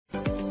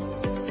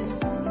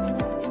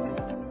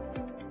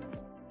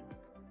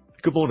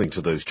Good morning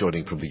to those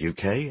joining from the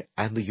UK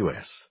and the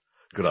US.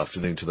 Good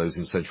afternoon to those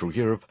in Central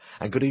Europe,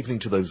 and good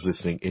evening to those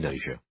listening in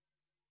Asia.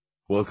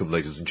 Welcome,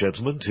 ladies and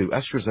gentlemen, to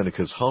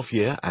AstraZeneca's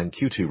half-year and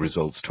Q2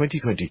 results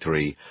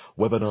 2023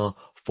 webinar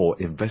for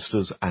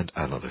investors and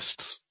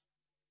analysts.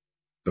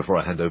 Before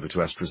I hand over to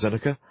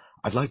AstraZeneca,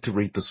 I'd like to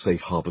read the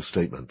Safe Harbor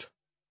Statement.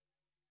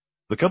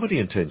 The company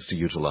intends to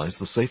utilize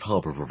the Safe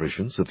Harbor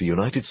provisions of the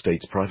United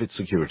States Private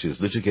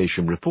Securities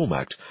Litigation Reform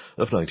Act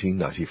of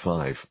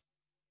 1995.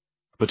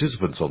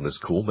 Participants on this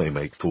call may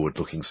make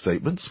forward-looking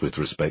statements with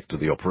respect to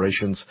the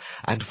operations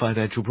and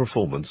financial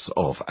performance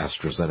of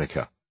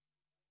AstraZeneca.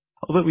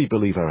 Although we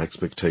believe our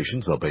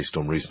expectations are based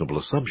on reasonable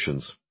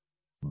assumptions,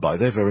 by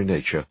their very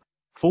nature,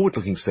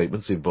 forward-looking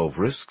statements involve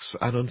risks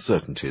and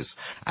uncertainties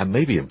and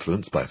may be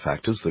influenced by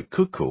factors that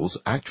could cause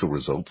actual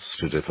results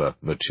to differ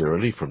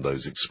materially from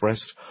those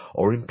expressed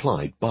or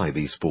implied by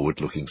these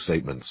forward-looking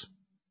statements.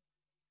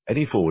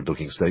 Any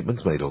forward-looking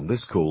statements made on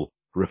this call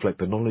reflect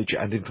the knowledge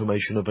and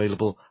information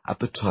available at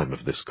the time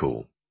of this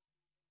call.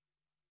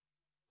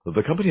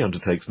 The company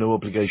undertakes no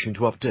obligation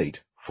to update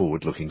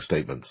forward-looking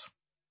statements.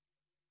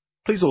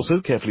 Please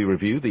also carefully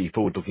review the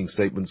forward-looking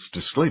statements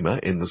disclaimer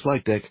in the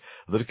slide deck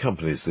that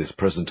accompanies this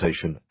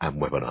presentation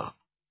and webinar.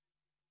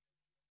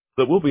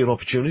 There will be an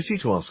opportunity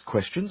to ask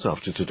questions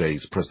after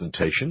today's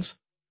presentations.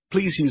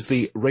 Please use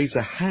the Raise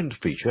a Hand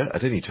feature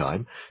at any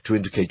time to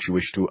indicate you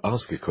wish to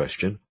ask a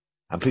question,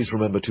 and please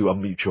remember to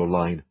unmute your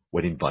line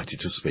when invited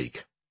to speak.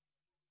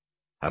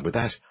 And with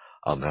that,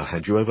 I'll now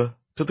hand you over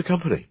to the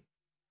company.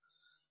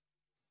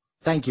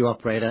 Thank you,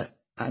 operator,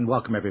 and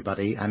welcome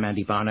everybody. I'm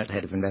Andy Barnett,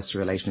 Head of Investor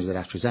Relations at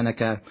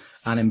AstraZeneca,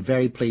 and I'm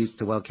very pleased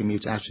to welcome you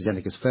to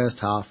AstraZeneca's first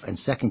half and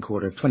second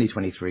quarter of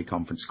 2023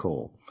 conference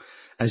call.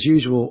 As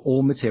usual,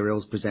 all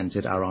materials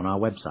presented are on our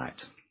website.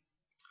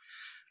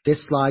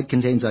 This slide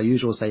contains our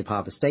usual safe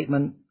harbor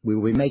statement. We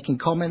will be making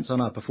comments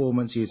on our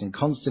performance using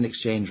constant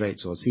exchange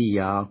rates, or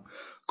CER,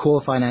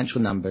 core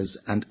financial numbers,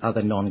 and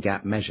other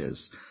non-GAAP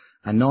measures.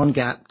 A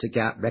non-GAAP to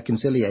GAAP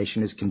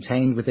reconciliation is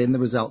contained within the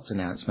results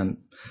announcement.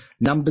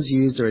 Numbers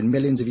used are in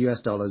millions of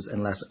US dollars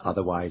unless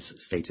otherwise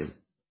stated.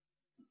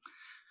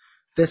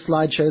 This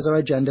slide shows our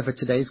agenda for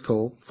today's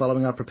call.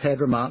 Following our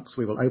prepared remarks,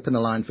 we will open the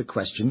line for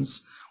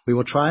questions. We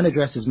will try and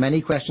address as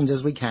many questions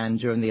as we can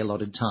during the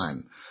allotted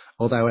time,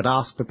 although I'd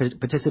ask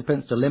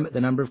participants to limit the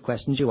number of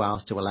questions you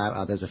ask to allow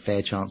others a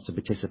fair chance to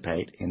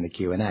participate in the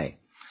Q&A.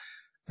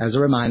 As a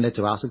reminder,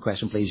 to ask a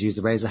question, please use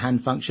the Raise a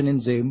Hand function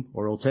in Zoom,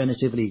 or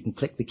alternatively, you can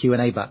click the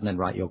Q&A button and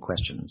write your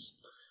questions.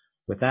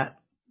 With that,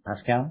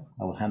 Pascal,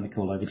 I will hand the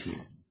call over to you.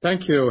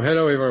 Thank you.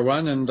 Hello,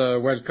 everyone, and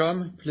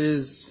welcome.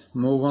 Please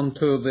move on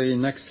to the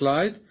next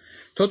slide.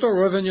 Total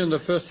revenue in the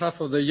first half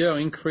of the year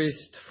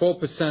increased 4%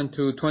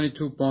 to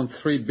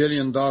 $22.3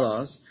 billion,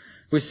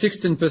 with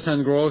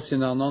 16% growth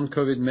in our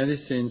non-COVID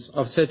medicines,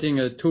 offsetting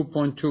a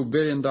 $2.2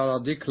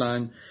 billion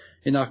decline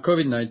in our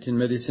COVID-19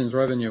 medicines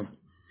revenue.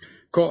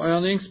 Core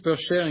earnings per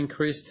share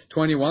increased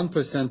 21%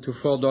 to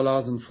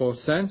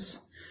 $4.04.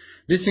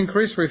 This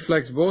increase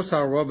reflects both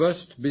our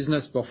robust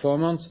business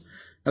performance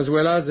as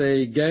well as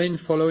a gain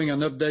following an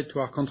update to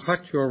our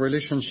contractual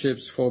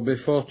relationships for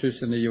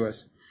Beyfortus in the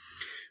US.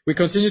 We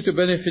continue to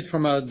benefit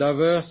from our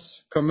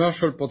diverse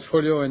commercial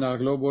portfolio and our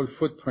global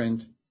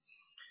footprint.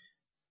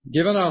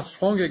 Given our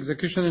strong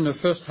execution in the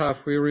first half,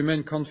 we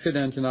remain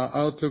confident in our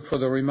outlook for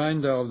the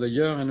remainder of the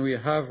year, and we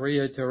have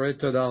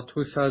reiterated our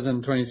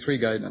 2023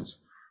 guidance.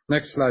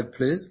 Next slide,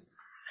 please.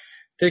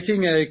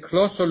 Taking a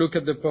closer look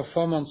at the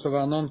performance of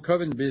our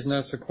non-COVID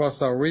business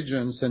across our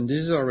regions and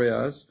disease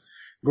areas,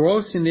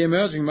 growth in the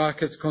emerging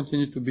markets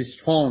continued to be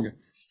strong.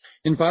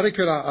 In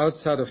particular,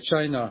 outside of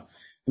China,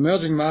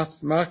 emerging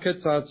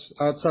markets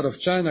outside of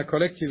China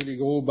collectively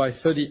grew by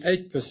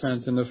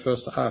 38% in the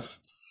first half.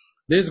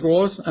 This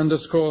growth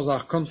underscores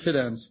our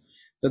confidence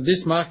that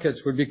these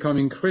markets will become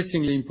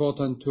increasingly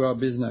important to our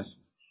business.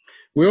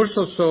 We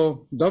also saw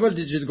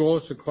double-digit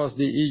growth across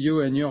the EU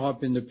and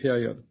Europe in the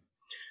period.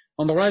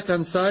 On the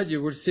right-hand side,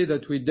 you will see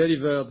that we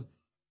delivered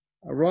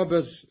a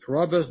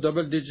robust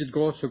double-digit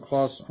growth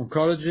across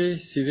oncology,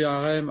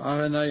 CVRM,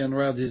 RNA, and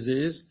rare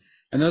disease,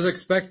 and as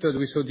expected,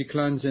 we saw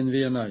declines in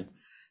VNI.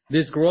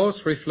 This growth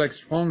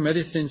reflects strong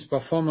medicines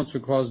performance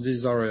across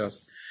these areas.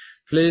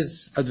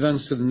 Please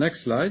advance to the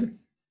next slide.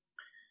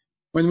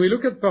 When we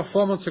look at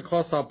performance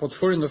across our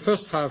portfolio in the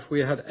first half, we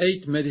had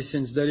 8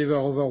 medicines deliver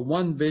over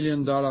 $1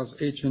 billion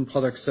each in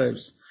product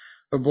sales.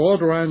 A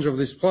broad range of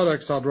these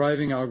products are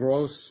driving our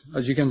growth,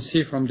 as you can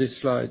see from this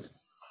slide.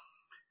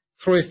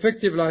 Through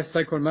effective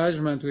lifecycle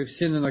management, we've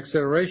seen an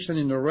acceleration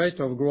in the rate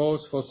of growth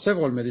for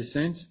several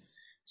medicines,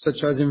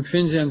 such as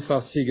Imfinzi and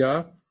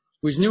Farxiga,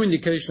 with new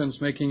indications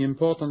making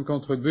important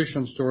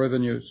contributions to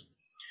revenues.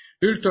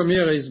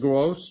 Ultomiris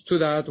growth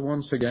stood out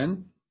once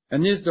again,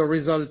 and is the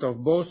result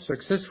of both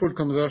successful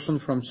conversion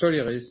from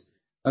Soliris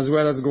as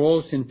well as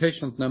growth in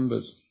patient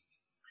numbers.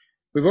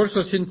 We've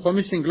also seen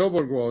promising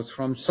global growth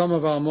from some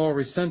of our more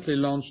recently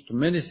launched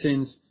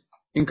medicines,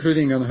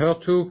 including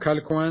Enhertu,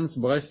 Calquence,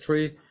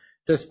 Breztri,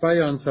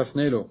 Tezspire, and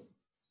Saphnelo,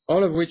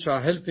 all of which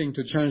are helping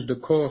to change the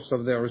course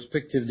of their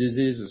respective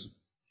diseases.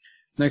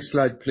 Next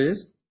slide,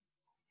 please.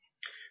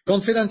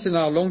 Confidence in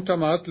our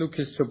long-term outlook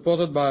is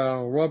supported by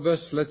our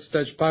robust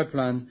late-stage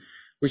pipeline,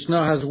 which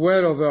now has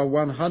well over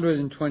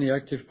 120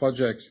 active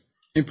projects.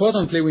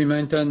 Importantly, we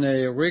maintain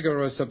a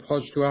rigorous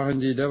approach to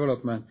R&D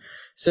development,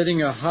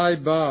 setting a high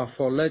bar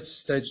for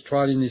late-stage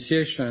trial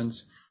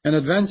initiations and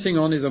advancing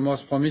only the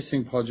most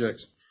promising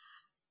projects.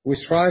 We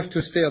strive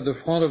to stay at the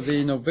front of the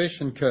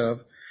innovation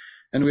curve,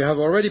 and we have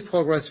already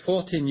progressed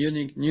 14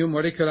 unique new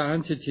molecular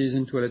entities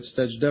into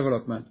late-stage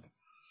development.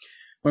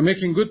 We're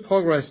making good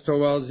progress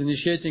towards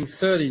initiating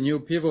 30 new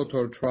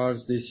pivotal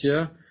trials this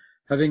year,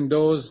 having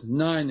dosed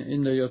 9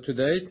 in the year to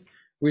date,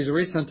 with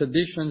recent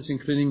additions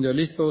including the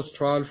LITHOS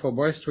trial for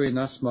breast-free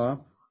asthma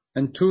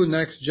and 2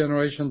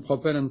 next-generation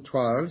propellant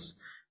trials,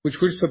 which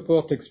will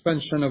support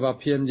expansion of our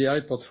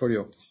PMDI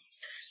portfolio.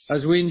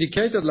 As we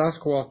indicated last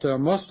quarter,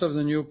 most of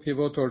the new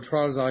pivotal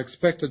trials are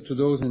expected to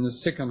dose in the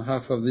second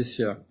half of this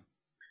year.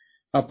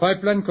 Our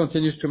pipeline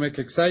continues to make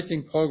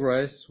exciting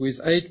progress with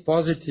 8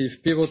 positive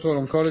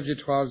pivotal oncology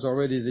trials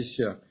already this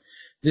year.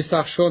 These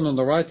are shown on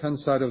the right-hand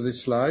side of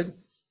this slide.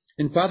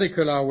 In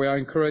particular, we are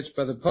encouraged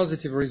by the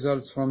positive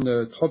results from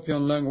the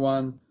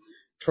TROPION-Lung1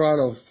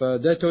 trial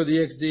of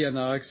Dato-DXd and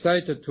are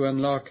excited to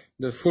unlock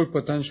the full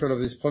potential of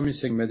this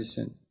promising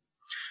medicine.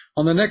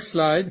 On the next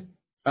slide,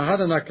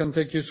 Ahad and I can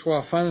take you through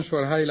our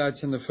financial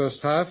highlights in the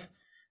first half,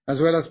 as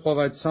well as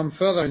provide some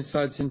further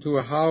insights into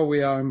how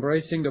we are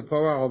embracing the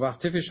power of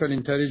artificial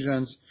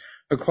intelligence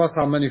across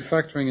our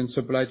manufacturing and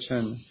supply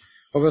chain.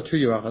 Over to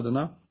you,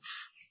 Aradhana.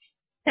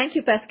 Thank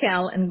you,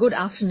 Pascal, and good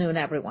afternoon,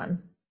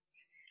 everyone.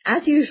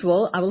 As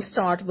usual, I will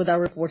start with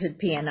our reported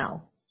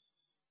P&L.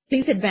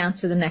 Please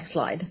advance to the next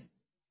slide.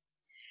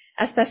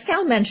 As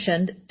Pascal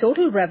mentioned,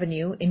 total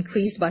revenue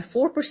increased by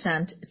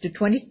 4% to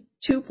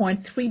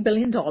 $22.3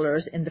 billion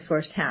in the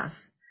first half.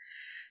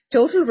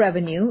 Total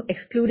revenue,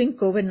 excluding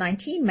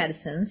COVID-19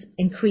 medicines,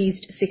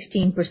 increased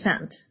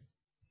 16%.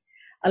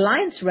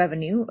 Alliance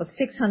revenue of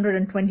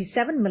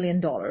 $627 million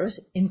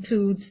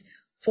includes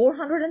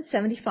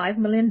 $475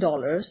 million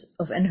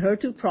of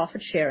Enhertu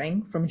profit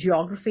sharing from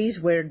geographies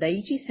where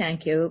Daiichi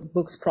Sankyo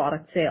books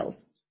product sales.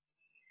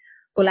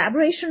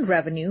 Collaboration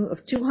revenue of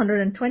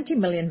 $220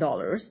 million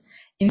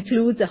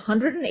includes a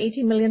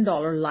 $180 million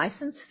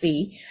license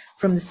fee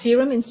from the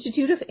Serum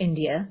Institute of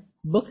India,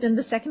 booked in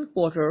the second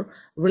quarter,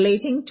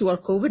 relating to our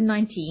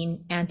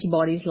COVID-19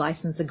 antibodies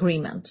license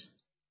agreement.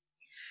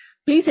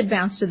 Please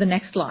advance to the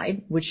next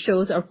slide, which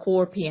shows our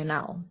core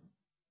P&L.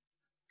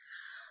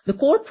 The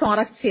core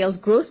product sales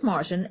gross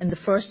margin in the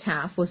first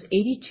half was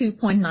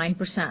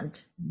 82.9%,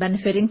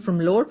 benefiting from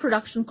lower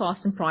production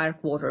costs in prior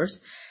quarters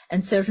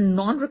and certain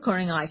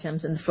non-recurring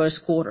items in the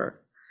first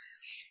quarter.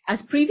 As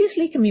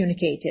previously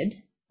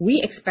communicated, we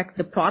expect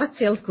the product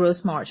sales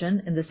gross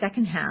margin in the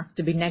second half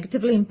to be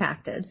negatively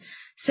impacted,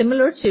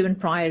 similar to in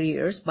prior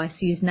years, by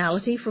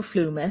seasonality for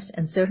FluMist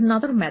and certain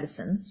other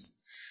medicines,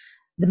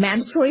 the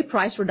mandatory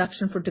price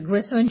reduction for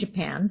Tagrisso in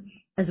Japan,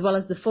 as well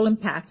as the full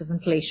impact of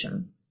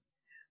inflation.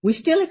 We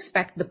still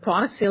expect the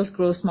product sales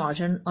gross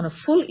margin on a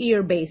full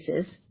year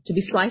basis to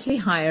be slightly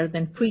higher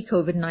than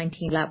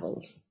pre-COVID-19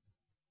 levels.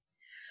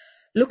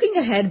 Looking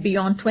ahead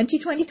beyond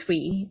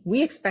 2023,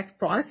 we expect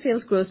product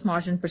sales gross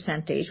margin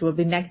percentage will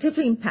be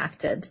negatively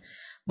impacted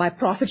by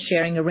profit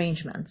sharing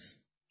arrangements.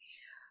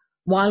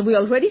 While we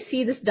already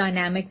see this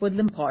dynamic with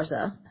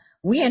Lynparza,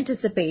 we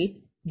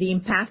anticipate the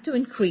impact to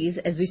increase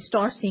as we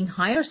start seeing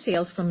higher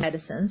sales from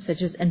medicines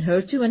such as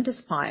Enhertu and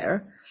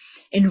Tezspire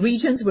in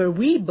regions where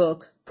we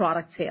book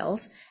product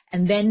sales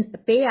and then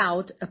pay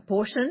out a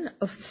portion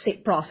of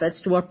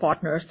profits to our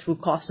partners through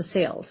cost of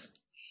sales.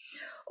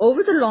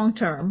 Over the long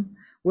term,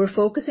 we're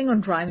focusing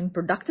on driving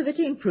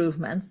productivity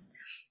improvements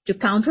to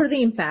counter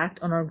the impact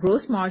on our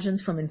gross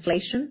margins from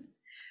inflation,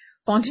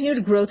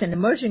 continued growth in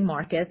emerging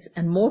markets,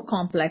 and more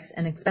complex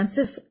and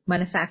expensive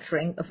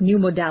manufacturing of new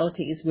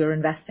modalities we're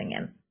investing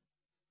in.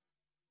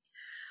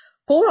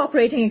 Core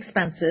operating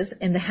expenses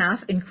in the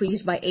half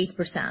increased by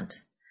 8%.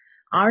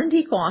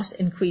 R&D costs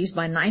increased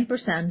by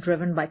 9%,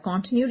 driven by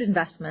continued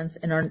investments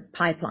in our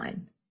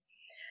pipeline.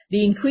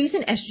 The increase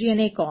in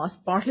SG&A costs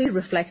partly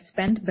reflects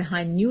spend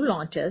behind new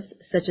launches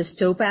such as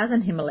Topaz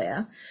and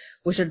Himalaya,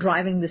 which are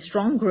driving the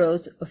strong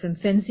growth of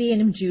Imfinzi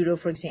and Imjudo,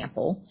 for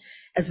example,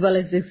 as well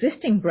as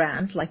existing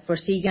brands like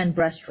Farxiga and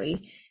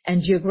Breztri,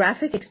 and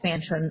geographic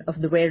expansion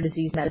of the rare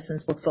disease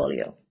medicines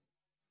portfolio.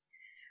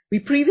 We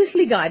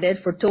previously guided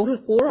for total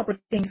core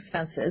operating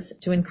expenses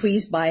to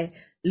increase by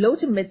low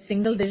to mid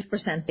single-digit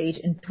percentage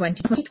in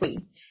 2023,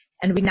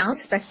 and we now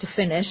expect to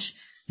finish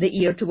the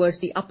year towards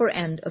the upper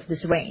end of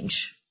this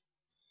range.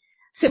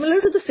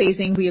 Similar to the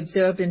phasing we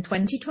observed in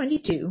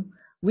 2022,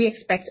 we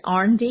expect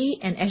R&D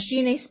and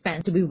SG&A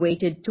spend to be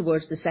weighted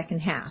towards the second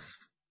half.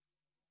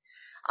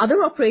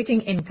 Other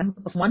operating income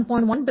of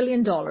 $1.1 billion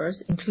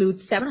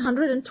includes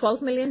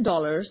 $712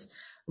 million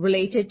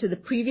related to the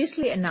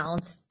previously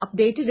announced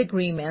updated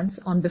agreements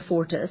on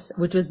Beyfortus,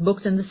 which was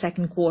booked in the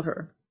second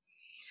quarter.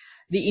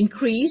 The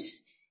increase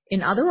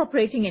in other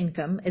operating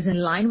income is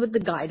in line with the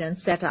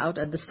guidance set out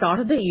at the start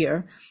of the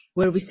year,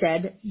 where we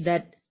said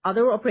that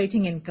other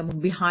operating income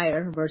would be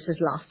higher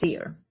versus last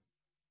year.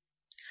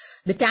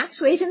 The tax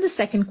rate in the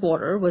second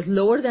quarter was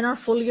lower than our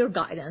full year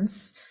guidance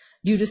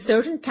due to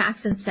certain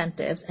tax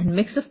incentives and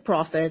mix of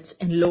profits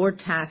in lower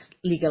tax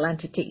legal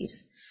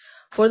entities.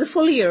 For the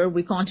full year,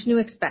 we continue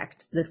to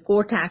expect that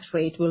core tax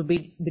rate will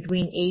be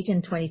between 8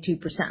 and 22%.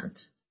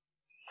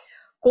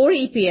 Core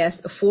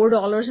EPS of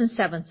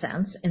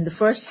 $4.07 in the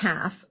first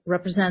half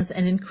represents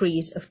an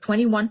increase of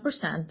 21%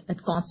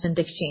 at constant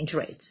exchange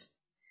rates.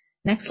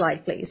 Next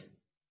slide, please.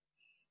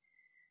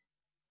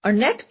 Our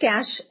net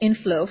cash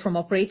inflow from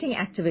operating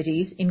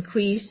activities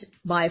increased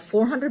by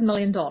 $400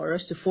 million to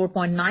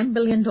 $4.9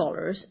 billion,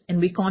 and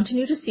we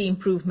continue to see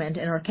improvement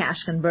in our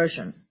cash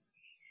conversion.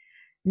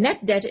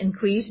 Net debt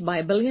increased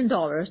by $1 billion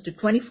to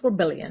 $24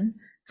 billion,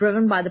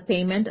 driven by the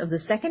payment of the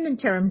second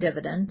interim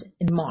dividend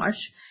in March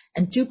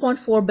and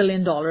 $2.4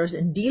 billion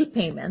in deal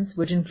payments,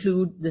 which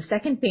include the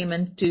second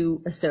payment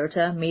to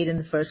Acerta made in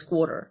the first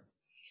quarter.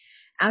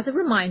 As a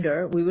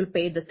reminder, we will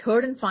pay the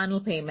third and final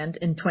payment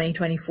in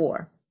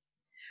 2024.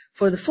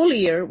 For the full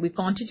year, we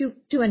continue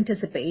to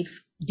anticipate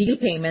deal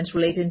payments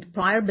relating to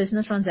prior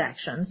business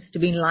transactions to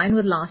be in line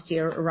with last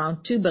year, around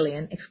 $2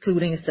 billion,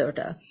 excluding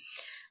Acerta.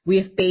 We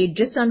have paid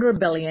just under $1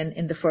 billion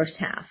in the first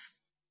half.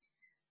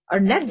 Our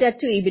net debt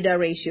to EBITDA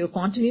ratio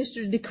continues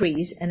to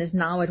decrease and is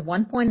now at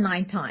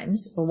 1.9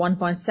 times or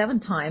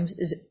 1.7 times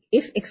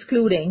if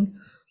excluding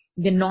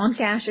the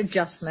non-cash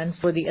adjustment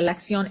for the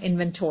Alexion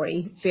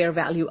inventory fair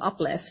value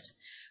uplift,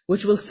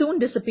 which will soon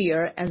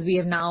disappear as we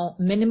have now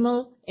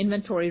minimal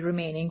inventory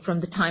remaining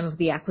from the time of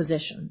the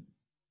acquisition.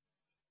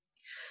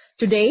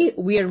 Today,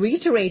 we are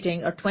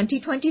reiterating our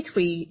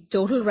 2023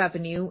 total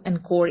revenue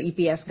and core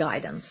EPS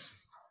guidance.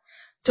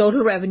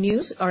 Total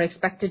revenues are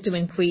expected to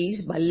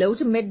increase by low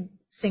to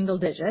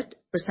mid-single-digit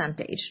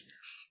percentage.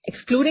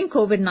 Excluding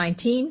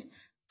COVID-19,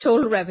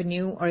 total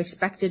revenue are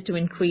expected to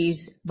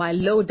increase by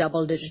low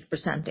double-digit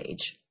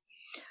percentage.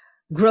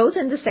 Growth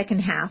in the second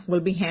half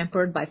will be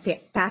hampered by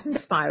patent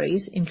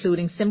expiries,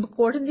 including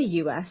Symbicort in the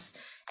U.S.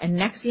 and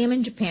Nexium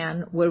in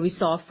Japan, where we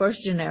saw first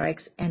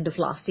generics end of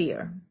last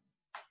year.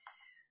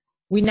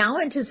 We now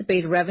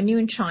anticipate revenue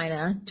in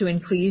China to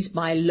increase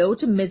by low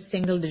to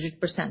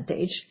mid-single-digit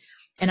percentage.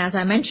 And as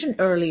I mentioned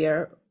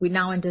earlier, we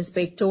now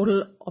anticipate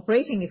total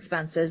operating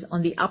expenses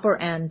on the upper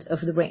end of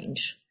the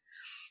range,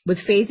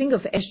 with phasing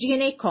of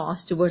SG&A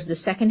costs towards the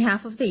second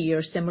half of the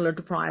year similar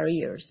to prior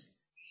years.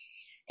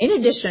 In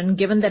addition,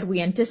 given that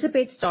we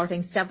anticipate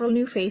starting several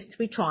new phase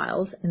 3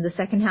 trials in the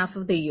second half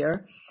of the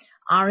year,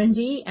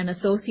 R&D and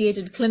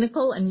associated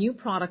clinical and new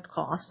product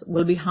costs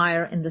will be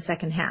higher in the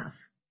second half.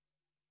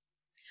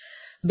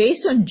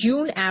 Based on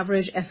June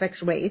average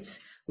FX rates,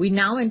 we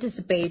now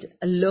anticipate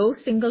a low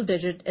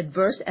single-digit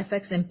adverse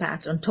FX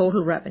impact on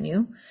total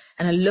revenue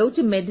and a low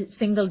to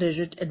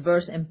mid-single-digit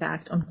adverse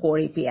impact on core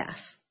EPS.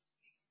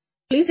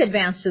 Please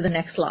advance to the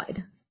next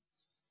slide.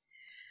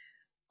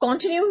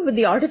 Continuing with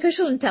the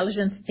artificial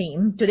intelligence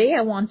theme, today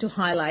I want to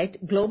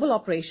highlight global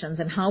operations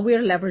and how we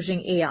are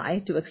leveraging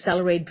AI to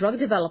accelerate drug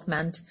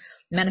development,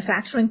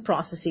 manufacturing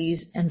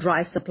processes, and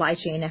drive supply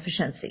chain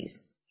efficiencies.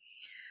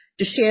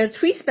 To share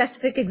 3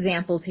 specific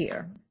examples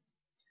here.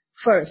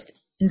 First,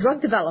 in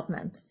drug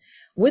development,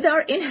 with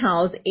our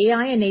in-house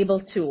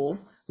AI-enabled tool,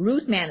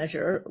 Route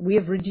Manager, we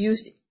have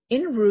reduced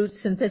in-route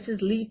synthesis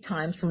lead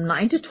times from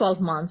 9 to 12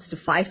 months to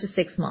 5 to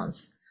 6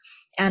 months,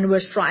 and we're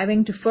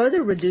striving to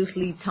further reduce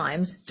lead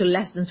times to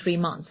less than 3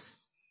 months.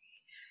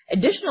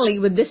 Additionally,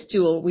 with this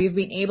tool, we've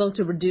been able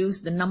to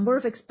reduce the number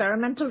of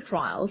experimental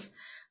trials,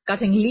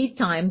 cutting lead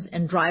times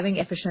and driving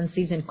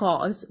efficiencies in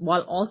COGS,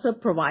 while also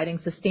providing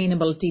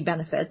sustainability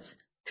benefits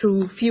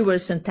through fewer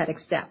synthetic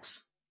steps.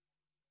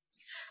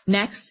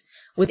 Next,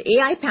 with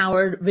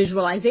AI-powered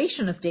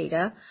visualization of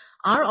data,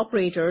 our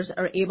operators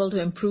are able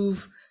to improve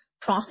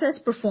process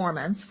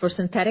performance for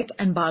synthetic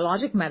and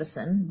biologic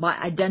medicine by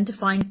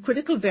identifying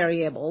critical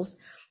variables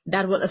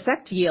that will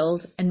affect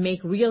yield and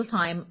make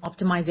real-time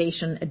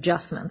optimization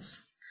adjustments.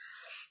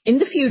 In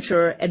the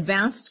future,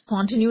 advanced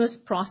continuous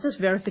process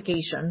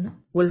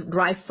verification will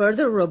drive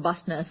further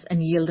robustness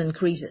and yield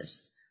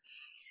increases.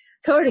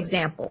 Third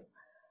example,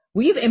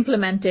 we've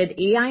implemented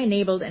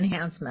AI-enabled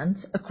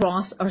enhancements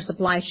across our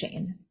supply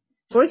chain.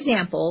 For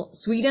example,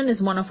 Sweden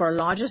is one of our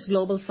largest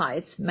global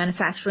sites,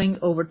 manufacturing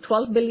over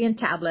 12 billion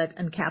tablets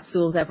and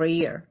capsules every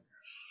year.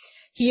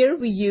 Here,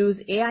 we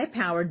use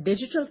AI-powered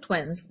digital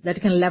twins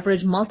that can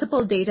leverage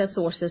multiple data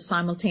sources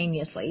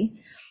simultaneously,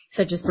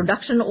 such as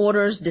production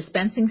orders,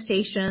 dispensing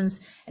stations,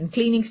 and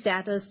cleaning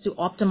status to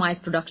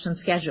optimize production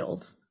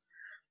schedules.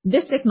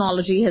 This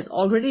technology has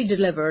already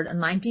delivered a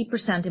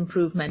 90%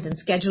 improvement in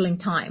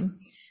scheduling time,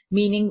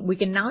 meaning we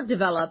can now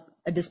develop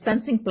a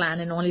dispensing plan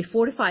in only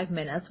 45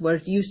 minutes, where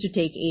it used to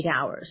take 8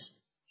 hours.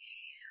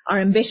 Our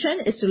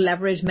ambition is to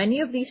leverage many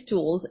of these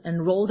tools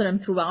and roll them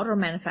throughout our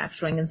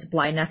manufacturing and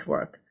supply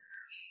network.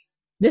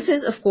 This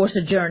is, of course,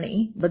 a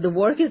journey, but the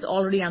work is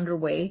already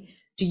underway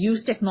to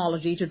use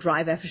technology to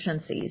drive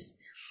efficiencies,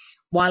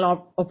 while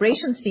our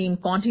operations team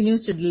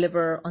continues to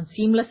deliver on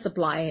seamless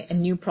supply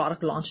and new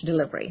product launch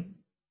delivery.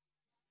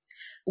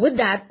 With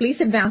that,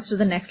 please advance to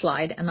the next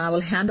slide, and I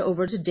will hand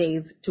over to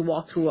Dave to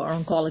walk through our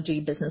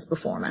oncology business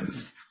performance.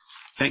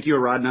 Thank you,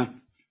 Aradhana.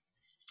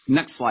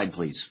 Next slide,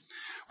 please.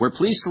 We're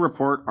pleased to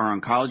report our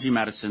oncology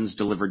medicines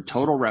delivered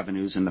total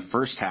revenues in the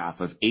first half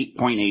of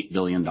 $8.8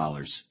 billion,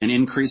 an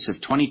increase of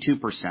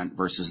 22%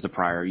 versus the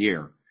prior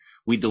year.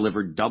 We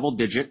delivered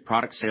double-digit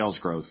product sales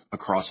growth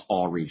across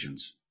all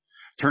regions.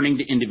 Turning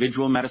to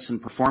individual medicine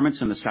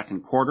performance in the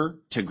second quarter,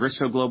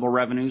 Tagrisso global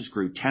revenues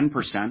grew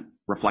 10%,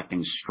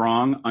 reflecting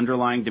strong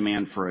underlying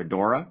demand for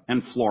ADAURA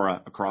and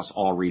FLAURA across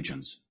all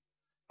regions.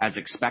 As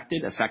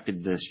expected,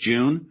 effective this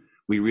June,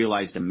 we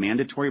realized a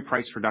mandatory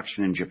price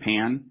reduction in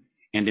Japan,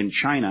 and in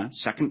China,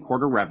 second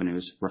quarter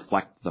revenues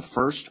reflect the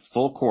first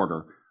full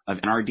quarter of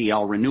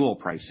NRDL renewal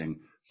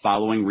pricing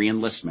following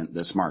reenlistment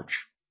this March.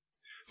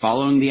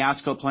 Following the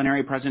ASCO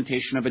plenary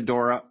presentation of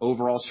ADAURA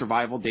overall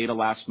survival data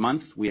last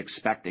month, we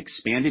expect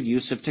expanded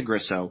use of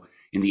Tagrisso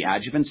in the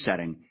adjuvant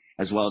setting,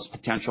 as well as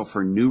potential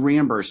for new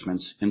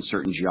reimbursements in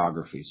certain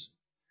geographies.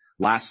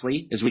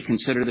 Lastly, as we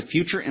consider the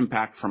future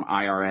impact from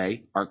IRA,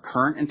 our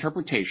current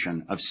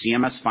interpretation of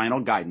CMS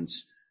final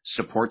guidance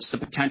supports the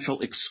potential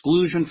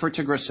exclusion for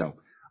Tagrisso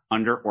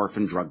under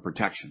orphan drug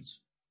protections.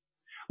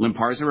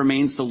 Lynparza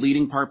remains the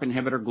leading PARP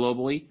inhibitor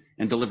globally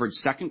and delivered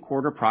second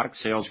quarter product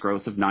sales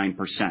growth of 9%.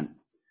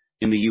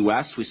 In the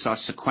U.S., we saw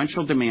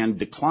sequential demand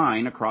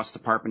decline across the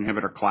PARP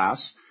inhibitor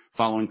class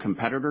following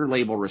competitor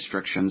label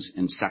restrictions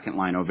in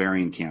second-line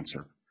ovarian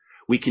cancer.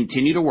 We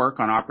continue to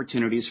work on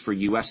opportunities for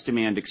U.S.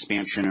 demand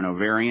expansion in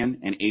ovarian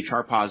and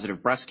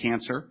HR-positive breast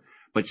cancer,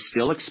 but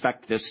still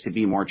expect this to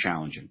be more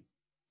challenging.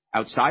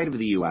 Outside of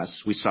the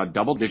U.S., we saw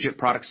double-digit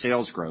product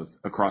sales growth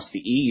across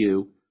the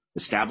EU,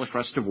 established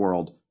rest of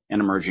world,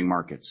 and emerging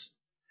markets.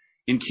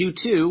 In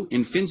Q2,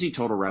 Imfinzi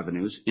total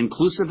revenues,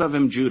 inclusive of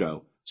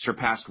Imjudo,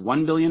 surpassed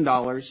 $1 billion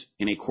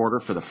in a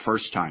quarter for the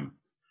first time,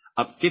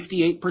 up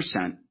 58%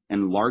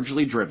 and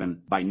largely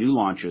driven by new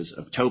launches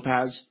of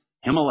Topaz,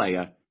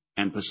 Himalaya,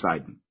 and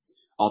Poseidon.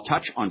 I'll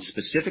touch on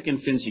specific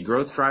Imfinzi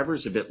growth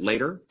drivers a bit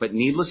later, but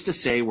needless to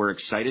say, we're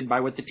excited by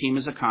what the team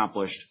has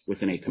accomplished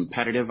within a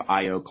competitive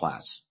IO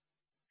class.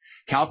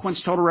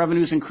 Calquence total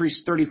revenues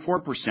increased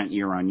 34%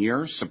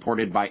 year-on-year,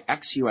 supported by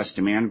ex-US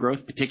demand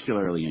growth,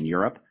 particularly in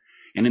Europe.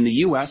 And in the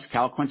U.S.,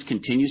 Calquence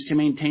continues to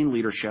maintain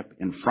leadership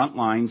in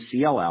frontline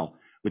CLL,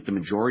 with the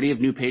majority of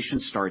new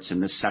patient starts in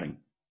this setting.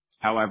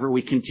 However,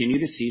 we continue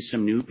to see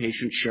some new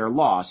patient share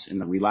loss in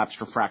the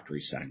relapsed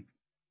refractory setting.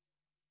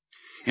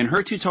 In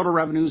HER2, total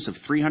revenues of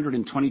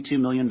 $322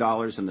 million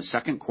in the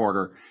second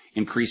quarter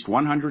increased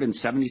 176%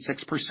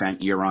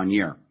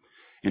 year-on-year.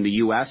 In the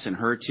U.S. and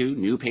HER2,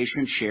 new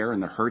patient share in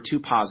the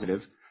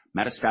HER2-positive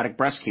metastatic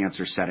breast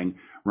cancer setting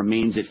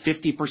remains at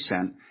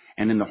 50%,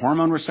 and in the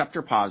hormone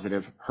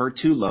receptor-positive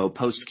HER2-low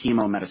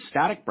post-chemo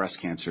metastatic breast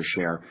cancer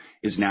share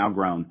is now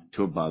grown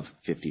to above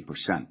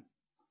 50%.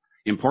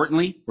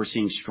 Importantly, we're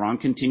seeing strong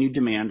continued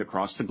demand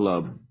across the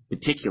globe,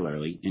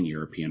 particularly in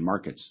European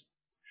markets.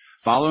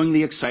 Following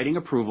the exciting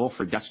approval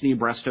for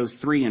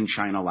DESTINY-Breast03 in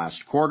China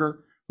last quarter,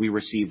 we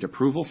received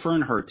approval for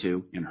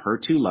Enhertu in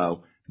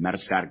HER2-low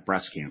metastatic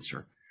breast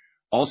cancer.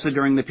 Also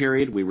during the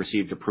period, we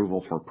received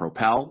approval for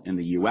Propel in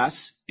the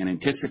U.S. and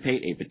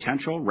anticipate a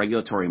potential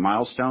regulatory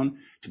milestone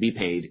to be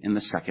paid in the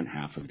second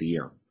half of the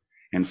year.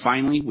 And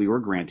finally, we were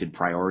granted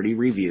priority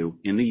review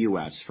in the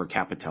U.S. for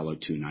Capitello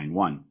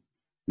 291.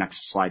 Next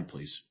slide,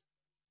 please.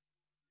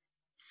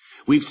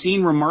 We've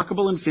seen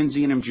remarkable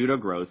Imfinzi and Imjudo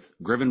growth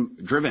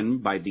driven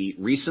by the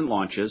recent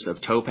launches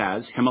of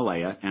Topaz,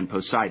 Himalaya, and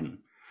Poseidon.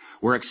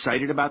 We're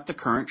excited about the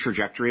current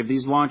trajectory of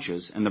these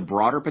launches and the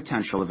broader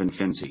potential of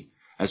Imfinzi,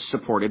 as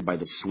supported by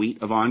the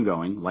suite of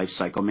ongoing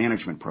lifecycle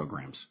management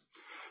programs.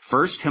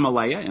 First,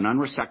 Himalaya in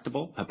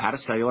unresectable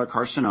hepatocellular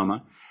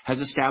carcinoma has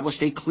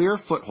established a clear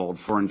foothold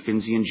for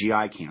Imfinzi in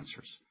GI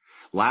cancers.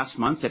 Last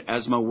month at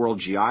ESMO World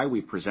GI,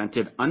 we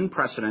presented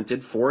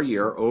unprecedented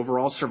 4-year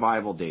overall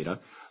survival data,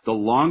 the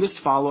longest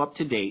follow-up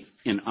to date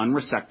in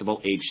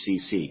unresectable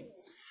HCC.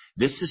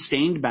 This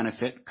sustained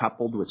benefit,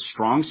 coupled with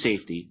strong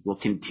safety, will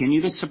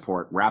continue to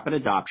support rapid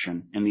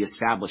adoption and the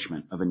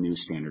establishment of a new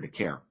standard of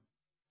care.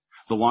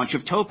 The launch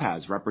of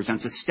Topaz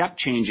represents a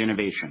step-change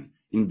innovation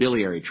in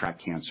biliary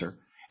tract cancer,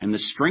 and the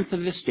strength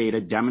of this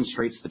data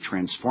demonstrates the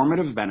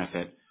transformative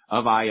benefit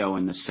of IO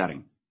in this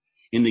setting.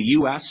 In the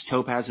U.S.,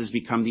 Topaz has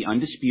become the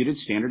undisputed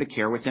standard of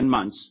care within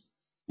months,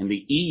 and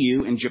the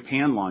EU and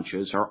Japan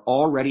launches are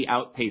already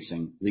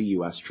outpacing the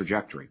U.S.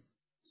 trajectory.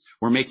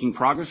 We're making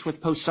progress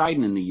with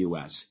Poseidon in the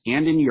U.S.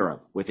 and in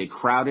Europe with a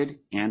crowded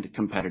and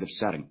competitive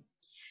setting.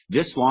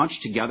 This launch,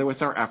 together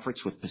with our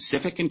efforts with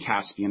Pacific and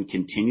Caspian,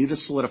 continue to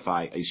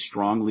solidify a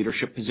strong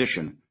leadership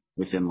position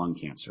within lung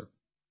cancer.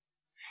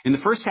 In the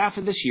first half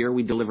of this year,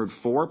 we delivered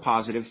 4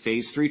 positive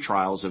phase 3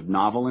 trials of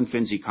novel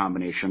Imfinzi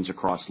combinations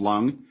across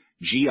lung,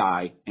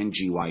 GI, and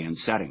GYN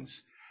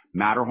settings.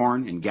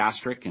 Matterhorn in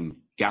gastric and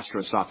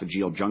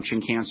gastroesophageal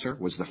junction cancer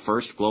was the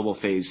first global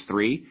phase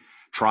 3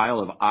 trial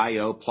of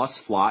IO plus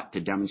FLOT to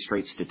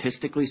demonstrate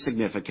statistically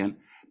significant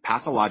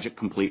pathologic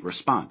complete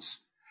response.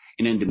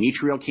 In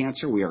endometrial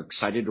cancer, we are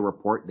excited to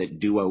report that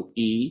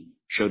DUO-E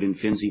showed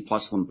Imfinzi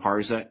plus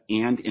Lynparza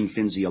and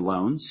Imfinzi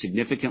alone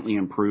significantly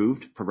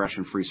improved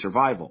progression-free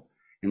survival,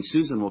 and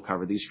Susan will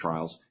cover these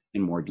trials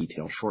in more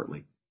detail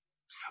shortly.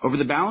 Over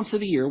the balance of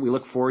the year, we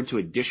look forward to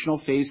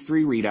additional phase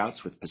 3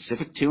 readouts with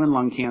PACIFIC-2 in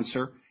lung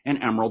cancer and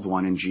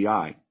EMERALD-1 in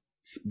GI.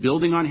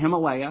 Building on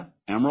Himalaya,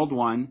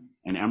 EMERALD-1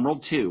 and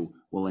EMERALD-2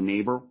 will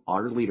enable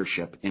our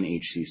leadership in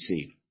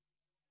HCC.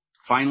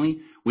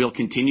 Finally, we'll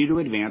continue to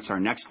advance our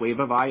next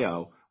wave of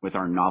IO with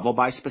our novel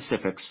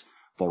bispecifics,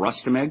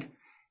 volrustomig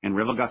and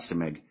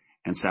rilvegostomig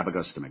and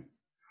sabagostomig.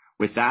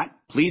 With that,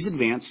 please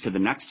advance to the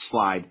next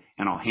slide,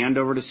 and I'll hand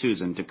over to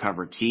Susan to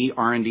cover key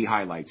R&D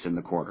highlights in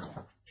the quarter.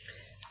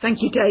 Thank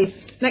you, Dave.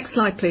 Next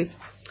slide, please.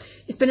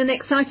 It's been an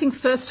exciting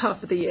first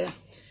half of the year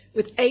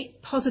with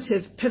 8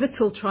 positive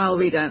pivotal trial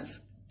readouts.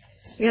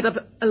 We had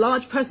a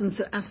large presence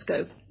at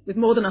ASCO with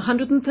more than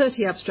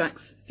 130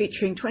 abstracts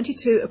featuring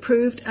 22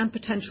 approved and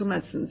potential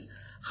medicines,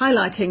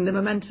 highlighting the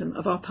momentum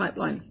of our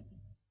pipeline.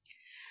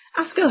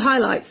 ASCO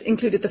highlights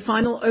included the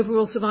final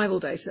overall survival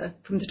data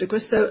from the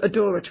Tagrisso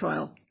ADAURA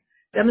trial,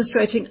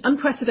 demonstrating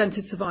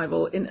unprecedented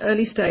survival in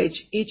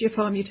early-stage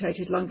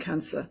EGFR-mutated lung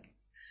cancer,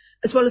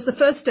 as well as the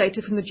first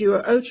data from the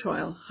DUO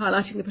trial,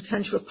 highlighting the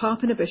potential of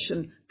PARP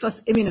inhibition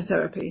plus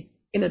immunotherapy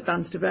in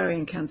advanced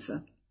ovarian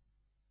cancer.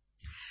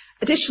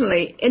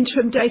 Additionally,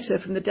 interim data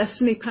from the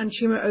Destiny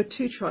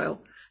Pan-Tumor02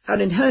 trial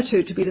found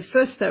Enhertu to be the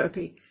first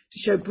therapy to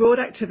show broad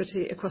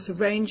activity across a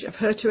range of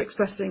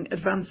HER2-expressing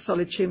advanced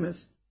solid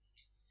tumors.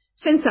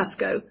 Since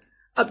ASCO,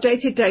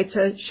 updated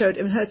data showed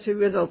Enhertu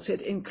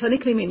resulted in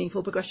clinically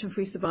meaningful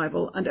progression-free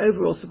survival and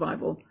overall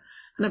survival,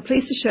 and I'm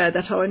pleased to share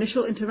that our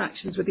initial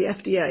interactions with the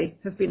FDA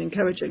have been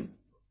encouraging.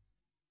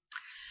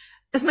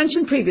 As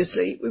mentioned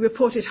previously, we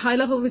reported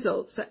high-level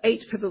results for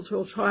 8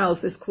 pivotal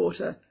trials this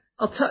quarter.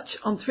 I'll touch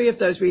on 3 of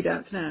those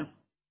readouts now.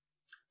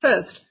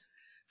 First,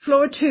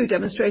 FLAURA2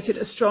 demonstrated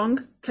a strong,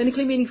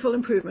 clinically meaningful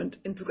improvement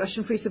in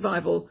progression-free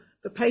survival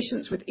for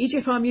patients with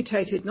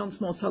EGFR-mutated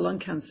non-small cell lung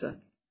cancer.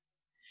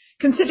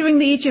 Considering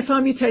the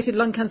EGFR-mutated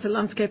lung cancer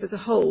landscape as a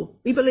whole,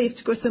 we believe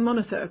Tagrisso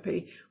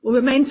monotherapy will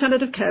remain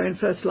standard of care in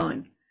first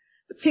line,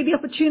 but see the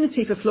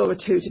opportunity for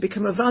FLAURA2 to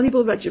become a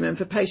valuable regimen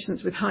for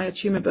patients with higher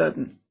tumor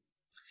burden.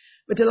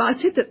 We're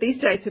delighted that these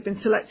data have been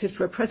selected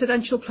for a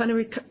presidential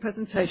plenary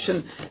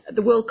presentation at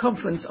the World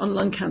Conference on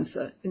Lung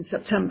Cancer in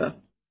September.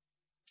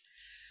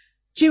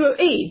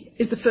 DUO-E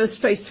is the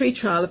first phase 3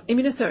 trial of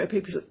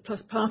immunotherapy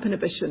plus PARP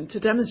inhibition to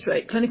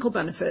demonstrate clinical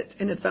benefit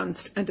in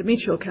advanced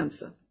endometrial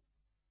cancer.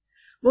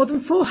 More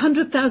than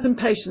 400,000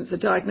 patients are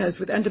diagnosed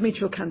with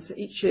endometrial cancer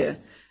each year,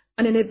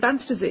 and in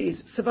advanced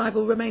disease,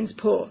 survival remains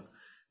poor,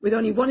 with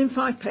only 1 in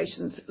 5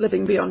 patients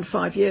living beyond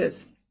 5 years.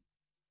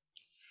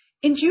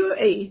 In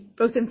DUO-E,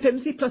 both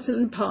Imfinzi plus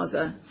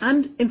Lynparza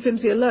and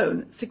Imfinzi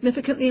alone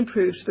significantly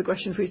improved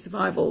progression-free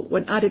survival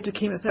when added to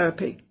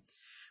chemotherapy,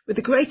 with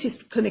the greatest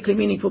clinically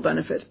meaningful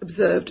benefit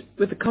observed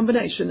with the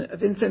combination of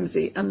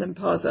Imfinzi and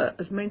Lynparza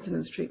as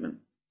maintenance treatment.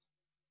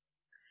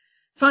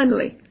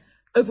 Finally,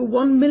 over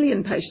 1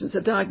 million patients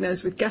are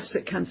diagnosed with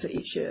gastric cancer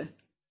each year,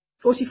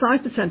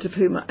 45% of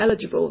whom are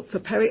eligible for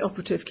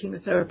perioperative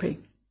chemotherapy.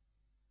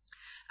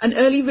 An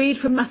early read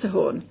from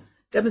Matterhorn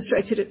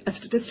demonstrated a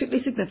statistically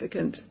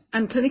significant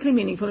and clinically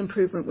meaningful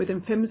improvement with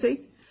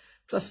Imfinzi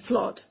plus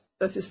FLOT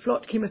versus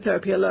FLOT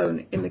chemotherapy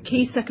alone in the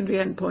key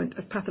secondary endpoint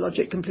of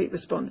pathologic complete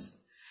response,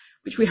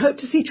 which we hope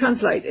to see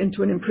translate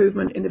into an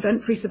improvement in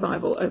event-free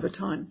survival over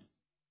time.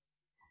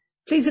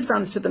 Please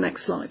advance to the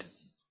next slide.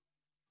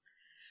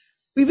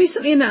 We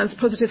recently announced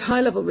positive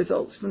high-level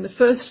results from the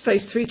first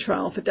phase 3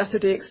 trial for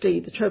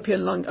Dato-DXd, the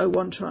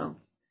TROPION-Lung01 trial.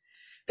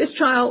 This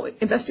trial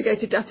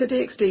investigated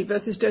Dato-DXd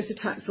versus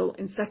docetaxel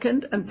in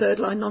second and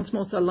third-line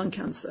non-small cell lung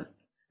cancer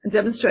and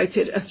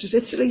demonstrated a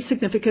statistically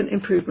significant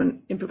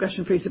improvement in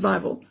progression-free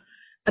survival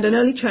and an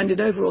early trend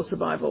in overall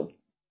survival.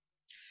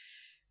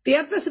 The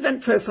adverse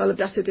event profile of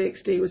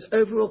Dato-DXd was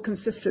overall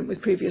consistent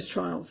with previous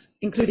trials,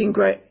 including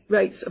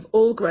rates of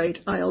all-grade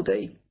ILD.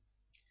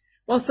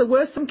 Whilst there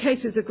were some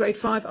cases of grade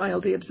 5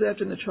 ILD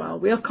observed in the trial,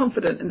 we are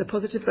confident in the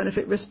positive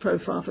benefit-risk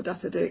profile for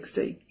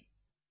Dato-DXd.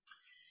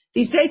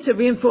 These data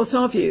reinforce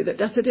our view that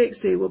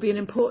Dato-DXd will be an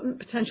important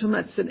potential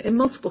medicine in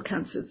multiple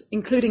cancers,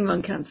 including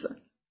lung cancer.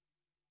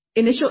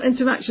 Initial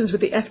interactions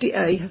with the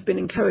FDA have been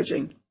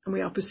encouraging, and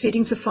we are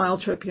proceeding to file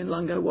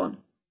TROPION-Lung01.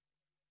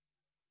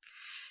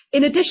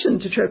 In addition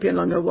to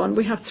TROPION-Lung01,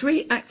 we have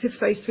 3 active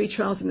phase 3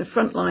 trials in the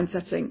front-line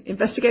setting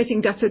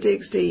investigating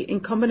Dato-DXd in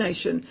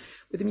combination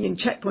with immune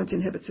checkpoint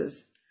inhibitors,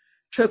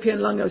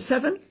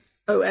 TROPION-Lung07,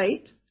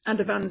 08, and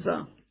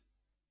AVANZAR.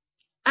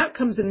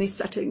 Outcomes in this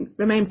setting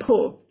remain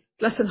poor,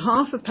 less than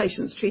half of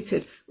patients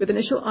treated with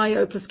initial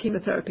IO plus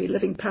chemotherapy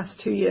living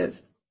past 2 years.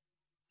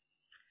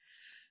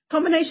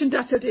 Combination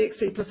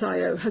Dato-DXd plus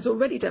IO has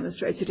already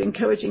demonstrated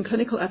encouraging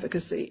clinical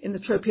efficacy in the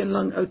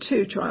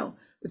TROPION-Lung02 trial,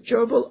 with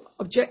durable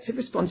objective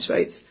response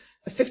rates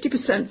of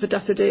 50% for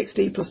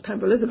Dato-DXd plus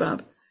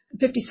pembrolizumab and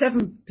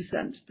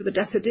 57% for the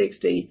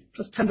Dato-DXd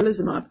plus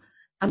pembrolizumab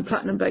and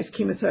platinum-based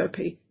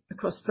chemotherapy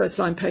across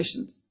first-line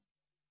patients.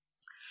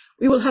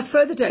 We will have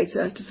further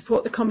data to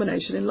support the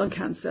combination in lung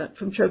cancer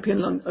from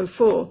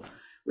TROPION-Lung04,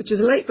 which is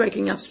a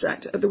late-breaking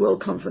abstract at the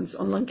World Conference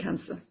on Lung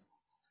Cancer.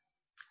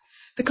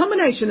 The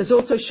combination has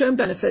also shown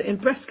benefit in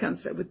breast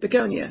cancer with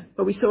Begonia,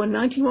 where we saw a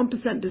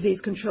 91%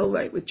 disease control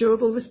rate with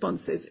durable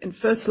responses in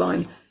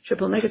first-line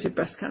triple-negative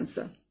breast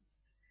cancer.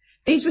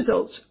 These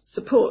results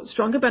support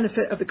stronger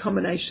benefit of the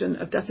combination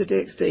of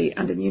Dato-DXd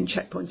and immune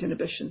checkpoint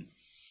inhibition.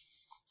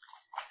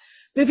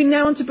 Moving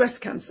now on to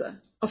breast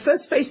cancer. Our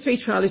first phase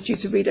 3 trial is due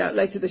to read out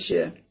later this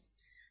year.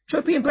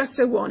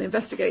 TROPION-Breast01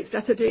 investigates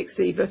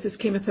Dato-DXd versus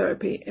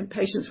chemotherapy in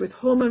patients with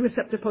hormone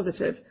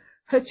receptor-positive,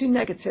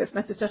 HER2-negative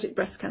metastatic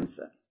breast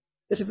cancer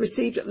that have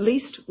received at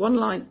least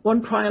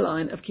one prior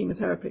line of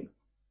chemotherapy.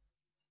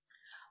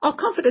 Our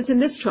confidence in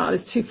this trial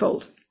is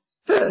twofold.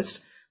 First,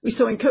 we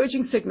saw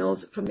encouraging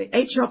signals from the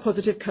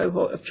HR-positive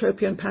cohort of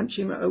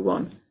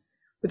TROPION-PanTumor01,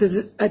 with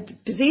a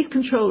disease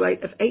control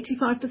rate of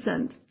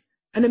 85%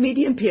 and a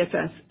median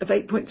PFS of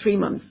 8.3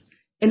 months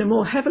in a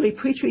more heavily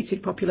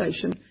pretreated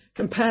population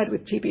compared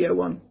with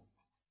TB01.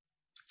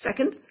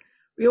 Second,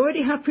 we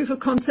already have proof of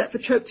concept for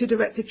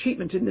TROP2-directed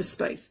treatment in this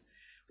space,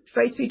 with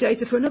phase 3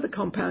 data for another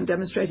compound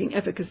demonstrating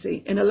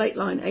efficacy in a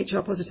late-line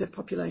HR-positive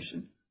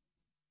population.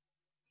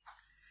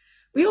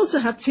 We also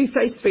have 2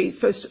 phase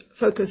 3s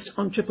focused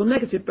on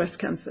triple-negative breast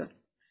cancer.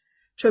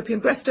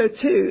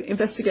 TROPION-Breast02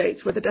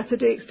 investigates whether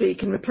Dato-DXd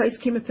can replace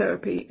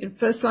chemotherapy in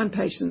first-line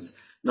patients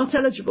not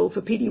eligible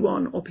for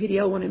PD-1 or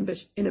PD-L1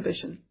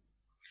 inhibition.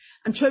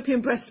 And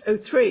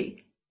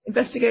TROPION-Breast03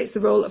 investigates the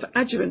role of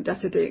adjuvant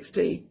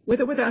Dato-DXd, with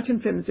or without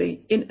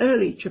Imfinzi, in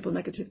early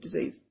triple-negative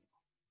disease.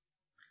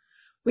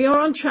 We are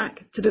on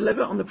track to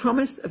deliver on the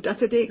promise of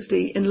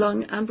Dato-DXd in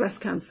lung and breast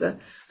cancer,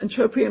 and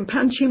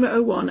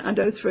TROPION-PanTumor01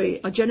 and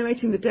 03 are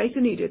generating the data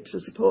needed to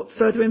support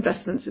further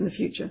investments in the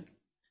future.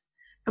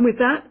 And with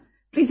that,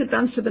 please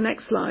advance to the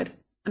next slide,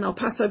 and I'll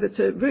pass over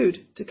to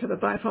Ruud to cover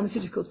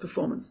biopharmaceuticals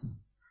performance.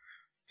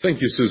 Thank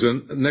you,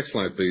 Susan. Next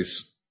slide,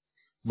 please.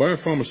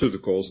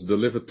 Biopharmaceuticals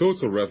delivered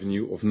total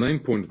revenue of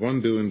 $9.1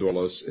 billion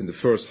in the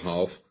first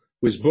half,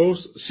 with both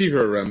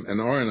CVRM and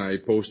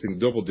RNI posting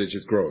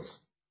double-digit growth.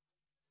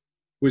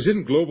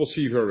 Within global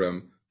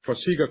CVRM,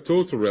 Farxiga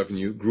total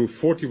revenue grew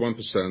 41%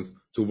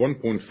 to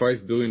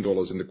 $1.5 billion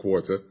in the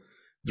quarter,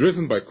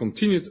 driven by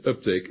continued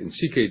uptake in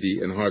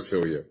CKD and heart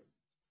failure.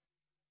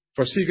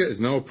 Farxiga is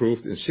now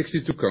approved in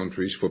 62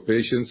 countries for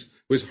patients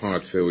with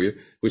heart failure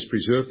with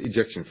preserved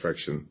ejection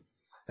fraction.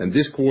 And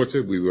this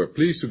quarter, we were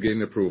pleased to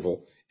gain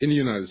approval in the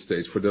United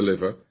States for the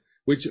liver,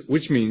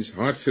 which means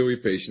heart failure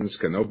patients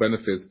can now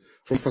benefit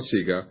from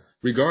Farxiga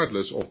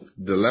regardless of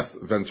the left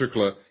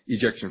ventricular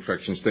ejection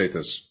fraction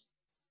status.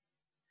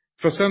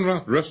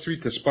 Fasenra, Breztri,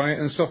 Tezspire,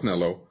 and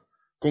Saphnelo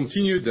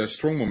continued their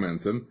strong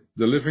momentum,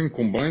 delivering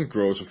combined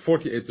growth of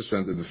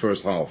 48% in the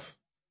first half.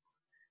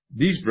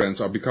 These brands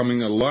are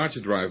becoming a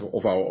larger driver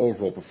of our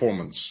overall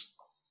performance.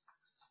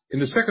 In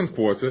the second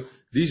quarter,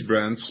 these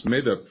brands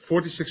made up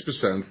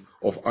 46%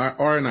 of our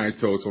RNI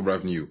total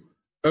revenue,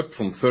 up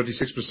from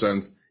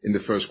 36% in the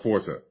first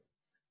quarter.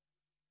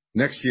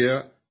 Next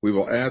year, we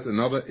will add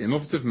another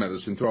innovative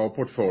medicine to our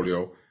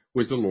portfolio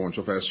with the launch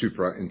of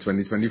Airsupra in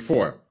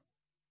 2024.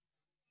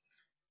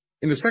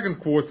 In the second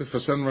quarter,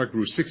 Fasenra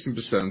grew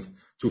 16%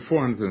 to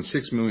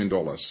 $406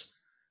 million,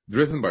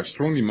 driven by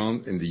strong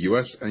demand in the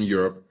US and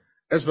Europe,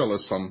 as well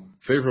as some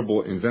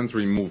favorable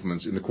inventory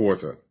movements in the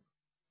quarter.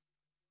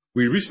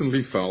 We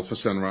recently filed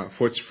Fasenra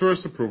for its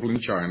first approval in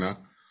China,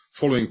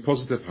 following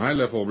positive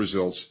high-level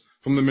results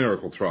from the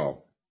Miracle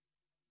trial.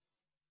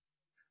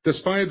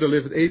 Tezspire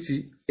delivered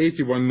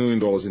 $81 million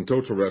in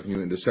total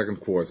revenue in the second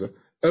quarter,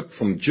 up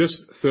from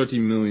just $30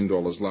 million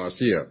last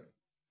year.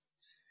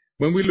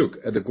 When we look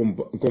at the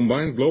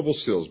combined global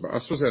sales by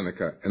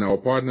AstraZeneca and our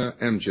partner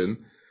Amgen,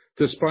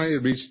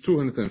 Tezspire reached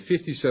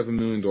 $257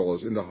 million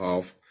in the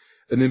half,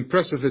 an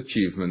impressive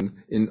achievement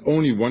in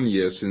only 1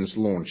 year since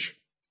launch.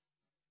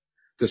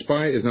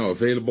 Tezspire is now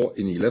available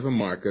in 11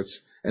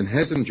 markets and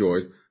has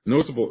enjoyed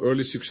notable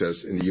early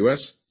success in the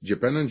US,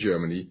 Japan, and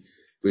Germany,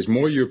 with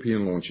more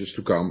European launches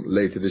to come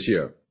later this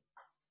year.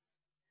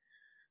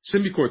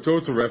 Symbicort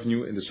total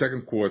revenue in the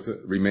second quarter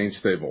remained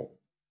stable.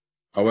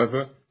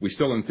 However, we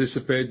still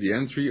anticipate the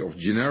entry of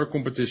generic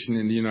competition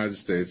in the United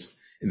States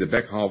in the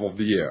back half of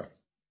the year.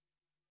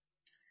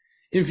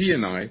 In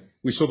VNI,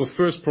 we saw the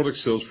first product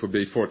sales for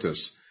Beyfortus,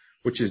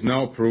 which is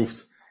now approved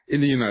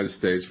in the United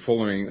States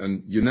following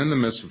a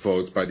unanimous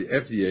vote by the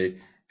FDA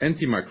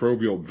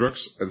Antimicrobial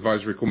Drugs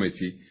Advisory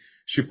Committee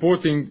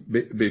supporting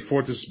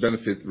Beyfortus'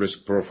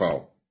 benefit-risk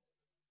profile.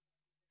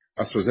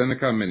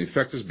 AstraZeneca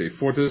manufactures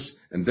Beyfortus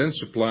and then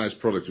supplies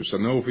product to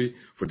Sanofi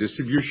for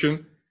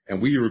distribution,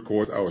 and we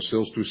record our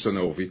sales to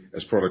Sanofi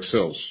as product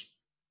sales.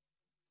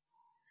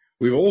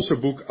 We will also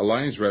book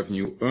alliance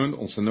revenue earned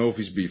on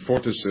Sanofi's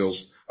Beyfortus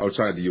sales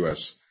outside the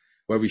US,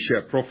 where we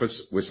share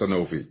profits with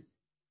Sanofi.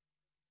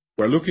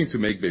 We're looking to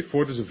make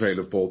Beyfortus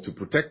available to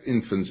protect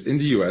infants in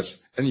the US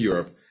and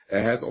Europe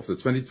ahead of the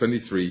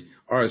 2023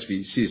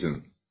 RSV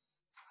season.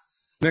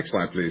 Next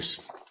slide, please.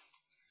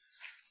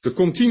 The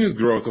continued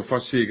growth of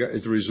Farxiga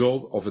is the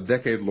result of a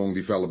decade-long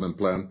development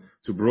plan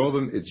to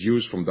broaden its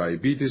use from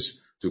diabetes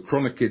to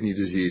chronic kidney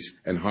disease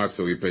and heart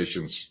failure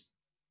patients.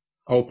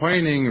 Our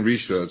pioneering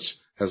research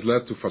has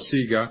led to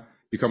Farxiga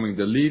becoming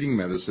the leading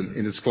medicine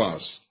in its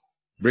class,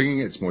 bringing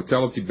its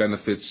mortality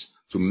benefits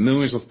to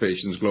millions of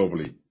patients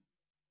globally.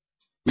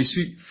 We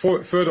see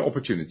further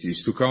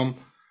opportunities to come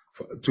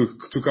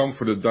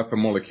for the DAPA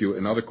molecule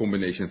and other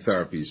combination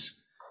therapies,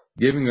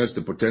 giving us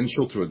the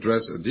potential to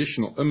address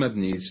additional unmet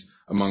needs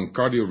among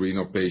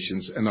cardiorenal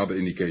patients and other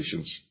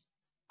indications.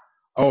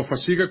 Our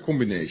Farxiga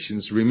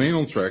combinations remain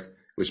on track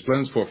with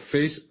plans for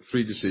phase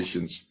 3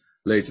 decisions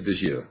later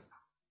this year.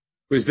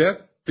 With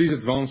that, please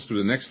advance to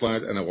the next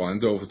slide, and I will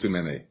hand over to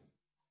Mene.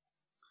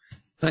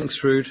 Thanks,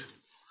 Ruud.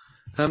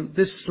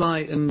 This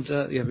slide,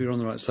 we're on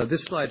the right slide.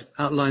 This slide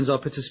outlines our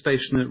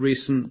participation at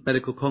recent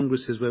medical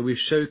congresses where we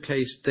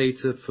showcased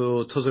data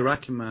for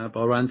tozorakimab,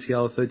 our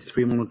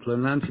anti-IL-33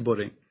 monoclonal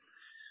antibody.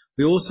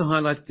 We also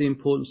highlighted the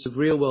importance of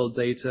real-world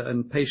data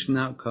and patient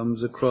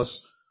outcomes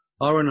across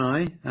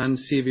RNI and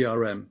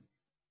CVRM.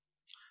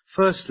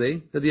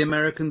 Firstly, at the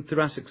American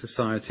Thoracic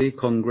Society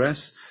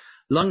Congress,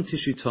 lung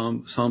tissue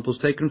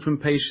samples taken from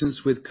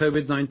patients with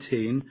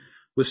COVID-19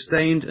 were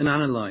stained and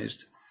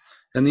analyzed.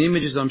 And the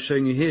images I'm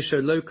showing you here show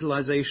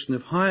localization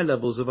of higher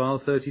levels of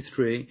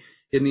IL-33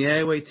 in the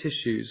airway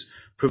tissues,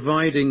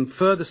 providing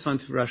further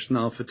scientific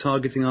rationale for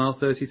targeting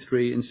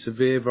IL-33 in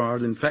severe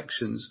viral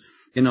infections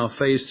in our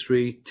phase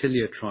 3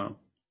 TILIA trial.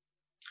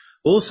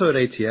 Also at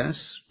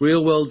ATS,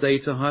 real-world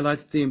data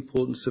highlighted the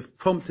importance of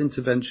prompt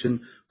intervention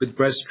with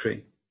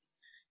Breztri.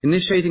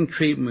 Initiating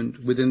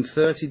treatment within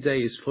 30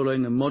 days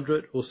following a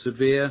moderate or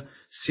severe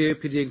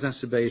COPD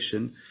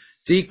exacerbation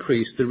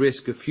decreased the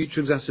risk of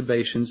future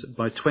exacerbations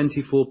by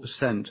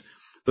 24%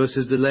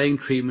 versus delaying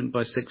treatment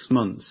by 6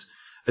 months,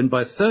 and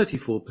by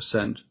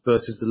 34%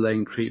 versus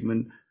delaying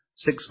treatment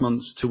 6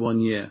 months to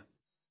 1 year.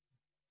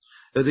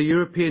 At the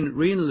European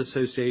Renal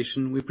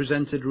Association, we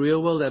presented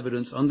real-world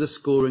evidence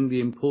underscoring the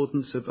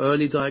importance of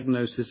early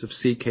diagnosis of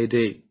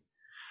CKD.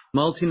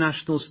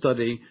 Multinational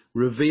study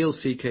Reveal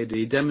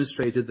CKD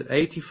demonstrated that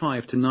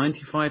 85 to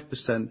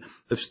 95%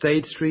 of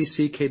stage 3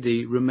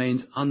 CKD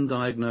remains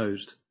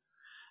undiagnosed.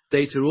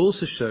 Data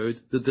also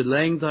showed that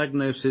delaying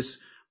diagnosis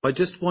by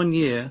just 1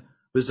 year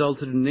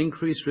resulted in an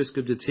increased risk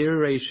of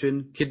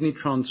deterioration, kidney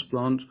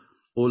transplant,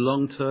 or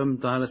long-term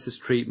dialysis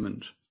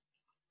treatment.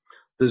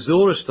 The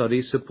ZORA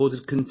study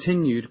supported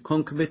continued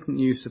concomitant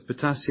use of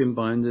potassium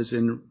binders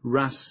in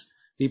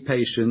RAS-E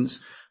patients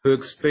who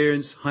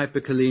experience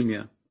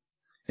hyperkalemia.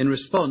 In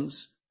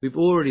response, we've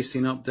already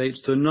seen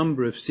updates to a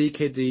number of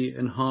CKD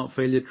and heart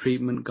failure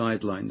treatment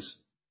guidelines.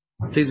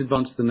 Please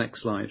advance to the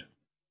next slide.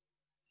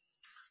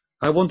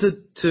 I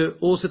wanted to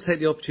also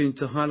take the opportunity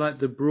to highlight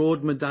the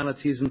broad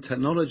modalities and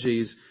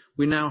technologies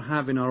we now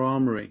have in our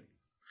armory.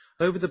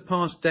 Over the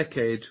past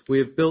decade, we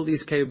have built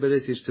these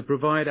capabilities to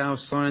provide our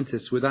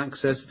scientists with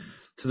access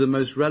to the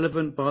most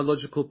relevant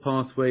biological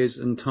pathways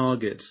and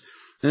targets.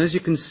 And as you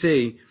can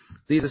see,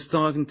 these are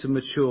starting to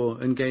mature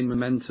and gain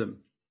momentum.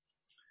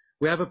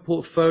 We have a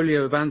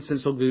portfolio of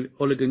antisense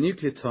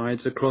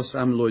oligonucleotides across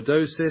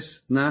amyloidosis,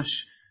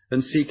 NASH,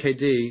 and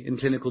CKD in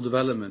clinical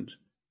development.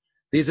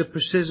 These are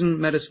precision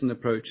medicine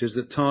approaches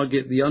that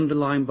target the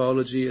underlying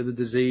biology of the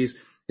disease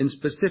in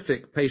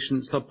specific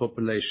patient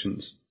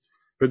subpopulations.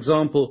 For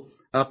example,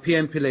 our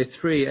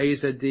PNPLA3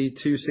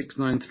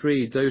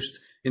 AZD2693 dosed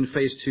in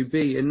phase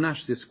 2b in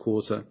NASH this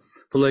quarter,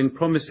 following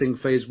promising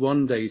phase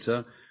 1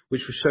 data,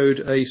 which showed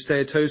a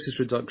steatosis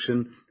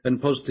reduction and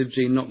positive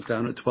gene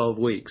knockdown at 12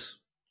 weeks.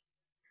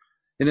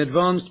 In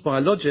advanced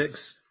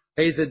biologics,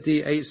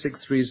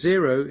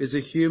 AZD8630 is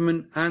a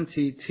human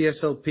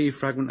anti-TSLP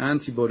fragment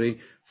antibody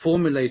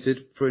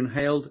formulated for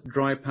inhaled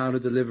dry powder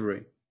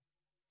delivery.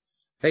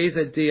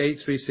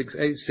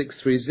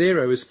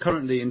 AZD836830 is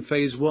currently in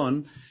phase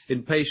 1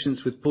 in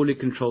patients with poorly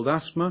controlled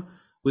asthma,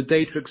 with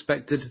data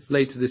expected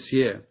later this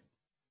year.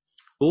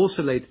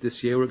 Also later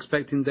this year, we're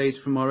expecting data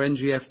from our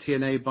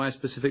NGF-TNA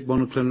bispecific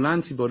monoclonal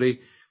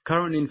antibody,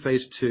 currently in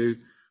phase 2,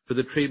 for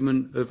the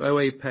treatment of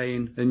OA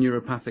pain and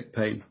neuropathic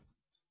pain.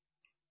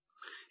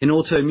 In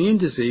autoimmune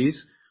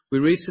disease, we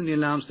recently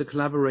announced a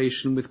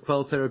collaboration with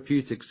Quell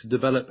Therapeutics to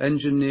develop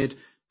engineered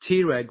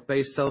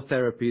Treg-based cell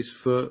therapies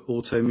for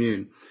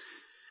autoimmune.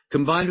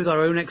 Combined with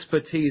our own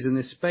expertise in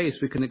this space,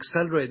 we can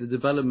accelerate the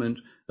development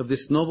of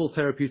this novel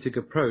therapeutic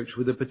approach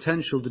with the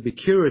potential to be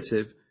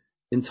curative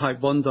in type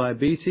 1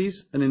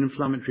 diabetes and in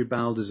inflammatory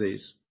bowel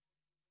disease.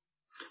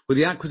 With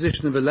the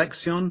acquisition of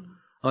Alexion,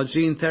 our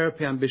gene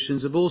therapy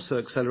ambitions have also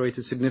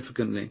accelerated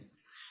significantly.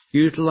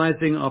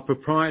 Utilizing our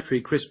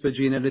proprietary CRISPR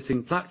gene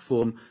editing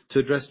platform to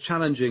address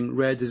challenging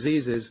rare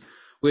diseases,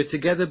 we're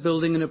together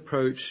building an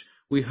approach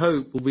we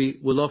hope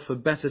will offer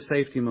better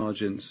safety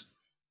margins.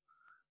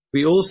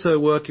 We also are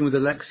working with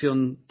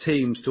Alexion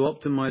teams to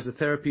optimize the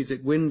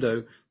therapeutic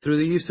window through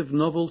the use of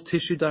novel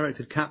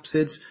tissue-directed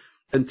capsids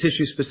and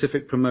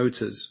tissue-specific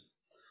promoters.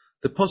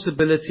 The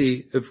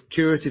possibility of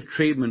curative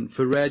treatment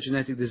for rare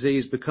genetic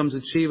disease becomes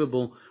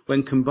achievable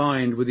when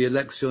combined with the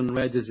Alexion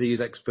rare disease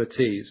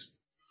expertise.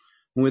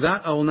 With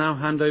that, I will now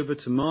hand over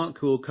to Mark,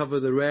 who will cover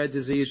the rare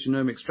disease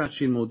genomic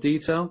strategy in more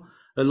detail,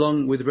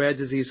 along with rare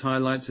disease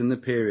highlights in the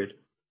period.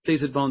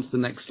 Please advance to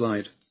the next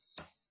slide.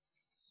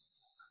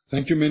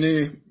 Thank you,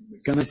 Mene.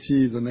 Can I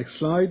see the next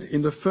slide?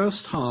 In the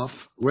first half,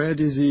 rare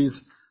disease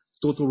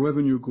total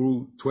revenue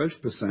grew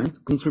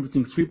 12%,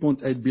 contributing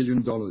 $3.8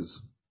 billion.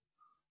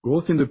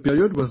 Growth in the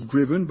period was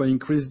driven by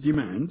increased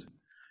demand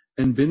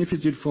and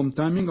benefited from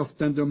timing of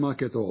tender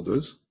market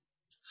orders,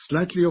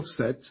 slightly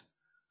offset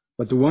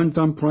by the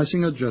one-time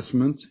pricing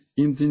adjustment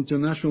in the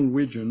international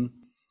region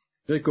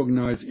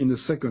recognized in the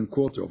second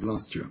quarter of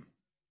last year.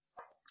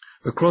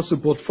 Across the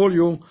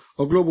portfolio,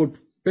 our global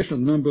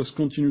patient numbers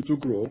continue to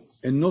grow,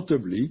 and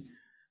notably,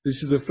 this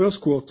is the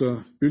first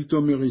quarter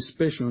Ultomiris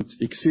patients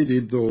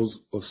exceeded those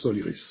of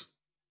Soliris.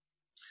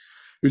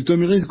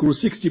 Ultomiris grew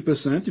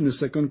 60% in the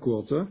second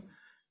quarter,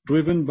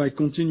 driven by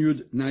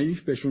continued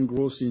naive patient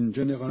growth in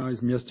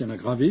generalized myasthenia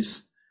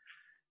gravis,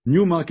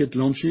 new market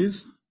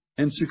launches,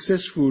 and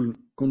successful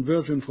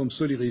conversion from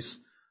Soliris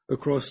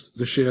across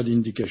the shared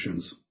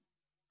indications.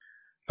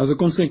 As a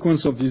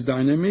consequence of this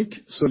dynamic,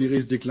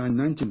 Soliris declined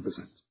 19%.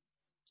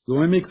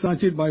 Though I'm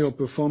excited by our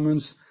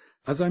performance,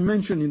 as I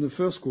mentioned in the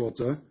first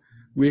quarter,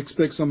 we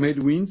expect some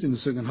headwinds in the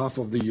second half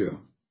of the year.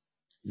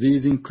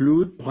 These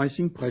include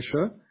pricing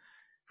pressure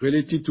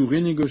related to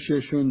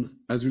renegotiation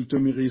as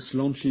Ultomiris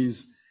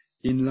launches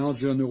in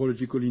larger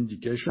neurological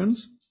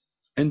indications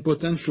and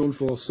potential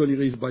for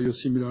Soliris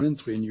biosimilar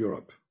entry in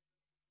Europe.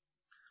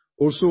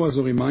 Also, as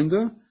a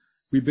reminder,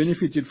 we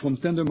benefited from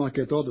tender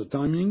market order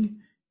timing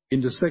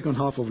in the second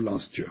half of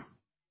last year.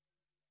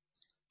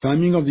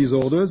 Timing of these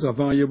orders are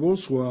variable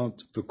throughout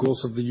the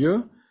course of the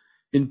year,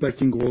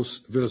 impacting growth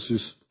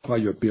versus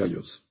prior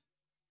periods.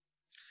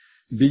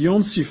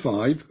 Beyond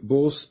C5,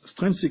 both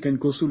Strensiq and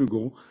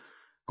Koselugo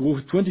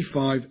grew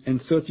 25%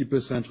 and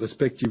 30%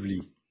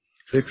 respectively,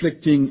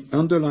 reflecting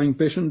underlying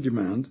patient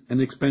demand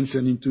and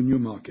expansion into new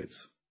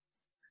markets.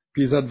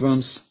 Please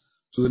advance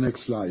to the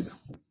next slide.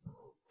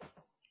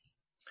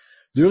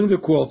 During the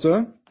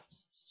quarter,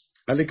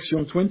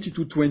 Alexion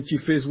 2220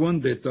 phase I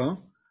data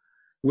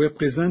were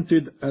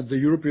presented at the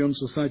European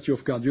Society of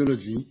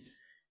Cardiology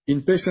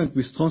in patients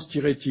with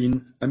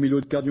transthyretin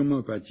amyloid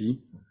cardiomyopathy.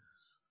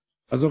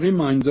 As a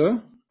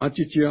reminder,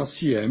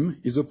 ATTR-CM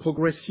is a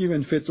progressive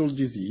and fatal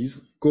disease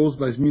caused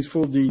by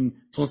misfolding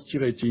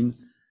transthyretin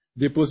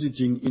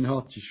depositing in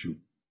heart tissue.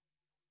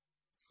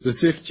 The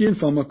safety and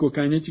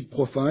pharmacokinetic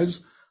profiles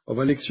of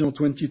Alexion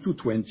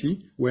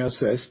 2220 were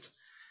assessed,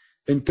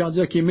 and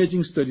cardiac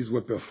imaging studies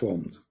were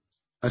performed.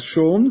 As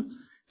shown,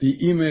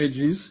 the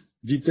images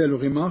detail a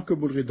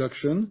remarkable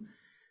reduction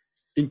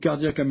in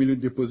cardiac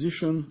amyloid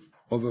deposition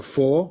over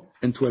 4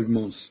 and 12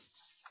 months.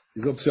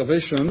 These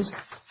observations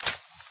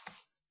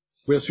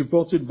were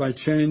supported by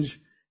change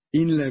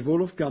in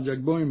level of cardiac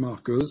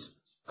biomarkers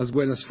as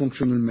well as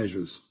functional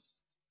measures.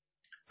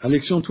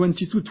 Alexion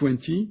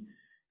 2220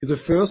 is the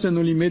first and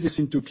only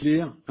medicine to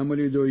clear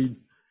amyloid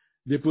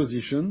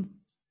deposition,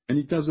 and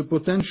it has the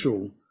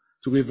potential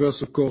to reverse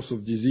the course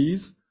of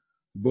disease,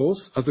 both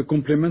as a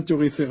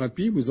complementary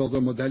therapy with other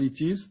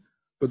modalities,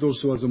 but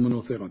also as a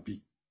monotherapy.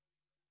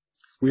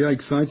 We are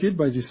excited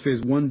by this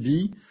phase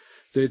I-B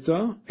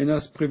data, and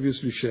as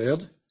previously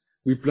shared,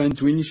 we plan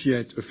to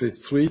initiate a phase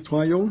III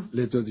trial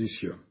later this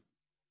year.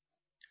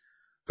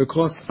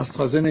 Across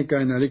AstraZeneca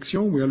and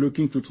Alexion, we are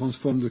looking to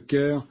transform the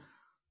care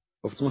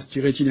of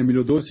transthyretin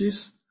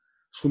amyloidosis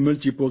through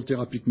multiple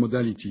therapeutic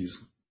modalities.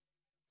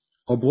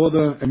 Our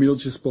broader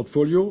amyloidosis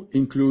portfolio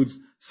includes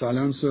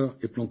silencer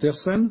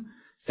eplontersen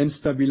and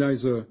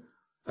stabilizer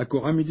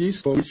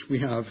acoramidis, for which we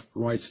have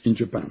rights in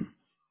Japan.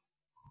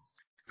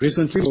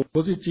 Recently, our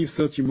positive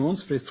 30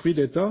 months phase III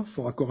data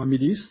for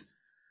acoramidis,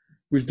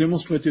 which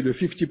demonstrated a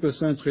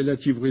 50%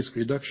 relative risk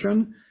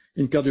reduction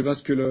in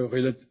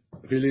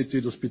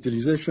cardiovascular-related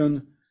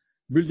hospitalization,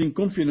 building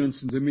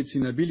confidence in the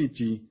medicine's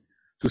ability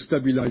to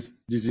stabilize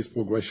disease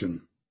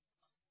progression.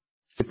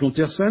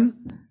 Eplontersen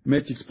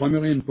met its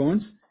primary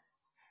endpoints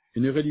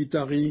in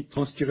hereditary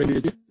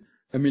transthyretin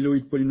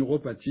amyloid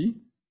polyneuropathy,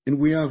 and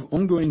we have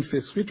ongoing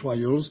phase III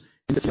trials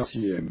in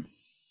ATTR-CM.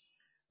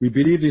 We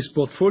believe this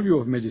portfolio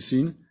of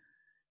medicine,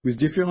 with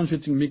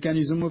differentiating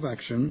mechanism of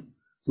action,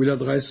 will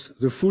address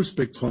the full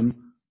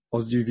spectrum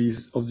of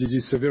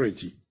disease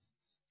severity.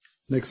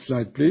 Next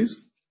slide, please.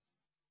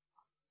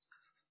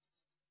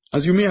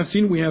 As you may have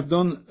seen, we have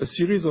done a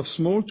series of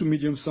small to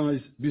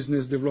medium-sized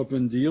business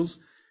development deals,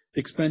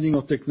 expanding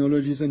our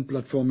technologies and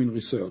platform in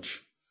research.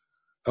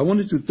 I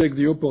wanted to take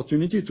the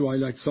opportunity to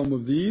highlight some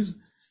of these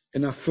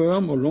and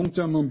affirm our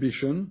long-term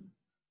ambition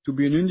to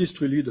be an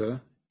industry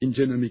leader in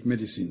genomic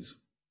medicines.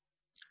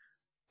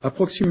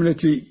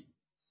 Approximately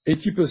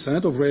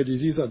 80% of rare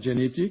diseases are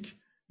genetic,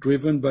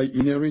 driven by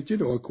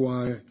inherited or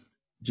acquired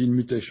gene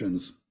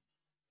mutations.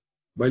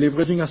 By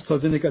leveraging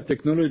AstraZeneca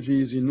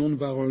technologies in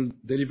non-viral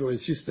delivery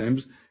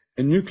systems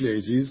and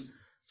nucleases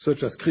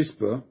such as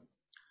CRISPR,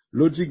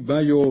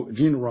 LogicBio,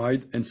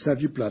 GenRide, and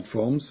Savvy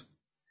platforms,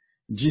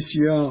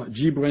 GCR,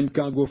 gBrain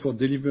cargo for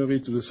delivery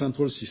to the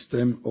central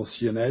system or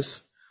CNS,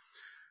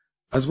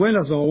 As well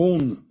as our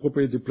own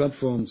proprietary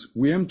platforms,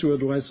 we aim to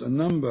address a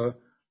number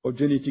of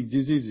genetic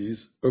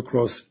diseases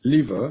across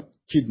liver,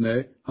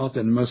 kidney, heart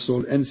and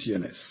muscle, and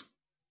CNS.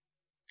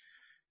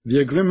 The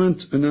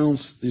agreement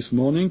announced this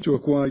morning to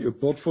acquire a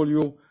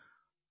portfolio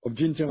of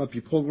gene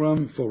therapy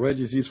program for rare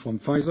disease from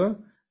Pfizer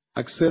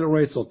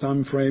accelerates our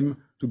time frame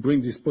to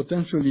bring this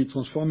potentially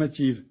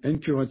transformative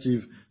and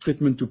curative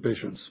treatment to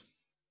patients.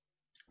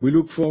 We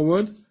look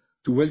forward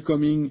to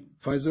welcoming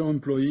Pfizer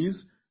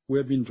employees who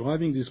have been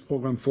driving this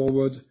program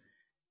forward,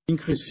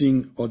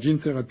 increasing our gene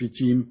therapy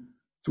team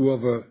to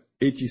over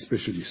 80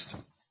 specialists.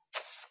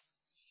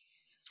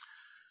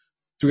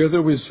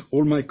 Together with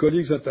all my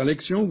colleagues at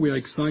Alexion, we are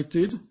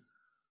excited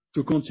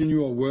to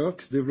continue our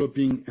work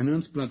developing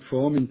enhanced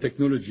platform and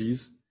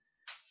technologies,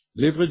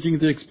 leveraging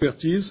the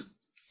expertise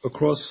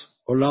across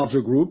a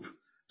larger group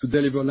to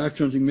deliver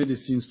life-changing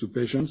medicines to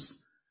patients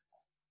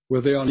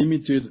where there are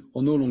limited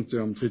or no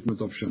long-term treatment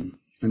option.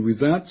 And with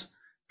that,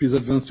 please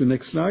advance to the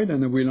next slide,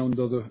 and I will hand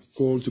over the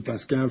call to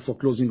Pascal for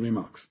closing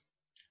remarks.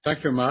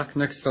 Thank you, Mark.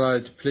 Next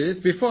slide, please.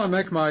 Before I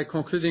make my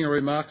concluding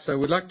remarks, I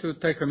would like to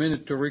take a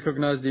minute to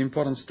recognize the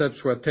important steps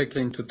we are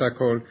taking to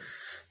tackle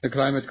the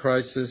climate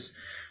crisis.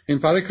 In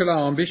particular,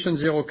 our Ambition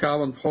Zero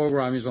Carbon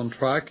program is on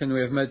track, and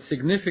we have made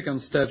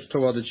significant steps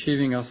toward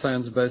achieving our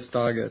science-based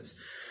targets.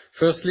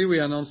 Firstly, we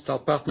announced our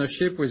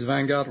partnership with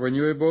Vanguard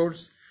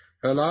Renewables,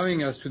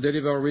 allowing us to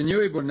deliver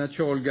renewable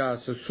natural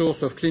gas, a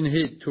source of clean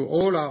heat, to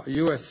all our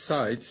U.S.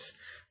 sites,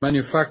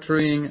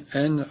 manufacturing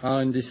and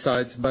R&D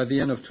sites by the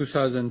end of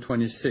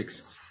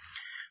 2026.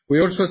 We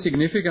also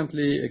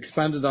significantly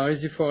expanded our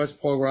Easy Forest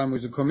program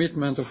with a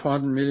commitment of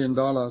 $400 million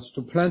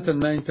to plant and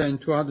maintain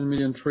 200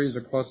 million trees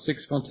across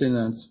 6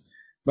 continents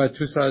by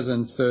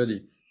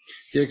 2030.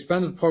 The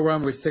expanded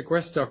program will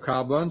sequester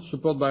carbon,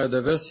 support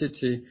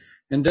biodiversity,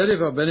 and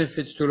deliver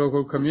benefits to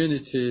local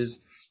communities,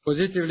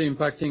 positively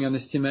impacting an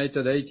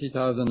estimated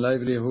 80,000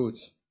 livelihoods.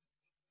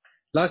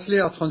 Lastly,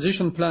 our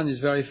transition plan is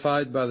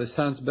verified by the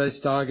Science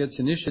Based Targets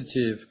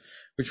initiative,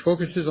 which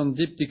focuses on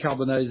deep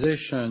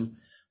decarbonization,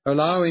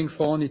 allowing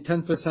for only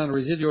 10%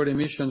 residual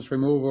emissions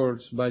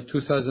removals by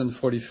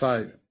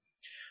 2045.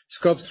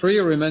 Scope 3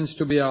 remains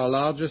to be our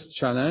largest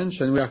challenge,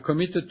 and we are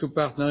committed to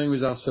partnering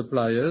with our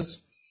suppliers.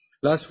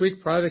 Last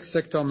week, private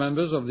sector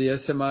members of the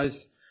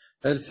SMI's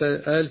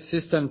Health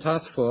System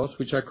Task Force,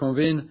 which I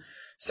convened,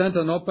 sent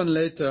an open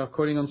letter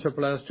calling on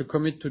suppliers to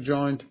commit to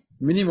joint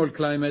minimal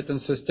climate and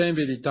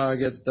sustainability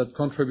targets that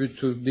contribute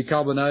to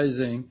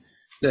decarbonizing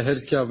the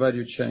healthcare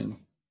value chain.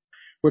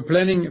 We're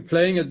playing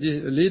a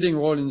leading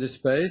role in this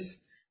space,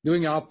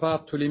 doing our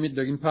part to limit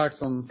the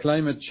impacts on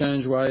climate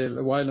change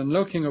while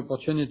unlocking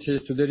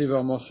opportunities to deliver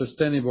a more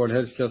sustainable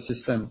healthcare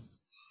system.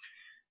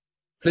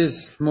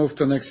 Please move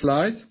to the next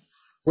slide.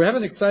 We have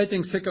an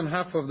exciting second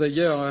half of the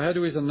year ahead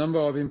with a number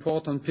of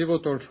important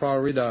pivotal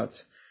trial readouts,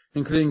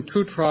 including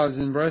 2 trials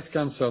in breast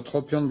cancer,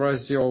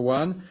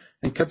 TROPION-Breast01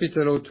 and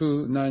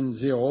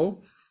CAPItello-290.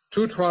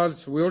 2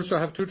 trials. We also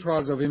have 2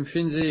 trials of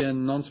Imfinzi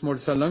and non-small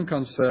cell lung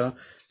cancer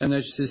and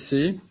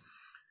HCC.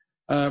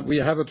 We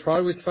have a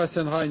trial with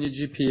Fasenra and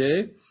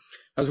EGPA,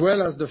 as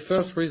well as the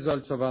first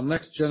results of our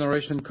next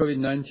generation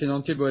COVID-19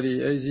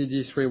 antibody,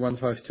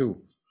 AZD3152.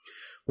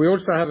 We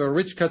also have a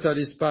rich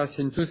catalyst path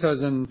in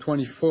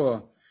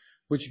 2024,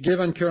 which,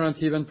 given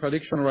current event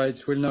prediction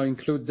rates, will now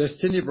include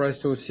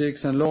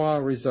DESTINY-Breast06 and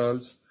LAURA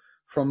results,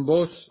 from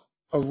both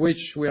of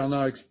which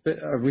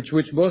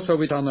both of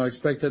which are now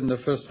expected in the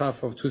first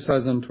half of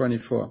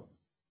 2024.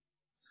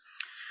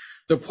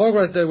 The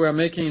progress that we are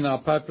making in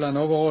our pipeline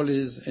overall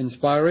is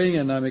inspiring,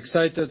 and I'm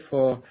excited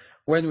for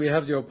when we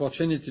have the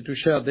opportunity to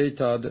share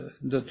data,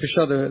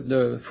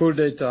 the full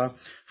data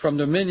from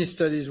the many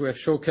studies we have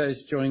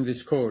showcased during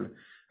this call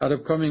at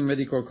upcoming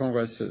medical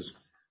congresses.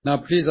 Now,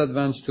 please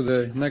advance to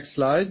the next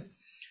slide.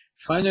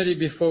 Finally,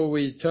 before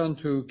we turn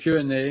to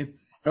Q&A,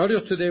 earlier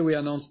today we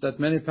announced that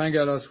Mene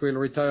Pangalos will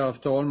retire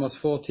after almost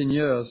 14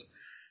 years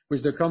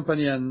with the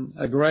company and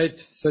a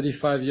great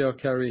 35-year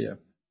career.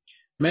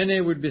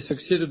 Mene will be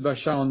succeeded by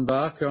Sharon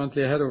Barr,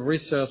 currently Head of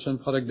Research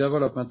and Product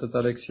Development at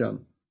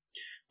Alexion.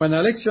 When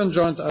Alexion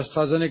joined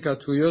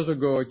AstraZeneca 2 years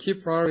ago, a key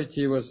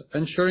priority was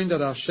ensuring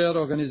that our shared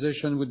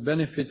organization would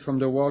benefit from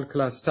the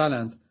world-class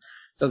talent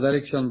that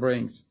Alexion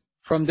brings.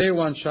 From day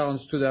one, Sharon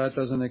stood out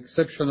as an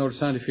exceptional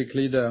scientific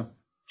leader.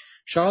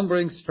 Sharon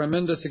brings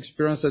tremendous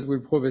experience that will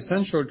prove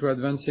essential to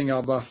advancing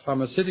our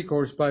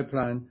pharmaceuticals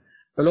pipeline,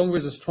 along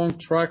with a strong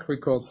track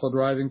record for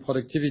driving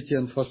productivity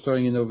and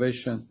fostering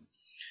innovation.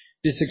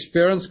 This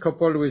experience,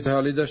 coupled with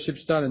her leadership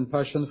style and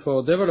passion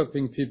for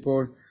developing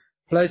people,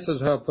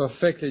 places her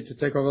perfectly to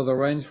take over the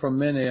reins from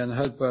Mene and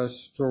help us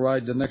to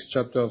write the next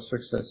chapter of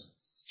success.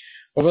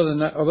 Over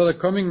the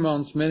coming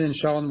months, Mene and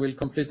Sharon will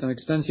complete an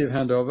extensive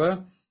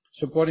handover,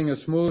 supporting a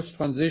smooth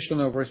transition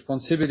of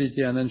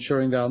responsibility and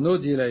ensuring there are no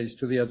delays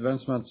to the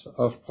advancement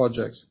of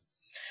projects.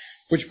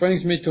 Which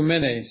brings me to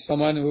Mene,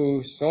 someone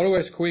who's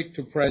always quick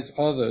to praise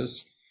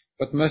others,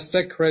 but must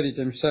take credit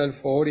himself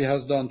for all he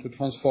has done to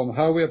transform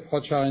how we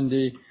approach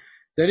R&D,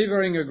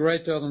 delivering a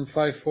greater than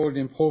 5-fold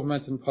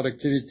improvement in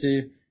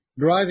productivity,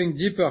 driving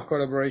deeper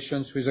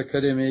collaborations with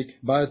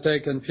academic,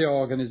 biotech, and peer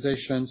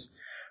organizations,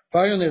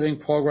 pioneering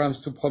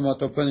programs to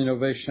promote open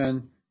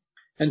innovation,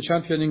 and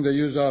championing the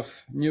use of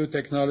new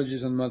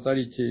technologies and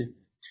modality.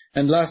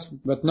 And last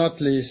but not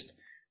least,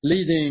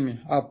 leading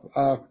up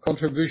our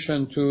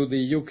contribution to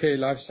the UK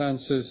life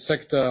sciences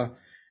sector,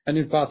 and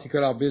in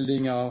particular,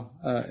 building our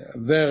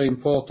very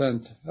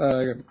important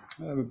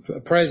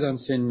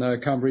presence in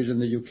Cambridge in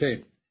the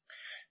UK.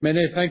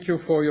 Mene, thank you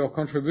for your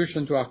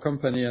contribution to our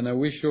company, and I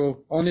wish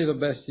you only the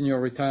best in your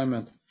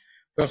retirement.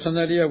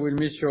 Personally, I will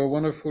miss your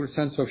wonderful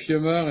sense of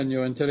humor and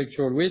your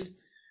intellectual wit,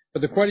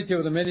 but the quality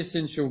of the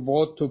medicines you've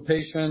brought to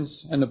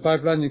patients and the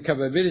pipeline and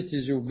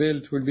capabilities you've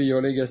built will be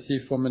your legacy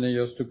for many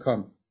years to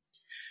come.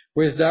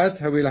 With that,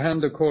 I will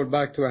hand the call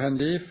back to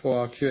Andy for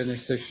our Q&A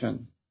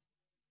session.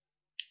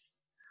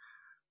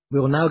 We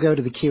will now go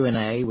to the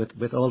Q&A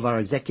with all of our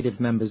executive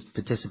members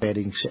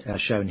participating,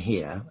 shown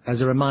here.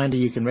 As a reminder,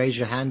 you can raise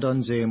your hand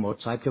on Zoom or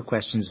type your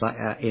questions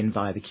via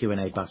the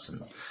Q&A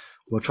button.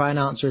 We'll try and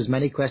answer as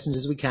many questions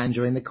as we can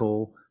during the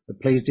call,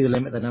 but please do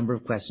limit the number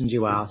of questions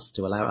you ask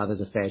to allow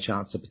others a fair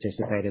chance to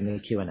participate in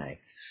the Q&A.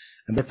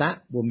 And with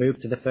that, we'll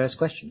move to the first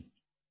question.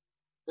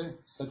 Okay.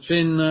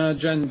 Sachin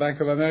Jain, Bank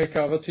of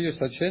America. Over to you,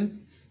 Sachin.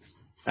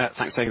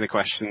 Thanks for taking the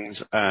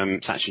questions.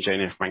 Sachin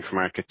Jain from Bank of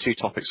America. Two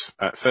topics.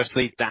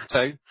 Firstly,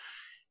 Dato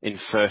in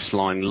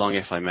first-line lung,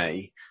 if I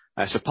may.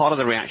 So part of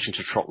the reaction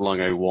to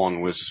TROP-Lung01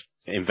 was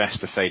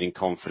investor fading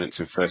confidence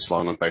in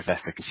first-line on both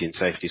efficacy and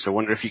safety. So I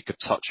wonder if you could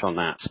touch on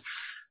that.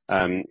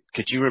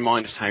 Could you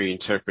remind us how you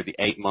interpret the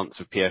 8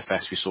 months of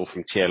PFS we saw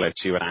from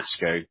TL02 at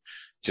ASCO,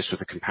 just with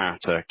the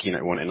comparator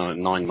KEYNOTE-1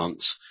 in 9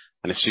 months?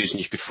 And if, Susan,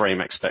 you could frame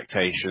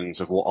expectations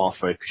of what our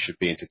focus should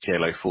be into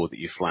TL04 that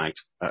you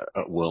flagged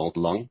at World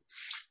Lung.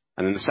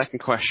 And then the second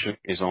question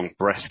is on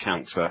breast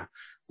cancer.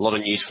 A lot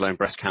of news flow in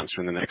breast cancer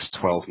in the next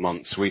 12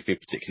 months. We've been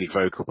particularly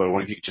vocal, but I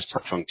wonder if you could just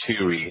touch on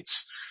 2 reads.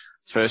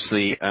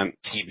 Firstly,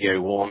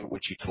 TB01,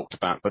 which you talked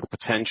about, but the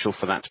potential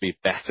for that to be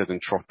better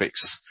than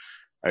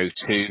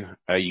TROPiCS-02.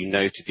 You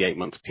noted the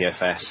 8-month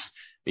PFS.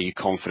 Are you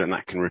confident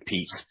that can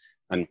repeat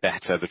and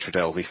better the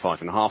Trodelvy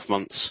 5.5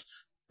 months?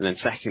 And then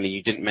secondly,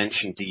 you didn't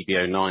mention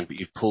DB09, but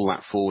you've pulled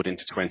that forward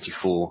into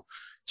 24.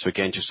 So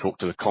again, just talk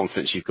to the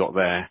confidence you've got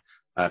there.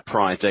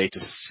 Prior data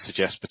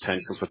suggests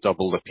potential for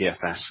double the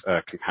PFS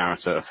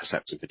comparator of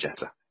Herceptin and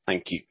Perjeta.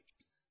 Thank you.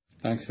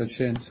 Thanks,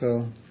 Sachin.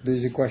 So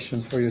these are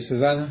questions for you,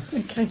 Susanna.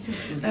 Okay.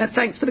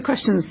 Thanks for the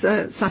questions,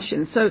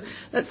 Sachin. So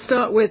let's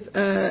start with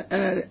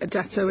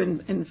Dato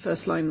in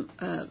first-line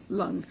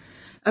lung.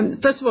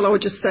 First of all, I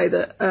would just say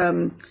that,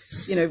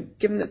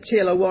 given that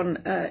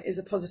TL01 is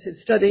a positive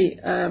study,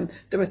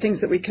 there are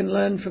things that we can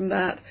learn from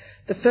that.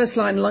 The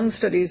first-line lung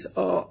studies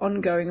are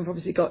ongoing. We've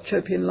obviously got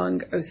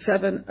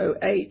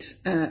TROPION-Lung07, 08,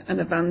 and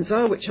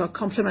AVANZAR, which are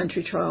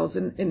complementary trials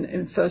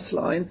in first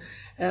line,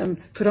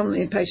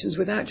 predominantly in patients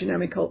without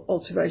genomic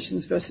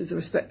alterations versus the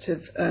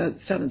respective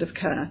standard of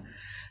care.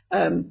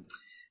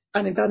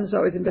 And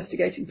AVANZAR is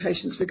investigating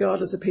patients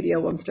regardless of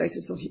PD-L1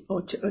 status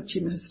or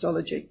tumor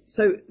histology.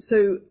 So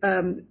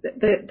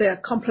they are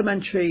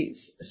complementary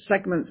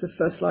segments of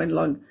first-line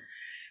lung.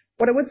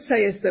 What I would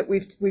say is that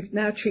we've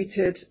now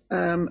treated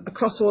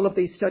across all of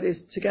these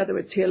studies together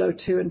with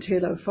TL02 and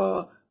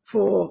TL04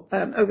 for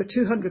over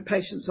 200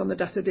 patients on the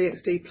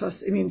Dato-DXd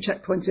plus immune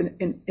checkpoint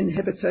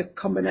inhibitor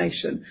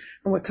combination,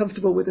 and we're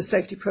comfortable with the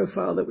safety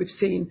profile that we've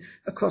seen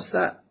across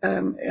that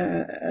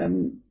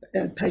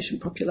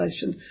patient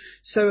population.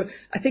 So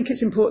I think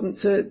it's important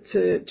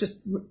to just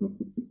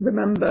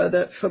remember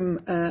that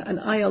from an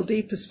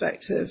ILD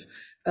perspective,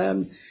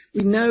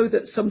 we know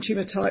that some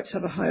tumor types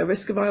have a higher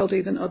risk of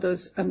ILD than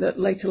others, and that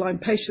later line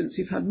patients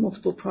who've had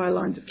multiple prior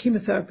lines of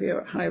chemotherapy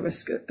are at higher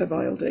risk of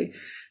ILD.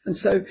 And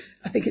so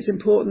I think it's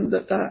important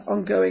that that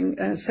ongoing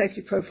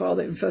safety profile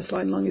that in first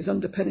line lung is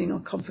underpinning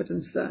our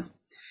confidence there.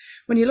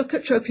 When you look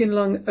at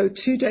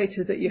TROPION-Lung02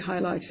 data that you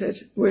highlighted,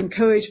 we're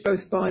encouraged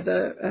both by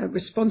the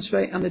response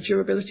rate and the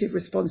durability of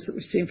response that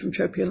we've seen from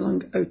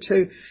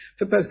TROPION-Lung02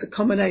 for both the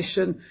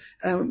combination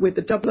with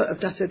the doublet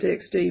of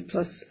Dato-DXd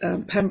plus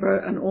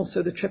Pembro, and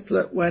also the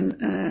triplet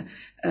when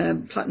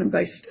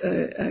platinum-based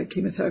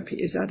chemotherapy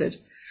is added.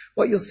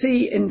 What you'll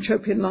see in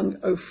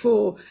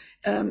TROPION-Lung04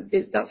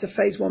 that's a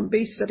phase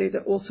 1b study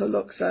that also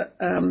looks at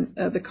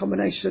the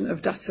combination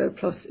of Dato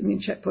plus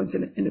immune checkpoint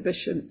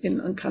inhibition in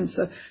lung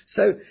cancer.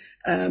 So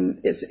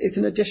it's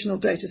an additional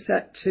data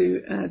set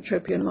to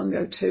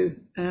TROPION-Lung02.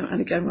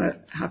 And again, we're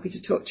happy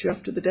to talk to you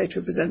after the data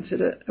are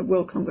presented at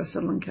World Congress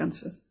on Lung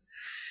Cancer.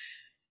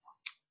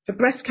 For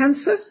breast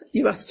cancer,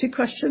 you asked 2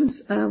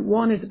 questions.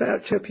 One is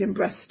about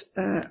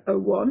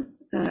TROPION-Breast01.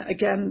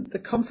 Again, the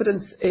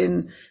confidence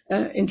in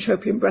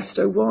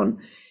TROPION-Breast01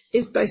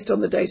 is based on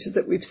the data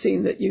that we've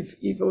seen that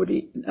you've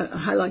already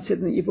highlighted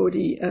and that you've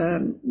already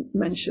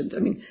mentioned. I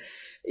mean,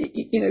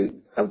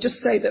 I would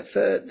just say that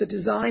for the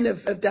design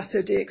of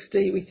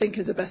Dato-DXd, we think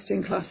is a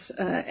best-in-class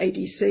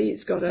ADC.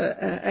 It's got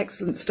an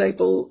excellent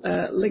stable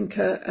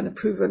linker and a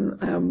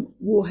proven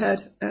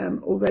warhead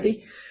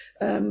already.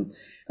 And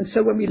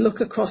so when we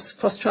look across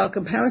cross-trial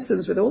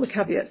comparisons with all the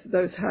caveats that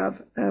those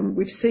have,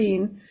 we've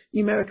seen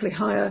numerically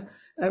higher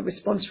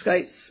response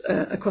rates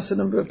across a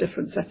number of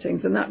different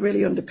settings, and that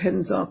really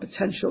underpins our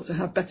potential to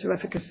have better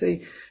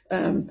efficacy,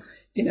 and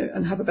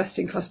have a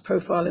best-in-class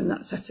profile in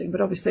that setting.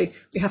 But obviously,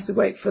 we have to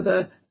wait for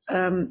the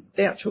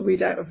actual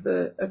readout of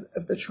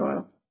the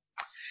trial.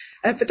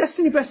 For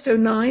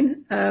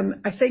DESTINY-Breast09,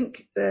 I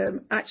think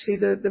actually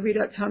the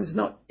readout time is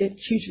not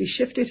hugely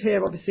shifted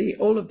here. Obviously,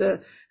 all of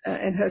the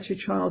Enhertu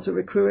trials are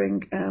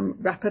accruing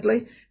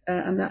rapidly,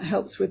 and that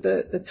helps with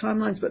the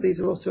timelines. But these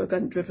are also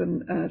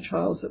event-driven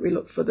trials that we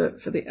look for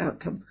the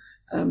outcome.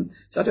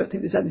 So I don't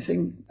think there's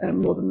anything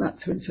more than that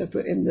to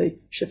interpret in the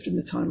shift in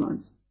the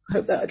timelines. I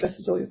hope that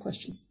addresses all your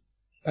questions.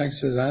 Thanks,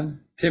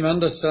 Suzanne. Tim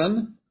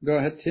Anderson. Go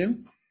ahead,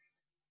 Tim.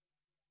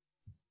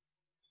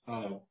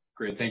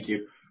 Great. Thank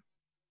you.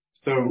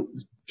 So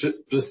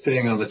just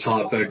staying on the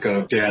topic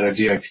of data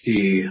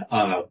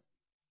DXd,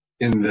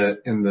 in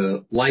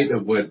the light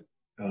of what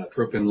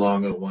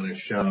TROPION-Lung01 has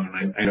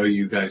shown, I know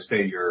you guys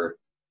say you're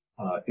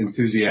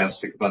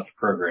enthusiastic about the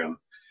program.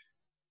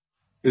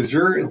 Is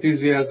your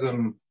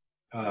enthusiasm,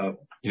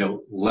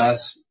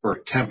 less or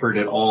tempered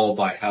at all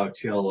by how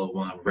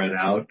TL01 read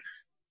out?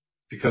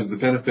 Because the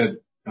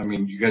benefit,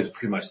 you guys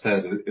pretty much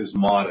said is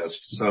modest.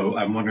 So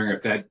I'm wondering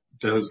if that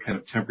does kind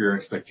of temper your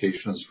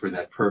expectations for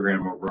that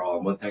program overall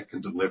and what that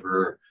can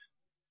deliver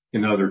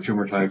in other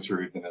tumor types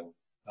or even in,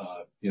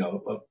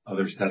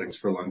 other settings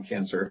for lung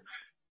cancer.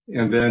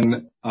 And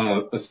then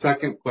a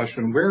second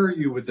question, where are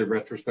you with the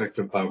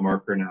retrospective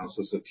biomarker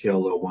analysis of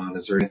TL01?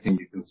 Is there anything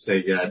you can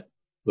say yet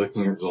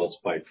looking at results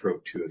by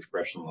TROP2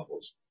 expression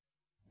levels?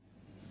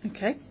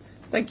 Okay.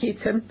 Thank you,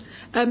 Tim.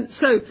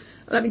 So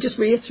let me just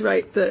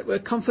reiterate that we're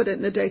confident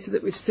in the data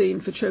that we've seen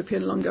for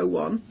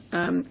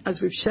TROPION-Lung01. As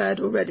we've shared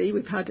already,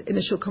 we've had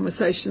initial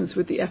conversations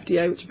with the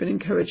FDA, which have been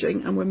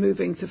encouraging, and we're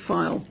moving to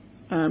file.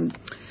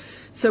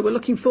 So we're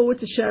looking forward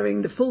to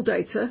sharing the full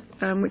data,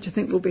 which I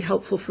think will be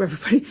helpful for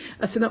everybody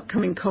at an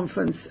upcoming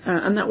conference,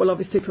 and that will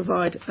obviously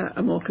provide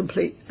a more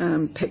complete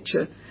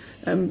picture.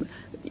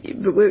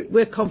 But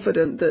we're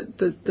confident that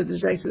the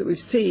data that we've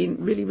seen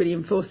really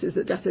reinforces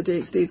that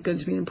Dato-DXd is going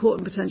to be an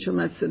important potential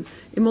medicine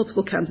in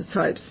multiple cancer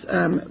types,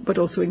 but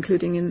also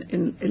including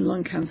in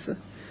lung cancer.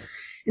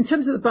 In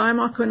terms of the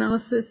biomarker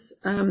analysis,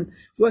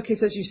 work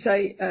is, as you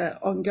say,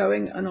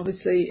 ongoing, and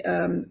obviously,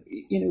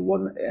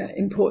 one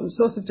important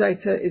source of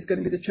data is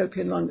going to be the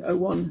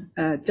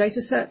TROPION-Lung01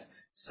 data set.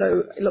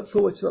 So I look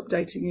forward to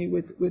updating you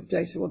with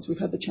data once we've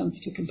had the chance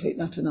to complete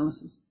that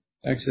analysis.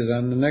 Thanks,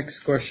 Suzanne. The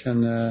next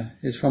question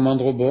is from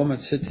Andrew Baum at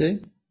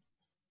Citi.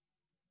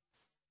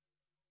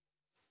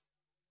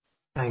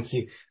 Thank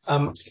you.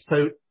 So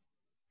a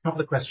couple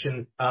of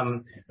questions,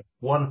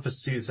 one for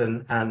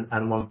Susan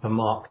and one for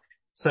Mark.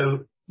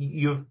 So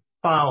you've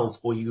filed,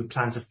 or you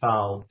plan to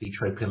file, the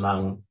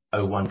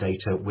TROPION-Lung01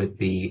 data with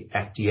the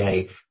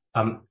FDA.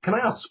 Can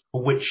I ask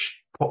for which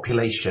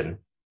population?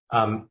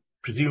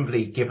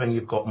 Presumably, given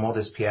you've got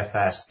modest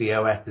PFS, the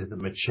OS is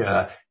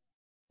mature,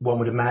 one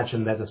would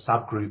imagine there's a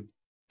subgroup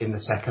in the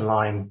second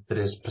line that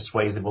is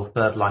persuasive, or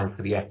third line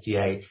for the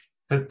FDA.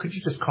 So could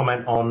you just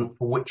comment on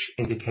for which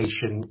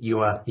indication you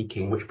are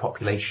seeking, which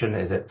population?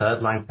 Is it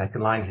third line,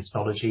 second line,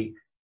 histology?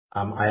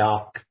 I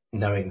ask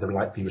knowing the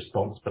likely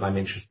response, but I'm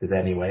interested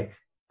anyway.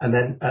 And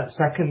then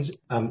second,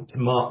 to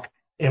Mark,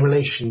 in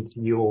relation to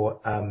your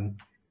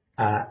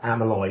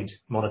amyloid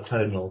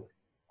monoclonal,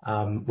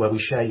 where we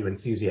share your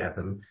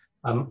enthusiasm,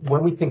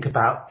 when we think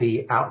about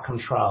the outcome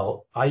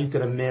trial, are you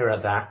going to mirror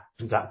that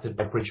conducted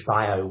by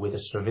BridgeBio with a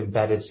sort of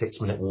embedded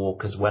 6-minute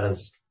walk as well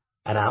as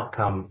an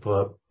outcome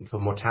for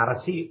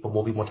mortality, for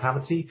morbid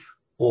mortality?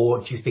 Or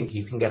do you think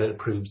you can get it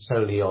approved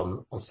solely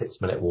on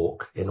 6-minute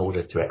walk in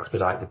order to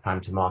expedite the time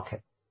to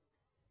market?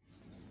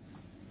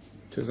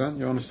 Suzanne,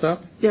 you want to start?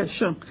 Yeah,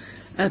 sure.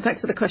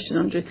 Thanks for the question,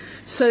 Andrew.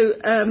 So,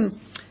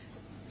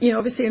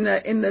 obviously in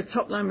the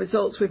top line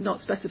results, we've not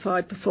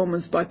specified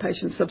performance by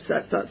patient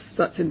subsets.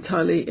 That's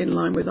entirely in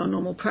line with our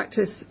normal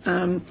practice.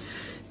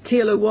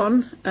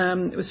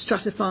 TL01 was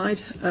stratified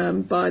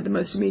by the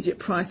most immediate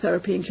prior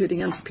therapy,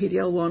 including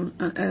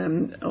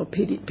anti-PD-L1 or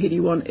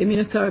PD-1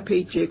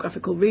 immunotherapy,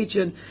 geographical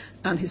region,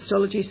 and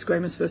histology,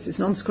 squamous versus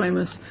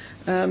non-squamous.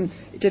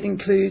 It did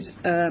include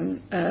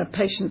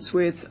patients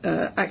with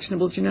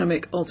actionable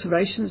genomic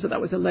alterations, but that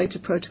was a later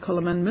protocol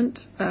amendment,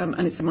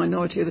 and it's a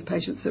minority of the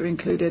patients that are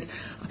included.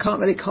 I can't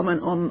really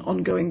comment on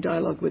ongoing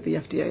dialogue with the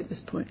FDA at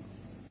this point.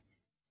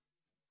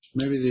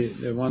 Maybe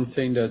the one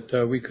thing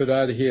that we could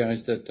add here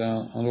is that,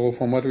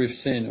 from what we've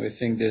seen, we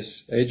think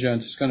this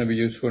agent is going to be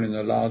useful in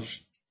a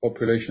large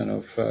population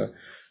of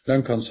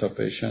lung cancer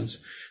patients.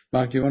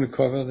 Mark, do you want to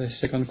cover the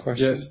second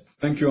question? Yes.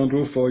 Thank you,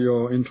 Andrew, for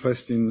your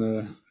interest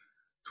in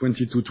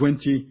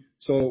 2220.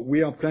 So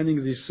we are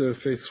planning this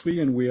phase 3,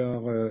 and we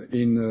are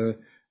in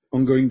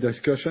ongoing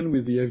discussion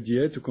with the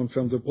FDA to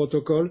confirm the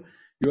protocol.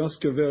 You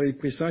asked a very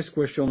precise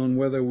question on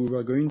whether we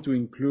were going to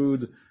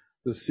include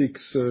the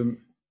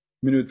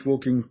 6-minute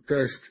walking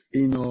test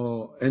in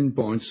our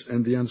endpoints,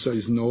 and the answer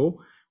is no.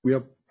 We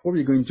are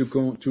probably going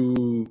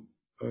to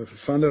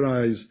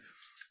finalize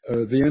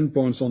the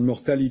endpoints on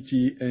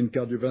mortality and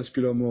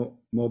cardiovascular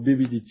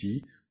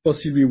morbidity,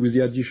 possibly with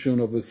the addition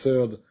of a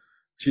third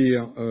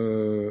tier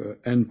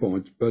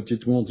endpoint, but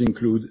it won't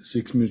include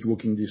 6-minute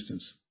walking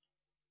distance.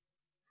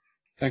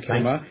 Thank you,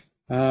 Mark.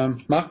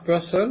 Mark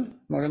Purcell,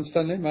 Morgan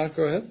Stanley. Mark,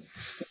 go ahead.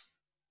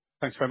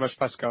 Thanks very much,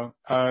 Pascal.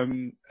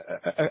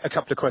 A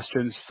couple of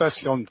questions.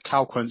 Firstly, on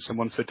Calquence and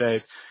one for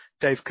Dave.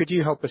 Dave, could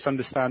you help us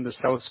understand the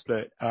sales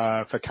split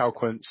for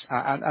Calquence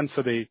and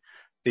for the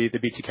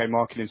BTK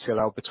market in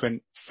CLL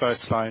between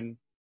first line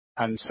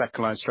and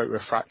second line stroke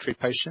refractory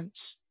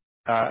patients?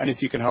 And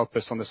if you can help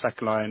us on the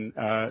second line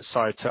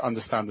side to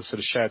understand the sort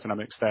of share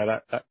dynamics there,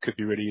 that could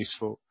be really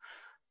useful.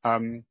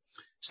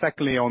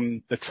 Secondly,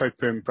 on the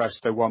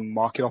TROPION-Breast01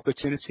 market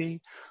opportunity,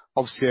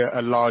 obviously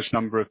a large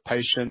number of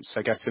patients,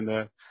 I guess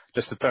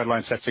just the third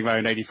line setting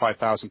alone,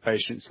 85,000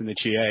 patients in the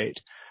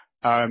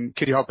G8.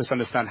 Could you help us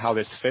understand how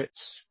this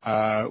fits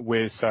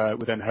within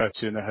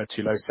HER2 and the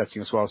HER2 low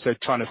setting as well? So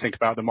trying to think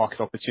about the market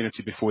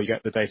opportunity before we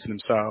get the data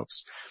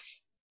themselves.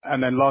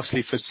 And then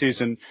lastly, for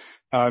Susan,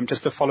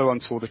 just to follow on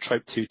to all the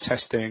TROP2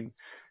 testing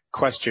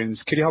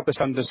questions, could you help us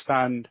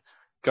understand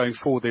going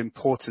forward the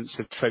importance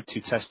of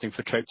TROP2 testing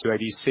for TROP2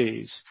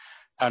 ADCs?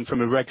 And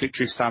from a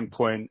regulatory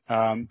standpoint,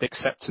 the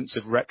acceptance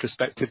of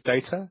retrospective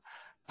data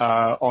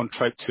on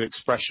TROP2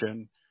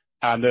 expression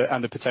and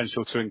the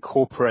potential to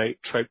incorporate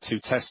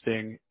TROP2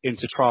 testing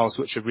into trials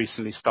which have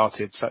recently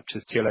started, such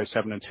as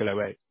TL07 and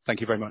TL08.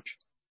 Thank you very much.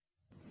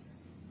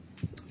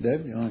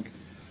 Dave, you want to?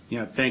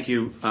 Yeah, thank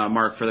you,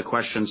 Mark, for the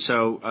question.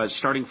 So,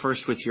 starting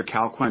first with your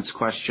Calquence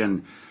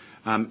question,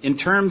 in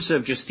terms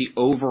of just the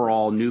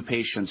overall new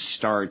patient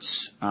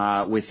starts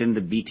within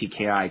the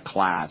BTKI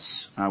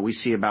class, we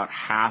see about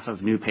half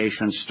of new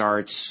patient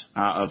starts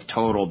of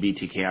total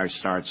BTKI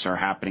starts are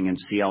happening in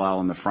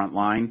CLL in the front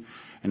line,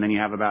 and then you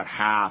have about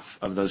half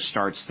of those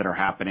starts that are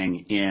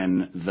happening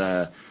in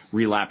the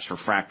relapse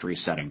refractory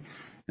setting.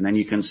 And then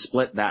you can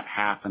split that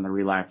half in the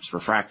relapse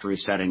refractory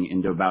setting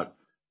into about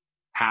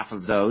half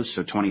of those,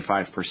 so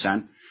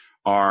 25%,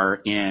 are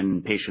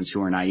in patients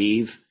who are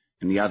naive,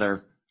 and the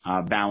other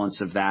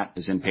balance of that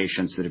is in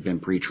patients that have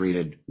been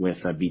pretreated with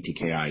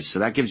BTKIs. So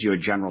that gives you a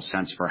general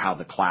sense for how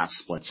the class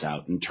splits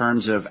out. In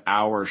terms of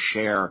our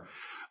share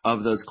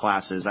of those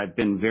classes, I've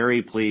been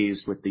very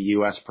pleased with the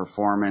U.S.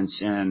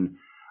 performance in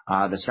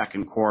the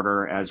second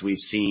quarter. As we've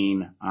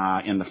seen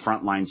in the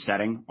frontline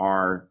setting,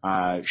 our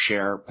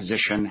share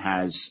position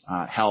has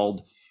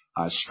held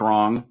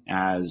strong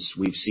as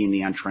we've seen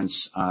the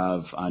entrance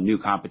of new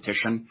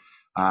competition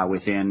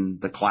within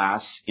the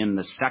class. In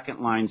the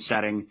second line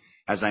setting,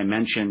 as I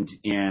mentioned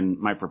in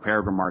my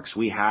prepared remarks,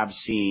 we have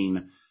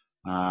seen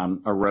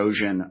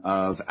erosion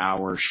of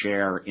our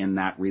share in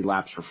that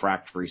relapse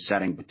refractory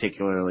setting,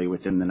 particularly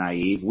within the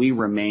naive. We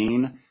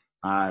remain,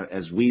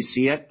 as we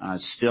see it,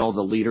 still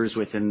the leaders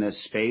within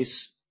this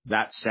space.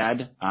 That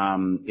said,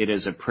 it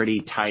is a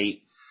pretty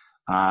tight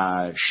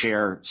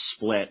share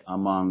split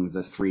among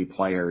the three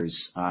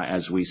players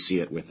as we see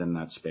it within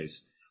that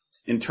space.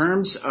 In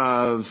terms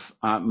of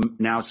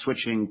now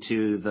switching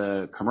to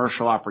the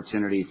commercial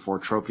opportunity for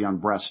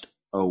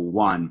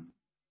TROPION-Breast01,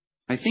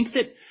 I think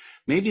that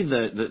maybe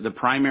the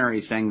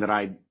primary thing that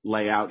I'd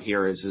lay out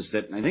here is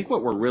that I think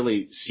what we're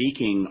really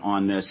seeking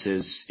on this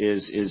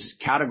is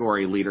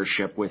category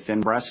leadership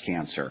within breast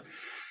cancer.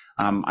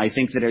 I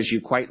think that as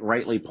you quite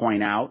rightly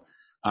point out,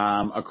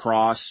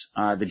 across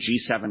the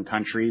G7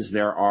 countries,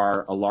 there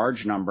are a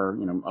large number,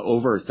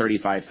 over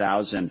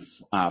 35,000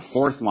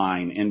 fourth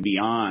line and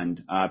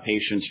beyond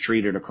patients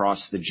treated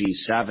across the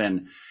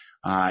G7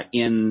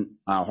 in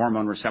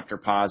hormone receptor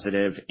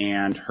positive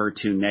and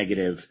HER2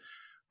 negative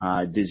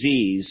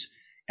disease.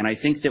 And I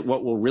think that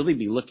what we'll really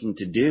be looking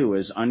to do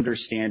is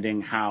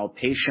understanding how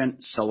patient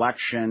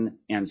selection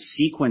and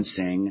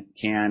sequencing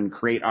can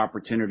create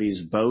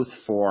opportunities both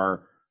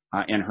for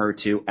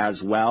Enhertu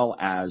as well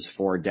as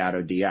for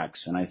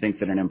Dato-DX. And I think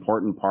that an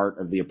important part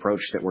of the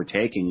approach that we're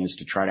taking is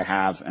to try to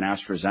have an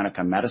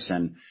AstraZeneca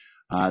medicine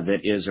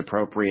that is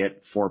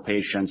appropriate for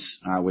patients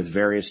with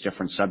various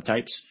different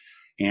subtypes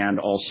and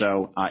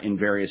also in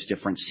various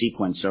different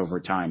sequence over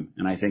time.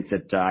 And I think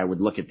that I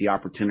would look at the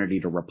opportunity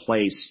to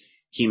replace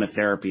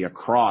chemotherapy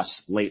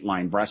across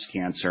late-line breast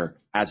cancer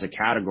as a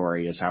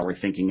category is how we're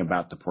thinking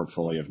about the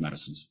portfolio of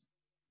medicines.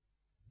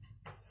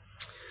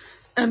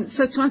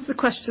 So to answer the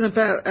question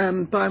about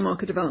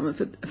biomarker development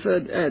for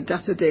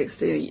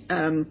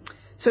Dato-DXd,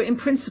 so in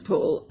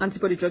principle,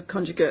 antibody-drug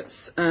conjugates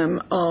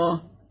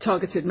are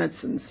targeted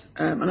medicines.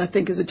 And I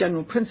think as a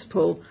general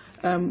principle,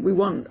 we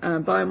want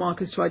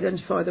biomarkers to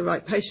identify the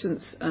right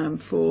patients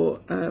for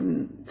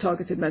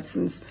targeted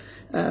medicines,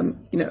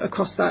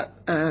 across that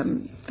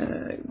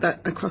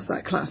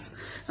class.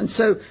 And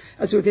so,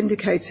 as we've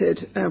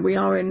indicated, we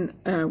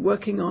are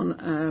working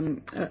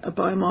on a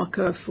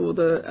biomarker for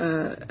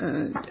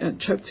the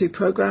TROP2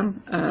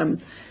 program,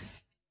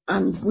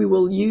 and we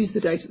will use the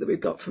data that we've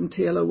got from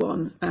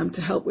TL01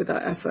 to help with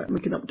that effort, and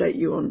we can update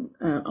you on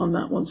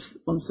that once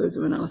those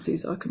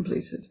analyses are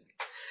completed.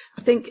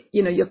 I think,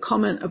 your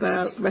comment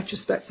about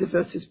retrospective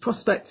versus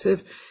prospective,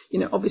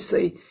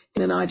 obviously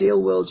in an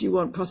ideal world, you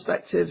want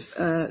prospective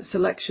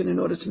selection in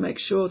order to make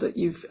sure that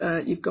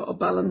you've got a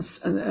balance,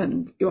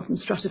 and you often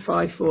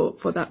stratify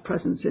for that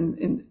presence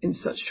in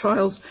such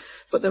trials.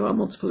 But there are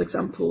multiple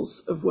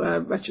examples of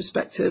where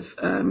retrospective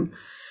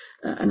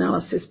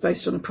analysis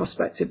based on a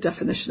prospective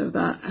definition of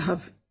that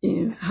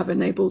have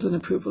enabled an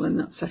approval in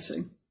that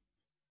setting.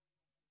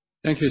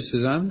 Thank you,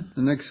 Suzanne.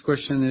 The next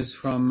question is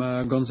from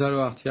Gonzalo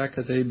Artiach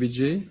at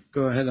ABG.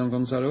 Go ahead,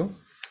 Gonzalo.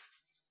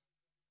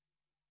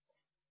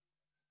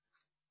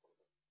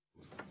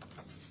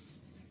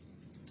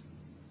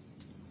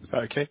 Is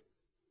that okay?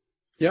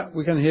 Yeah,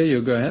 we can hear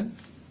you. Go ahead.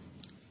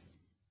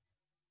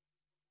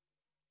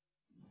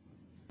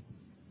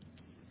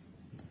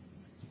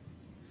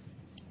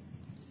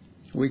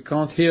 We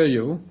can't hear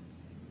you.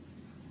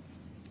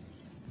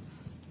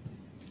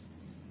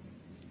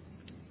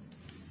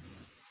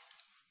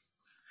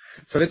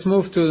 So let's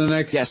move to the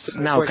next. Yes.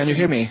 Now, question. Can you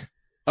hear me?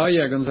 Oh,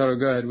 yeah, Gonzalo,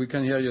 go ahead. We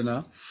can hear you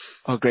now.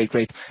 Oh, great.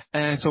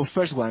 So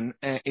first one,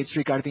 it's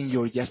regarding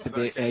your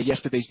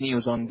yesterday's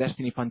news on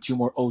Destiny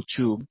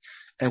Pan-Tumor02.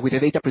 With the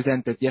data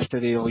presented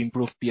yesterday of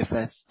improved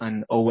PFS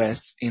and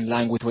OS in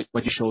line with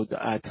what you showed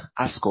at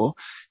ASCO,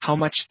 how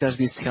much does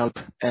this help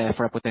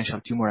for a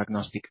potential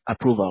tumor-agnostic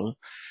approval?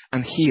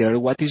 And here,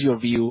 what is your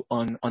view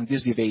on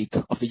this debate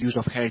of the use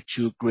of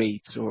HER2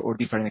 grades or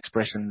different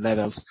expression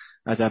levels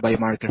as a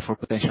biomarker for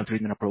potential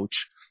treatment approach?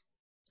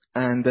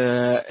 And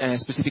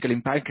specifically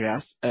in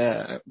pancreas,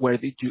 where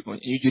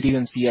you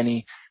didn't see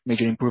any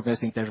major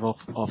improvements in terms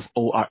of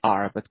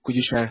ORR, but could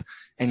you share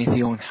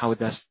anything on how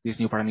does these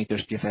new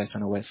parameters, PFS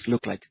and OS,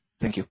 look like?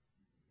 Thank you.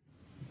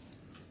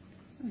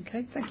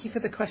 Okay, thank you for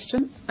the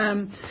question.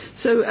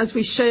 So as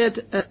we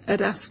shared at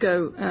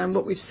ASCO,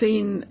 what we've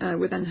seen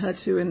with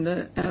Enhertu in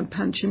the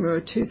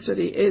Pan-Tumor02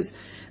 study is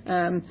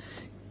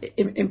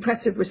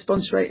impressive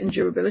response rate and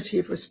durability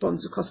of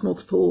response across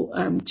multiple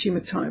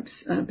tumor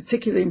types,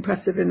 particularly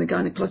impressive in the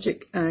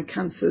gynecologic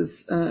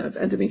cancers of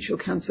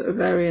endometrial cancer,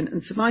 ovarian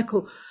and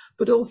cervical,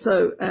 but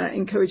also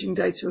encouraging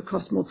data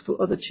across multiple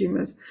other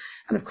tumors.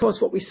 And of course,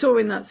 what we saw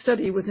in that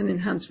study was an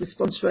enhanced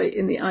response rate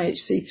in the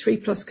IHC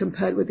 3+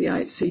 compared with the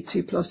IHC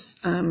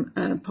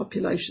 2+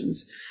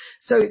 populations.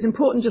 So it's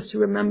important just to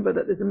remember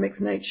that there's a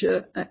mixed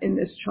nature in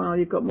this trial.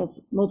 You've got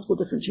multiple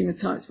different tumor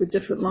types with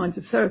different lines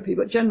of therapy,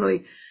 but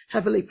generally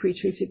heavily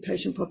pretreated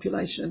patient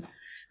population.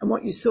 And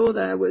what you saw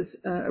there was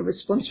a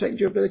response rate,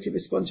 durability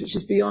response, which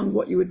is beyond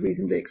what you would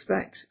reasonably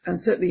expect, and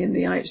certainly in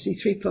the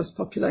IHC 3+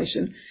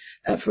 population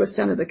for a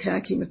standard of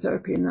care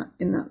chemotherapy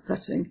in that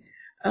setting.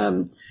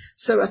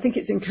 So I think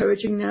it's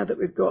encouraging now that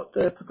we've got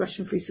the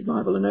progression-free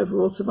survival and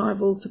overall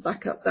survival to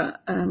back up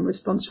that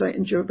response rate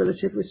and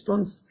durability of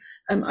response.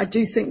 I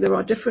do think there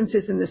are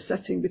differences in this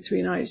setting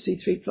between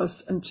IHC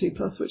 3+ and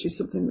 2+, which is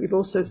something we've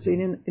also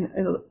seen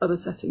in other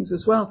settings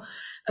as well.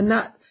 And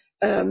that,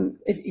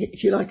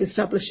 if you like,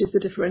 establishes the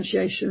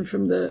differentiation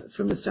from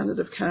the standard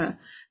of care.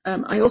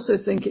 I also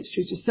think it's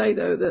true to say,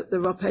 though, that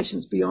there are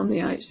patients beyond the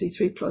IHC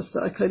 3+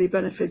 that are clearly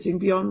benefiting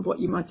beyond what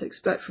you might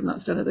expect from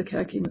that standard of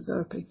care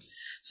chemotherapy.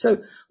 So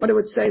what I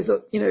would say is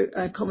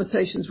that,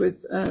 conversations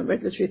with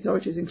regulatory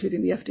authorities,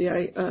 including the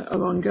FDA,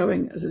 are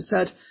ongoing. As I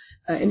said,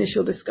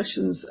 initial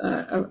discussions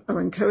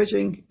are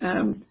encouraging,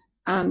 and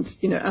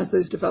as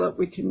those develop,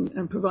 we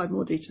can provide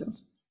more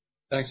details.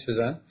 Thanks,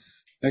 Suzanne.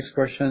 Next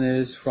question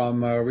is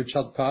from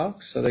Richard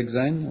Parkes at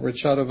Exane.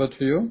 Richard, over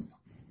to you.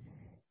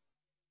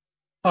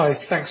 Hi,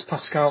 thanks,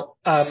 Pascal.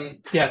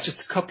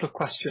 Just a couple of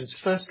questions.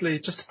 Firstly,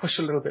 just to push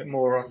a little bit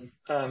more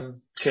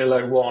on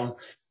TL01,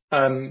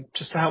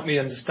 just to help me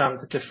understand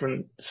the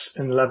difference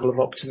in the level of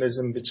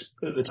optimism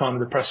at the time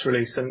of the press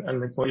release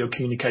and what you're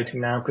communicating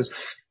now. Because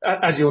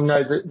as you'll know,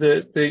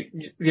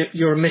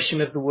 your omission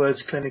of the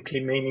words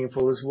clinically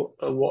meaningful is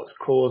what's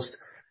caused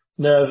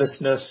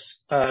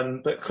nervousness.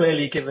 But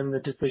clearly, given the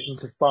decision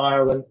to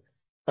file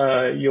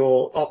and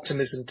your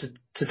optimism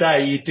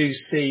today, you do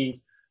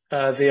see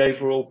the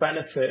overall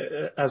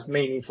benefit as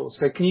meaningful.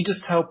 So can you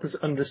just help us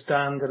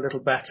understand a little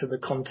better the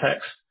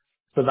context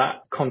for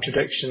that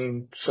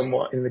contradiction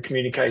somewhat in the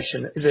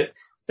communication? Is it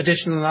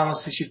additional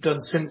analysis you've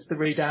done since the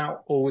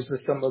readout, or was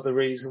there some other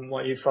reason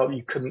why you felt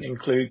you couldn't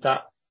include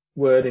that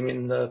wording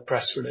in the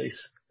press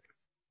release?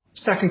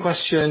 Second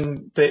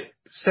question, bit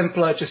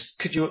simpler, just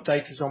could you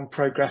update us on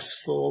progress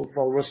for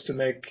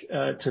volrustomig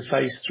to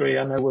phase 3?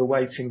 I know we're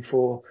waiting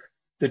for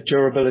the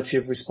durability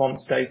of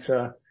response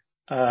data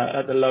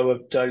at the lower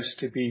dose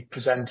to be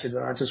presented,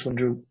 and I just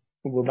wonder,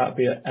 will that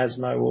be at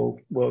ESMO or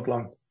World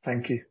Lung?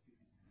 Thank you.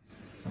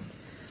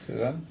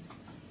 Suzanne?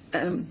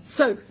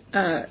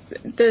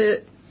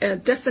 The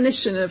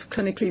definition of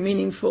clinically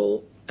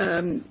meaningful,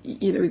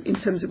 in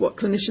terms of what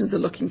clinicians are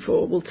looking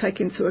for, will take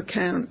into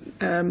account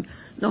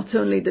not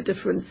only the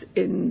difference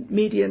in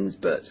medians,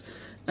 but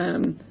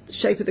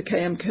shape of the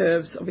KM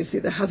curves, obviously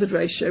the hazard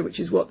ratio, which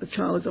is what the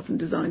trial is often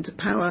designed to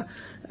power,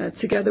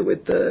 together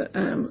with the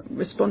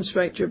response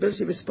rate,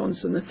 durability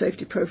response, and the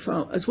safety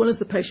profile, as well as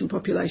the patient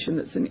population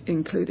that's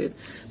included.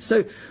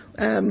 So,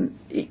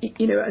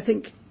 I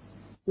think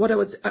What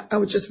I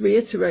would just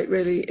reiterate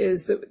really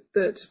is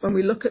that when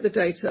we look at the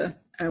data,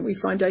 we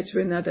find data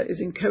in there that is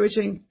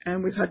encouraging,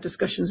 and we've had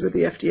discussions with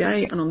the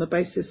FDA, and on the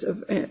basis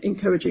of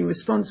encouraging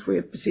response, we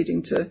are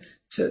proceeding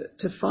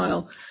to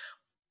file.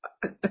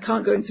 I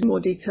can't go into more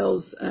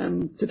details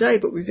today,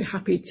 but we'd be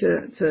happy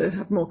to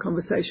have more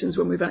conversations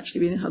when we've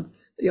actually had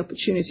the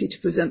opportunity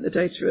to present the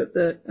data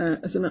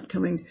at an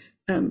upcoming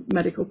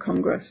medical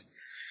congress.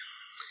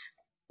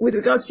 With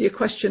regards to your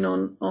question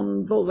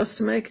on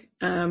volrustomig,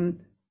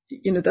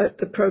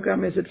 the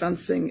program is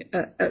advancing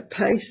at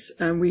pace,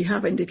 and we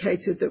have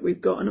indicated that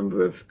we've got a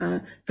number of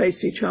phase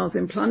 3 trials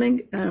in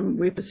planning.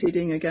 We're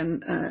proceeding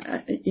again,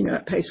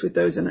 at pace with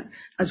those, and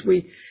as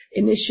we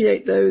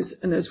initiate those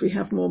and as we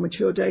have more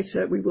mature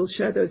data, we will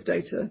share those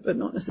data, but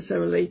not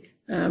necessarily,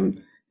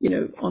 on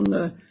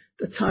the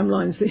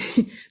timelines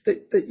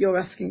that you're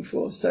asking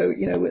for. So,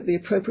 at the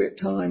appropriate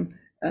time,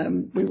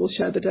 we will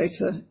share the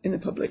data in a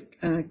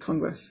public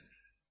congress.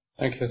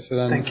 Thank you,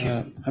 Susan. Thank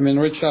you.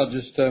 Richard,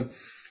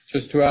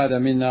 just to add,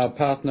 our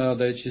partner,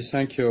 Daiichi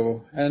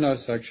Sankyo, and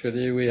us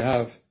actually, we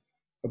have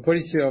a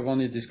policy of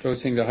only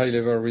disclosing the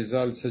high-level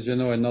results, as you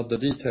know, and not the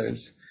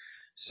details.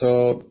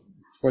 So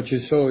what you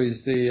saw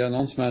is the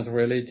announcement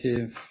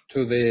relative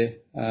to the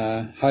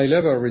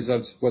high-level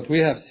results. What we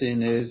have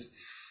seen is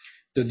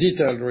the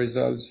detailed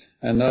results,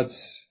 and that's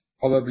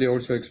probably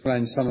also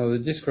explains some of the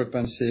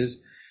discrepancies.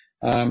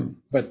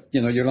 But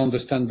you'll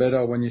understand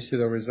better when you see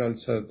the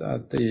results at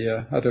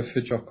a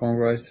future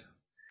congress.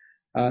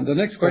 And the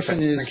next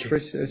question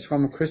is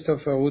from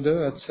Christopher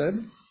Uhde at SEB.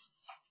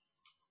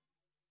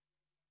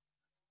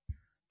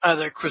 Hi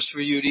there,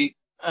 Christopher Uhde,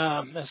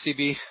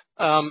 SEB.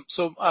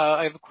 So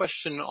I have a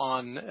question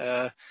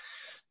on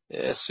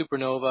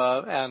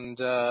Supernova and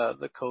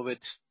the COVID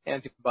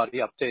antibody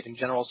update in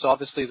general. So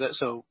obviously,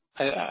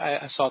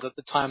 I saw that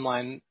the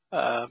timeline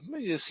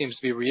seems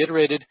to be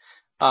reiterated,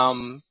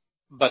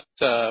 but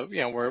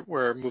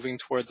we're moving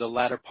toward the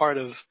latter part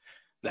of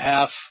the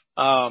half.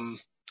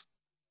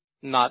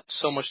 Not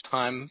so much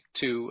time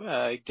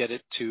to get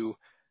it to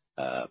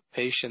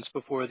patients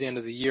before the end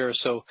of the year.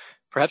 So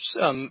perhaps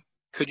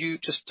could you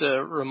just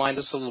remind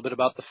us a little bit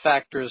about the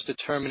factors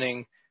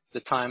determining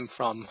the time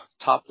from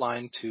top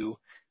line to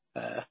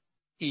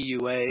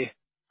EUA?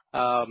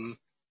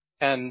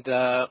 And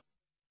can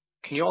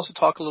you also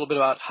talk a little bit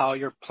about how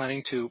you're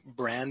planning to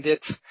brand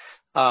it?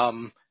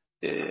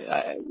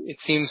 It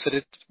seems that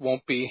it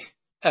won't be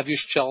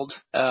Evusheld,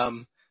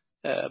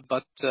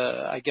 but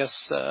I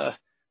guess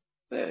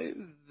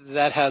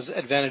that has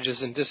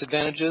advantages and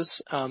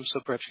disadvantages. So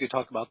perhaps you could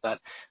talk about that.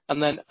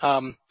 And then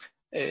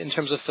in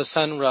terms of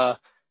Fasenra,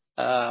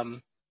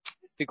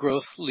 the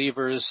growth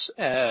levers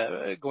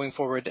going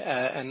forward,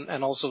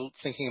 and also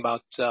thinking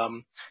about,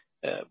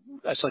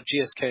 I saw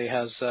GSK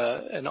has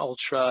an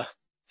ultra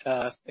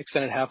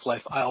extended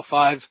half-life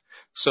IL-5.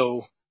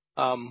 So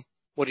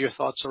what are your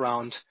thoughts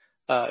around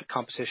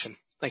competition?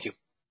 Thank you.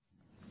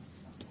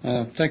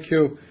 Thank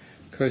you,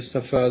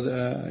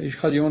 Christopher.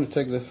 Iskra, do you want to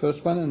take the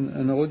first one,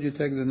 and Ruud, you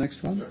take the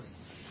next one? Sure.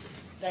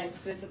 Thanks,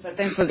 Christopher.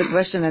 Thanks for the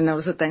question, and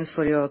also thanks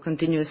for your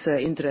continuous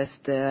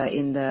interest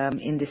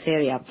in this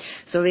area.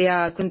 So we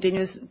are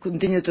continue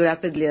to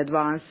rapidly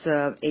advance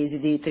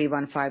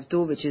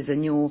AZD3152, which is a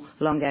new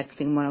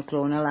long-acting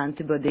monoclonal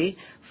antibody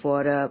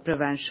for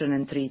prevention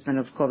and treatment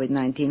of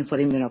COVID-19 for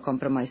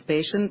immunocompromised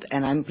patients.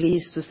 And I'm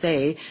pleased to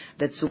say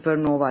that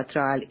Supernova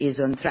trial is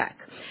on track.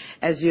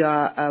 As you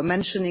are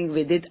mentioning,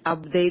 we did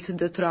update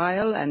the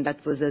trial, and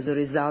that was as a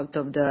result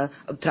of the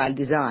trial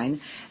design,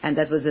 and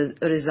that was a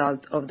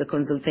result of the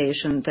consultation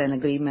and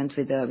agreement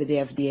with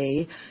the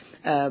FDA,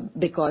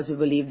 because we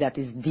believe that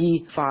is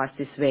the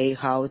fastest way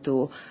how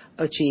to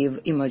achieve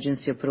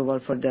emergency approval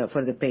for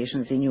the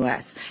patients in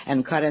US.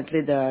 And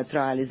currently the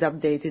trial is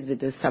updated with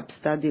the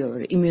sub-study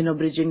or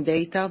immunobridging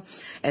data.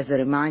 As a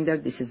reminder,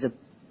 this is a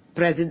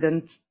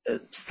precedent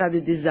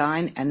study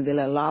design and will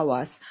allow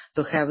us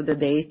to have the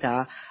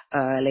data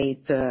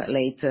late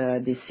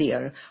this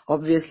year.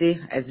 Obviously,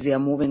 as we are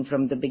moving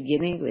from the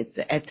beginning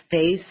at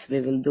pace,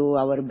 we will do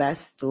our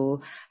best to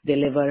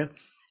deliver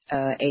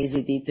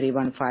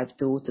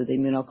AZD3152 to the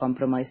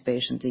immunocompromised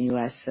patient in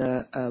US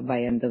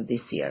by end of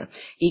this year.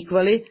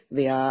 Equally,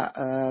 we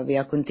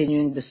are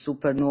continuing the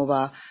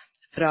Supernova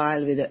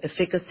trial with the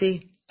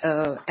efficacy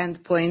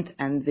endpoint,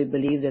 and we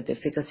believe that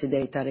efficacy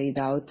data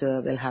readout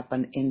will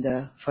happen in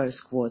the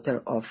first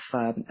quarter of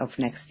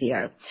next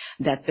year.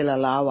 That will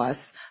allow us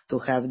to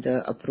have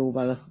the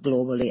approval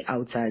globally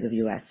outside of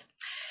US.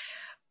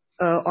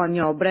 On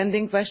your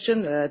branding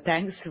question,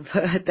 thanks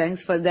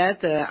for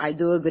that. I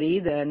do agree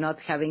that not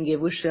having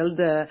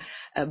Evusheld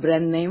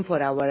brand name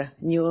for our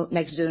new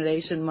next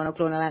generation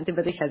monoclonal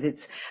antibody has its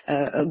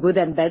good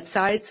and bad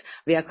sides.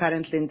 We are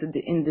currently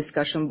in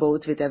discussion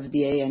both with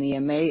FDA and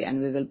EMA,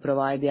 and we will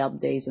provide the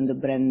update on the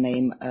brand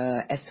name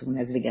as soon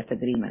as we get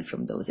agreement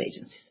from those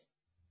agencies.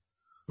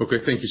 Okay,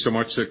 thank you so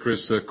much,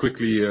 Chris.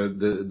 Quickly,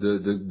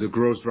 the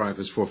growth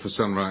drivers for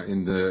Fasenra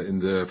in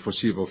the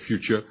foreseeable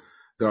future.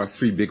 There are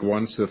three big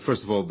ones.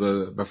 First of all,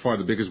 by far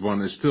the biggest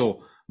one is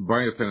still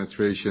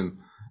biopenetration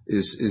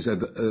is at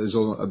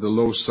the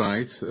low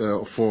side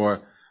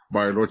for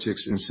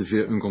biologics in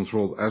severe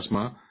uncontrolled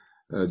asthma.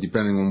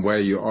 Depending on where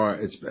you are,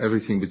 it's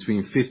everything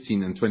between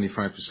 15% and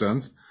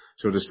 25%.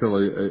 There's still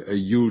a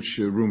huge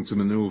room to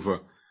maneuver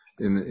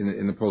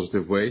in a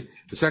positive way.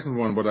 The second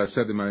one, what I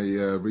said in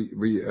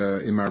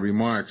my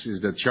remarks,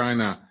 is that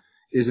China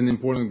is an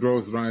important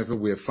growth driver.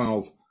 We have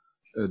filed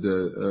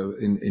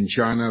in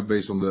China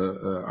based on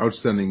the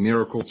outstanding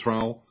MIRACLE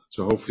trial.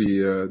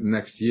 Hopefully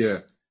next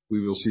year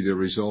we will see the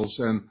results.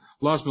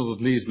 Last but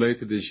not least,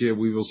 later this year,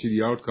 we will see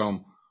the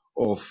outcome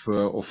of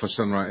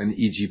Fasenra and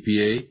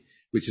EGPA,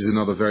 which is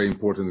another very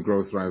important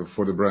growth driver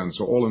for the brand.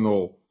 All in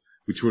all,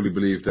 we truly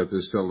believe that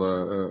there's still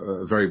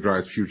a very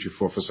bright future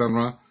for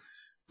Fasenra.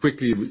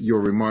 Quickly,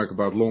 your remark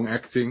about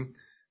long-acting.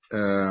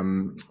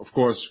 Of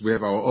course, we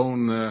have our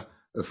own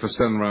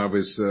Fasenra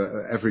with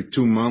every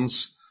 2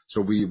 months,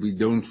 so we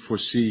don't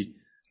foresee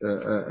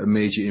a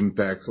major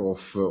impact of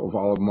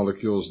our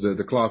molecules.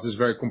 The class is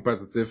very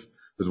competitive,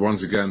 but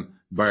once again,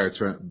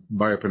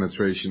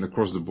 biopenetration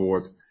across the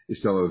board is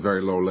still at a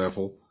very low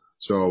level.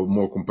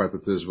 More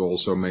competitors will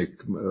also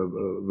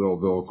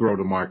will grow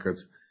the market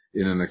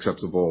in an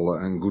acceptable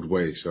and good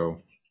way.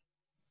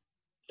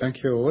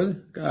 Thank you,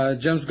 Ruud.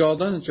 James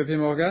Gordon, JP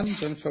Morgan.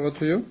 James, over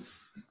to you.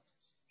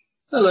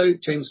 Hello,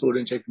 James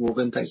Gordon, JP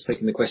Morgan. Thanks for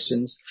taking the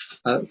questions.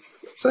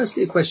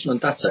 Firstly, a question on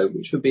Dato,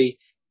 which would be,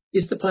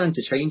 is the plan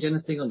to change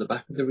anything on the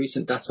back of the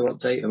recent Dato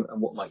update, and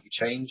what might you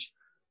change?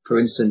 For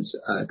instance,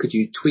 could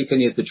you tweak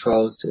any of the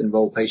trials to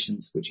enroll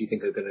patients which you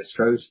think are gonna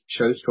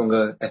show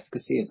stronger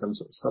efficacy in some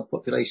sort of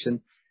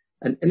subpopulation?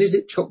 And is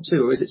it TROP2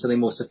 or is it something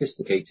more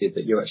sophisticated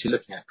that you're actually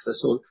looking at? 'Cause I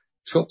saw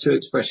TROP2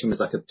 expression was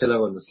like a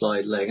pillar on the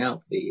slide laying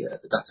out the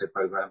Dato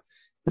program.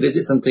 But is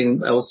it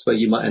something else where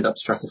you might end up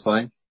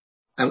stratifying?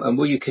 And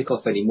will you kick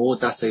off any more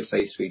Dato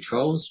phase 3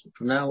 trials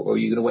from now, or are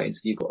you gonna wait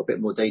until you've got a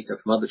bit more data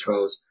from other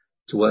trials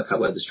to work out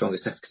where the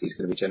strongest efficacy is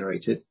gonna be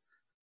generated?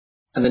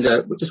 And then,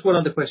 just one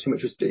other question,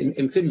 which was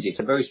Imfinzi,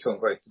 some very strong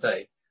growth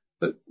today.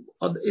 But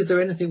is there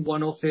anything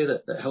one-off here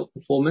that helped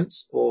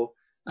performance? Or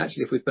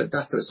actually, if we put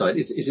Dato aside,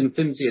 is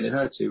Imfinzi and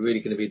Enhertu really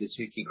gonna be the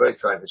 2 key growth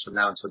drivers from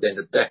now until the end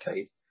of the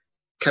decade?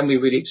 Can we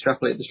really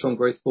extrapolate the strong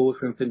growth forward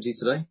for Imfinzi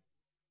today?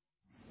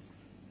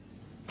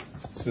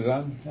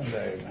 Susan and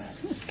Dave.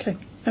 Okay.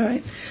 All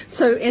right.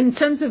 In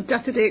terms of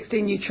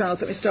Dato-DXd new trials,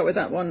 let me start with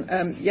that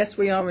one. Yes,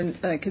 we are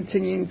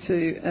continuing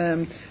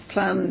to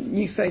plan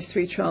new phase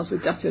 3 trials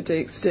with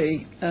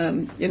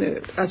Dato-DXd, you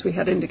know, as we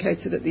had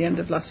indicated at the end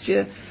of last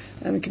year,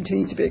 and we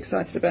continue to be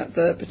excited about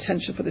the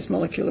potential for this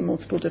molecule in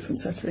multiple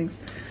different settings.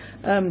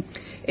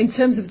 In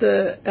terms of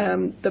the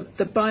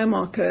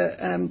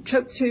biomarker,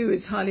 TROP2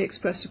 is highly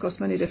expressed across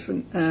many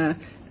different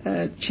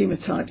tumor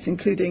types,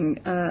 including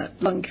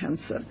lung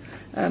cancer.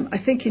 I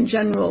think in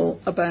general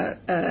about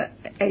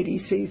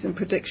ADCs and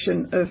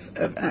prediction of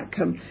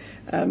outcome,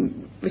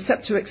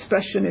 receptor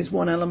expression is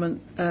one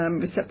element,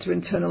 receptor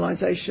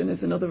internalization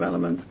is another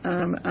element,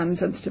 and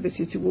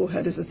sensitivity to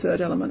warhead is a third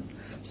element.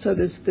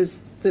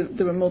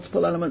 There are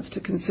multiple elements to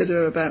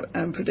consider about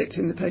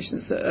predicting the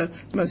patients that are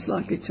most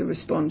likely to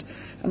respond.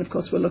 Of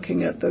course, we're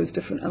looking at those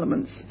different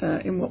elements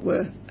in what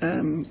we're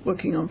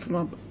working on from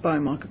a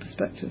biomarker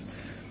perspective.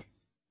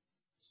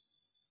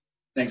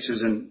 Thanks,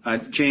 Susan.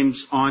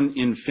 James, on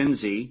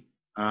Imfinzi,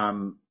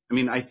 I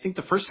mean, I think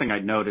the first thing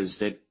I'd note is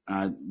that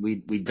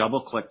we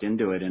double-clicked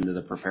into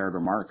the prepared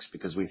remarks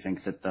because we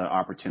think that the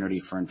opportunity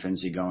for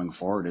Imfinzi going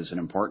forward is an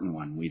important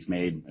one. We've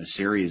made a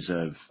series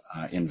of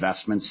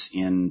investments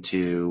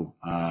into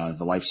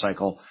the life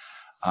cycle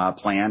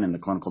plan and the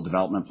clinical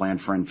development plan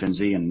for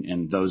Imfinzi,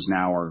 and those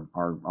now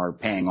are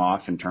paying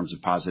off in terms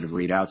of positive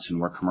readouts, and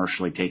we're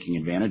commercially taking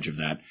advantage of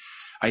that.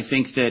 I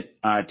think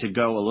that to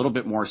go a little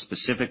bit more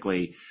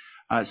specifically,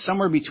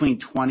 somewhere between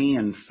 20%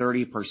 and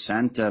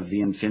 30% of the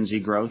Imfinzi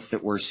growth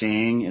that we're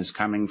seeing is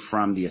coming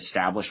from the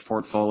established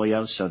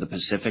portfolio, so the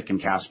Pacific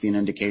and Caspian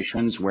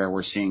indications, where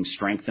we're seeing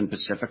strength in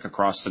Pacific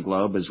across the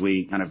globe as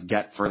we kind of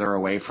get further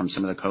away from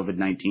some of the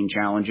COVID-19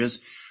 challenges.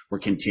 We're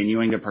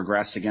continuing to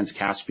progress against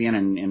Caspian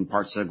in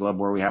parts of the globe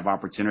where we have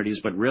opportunities,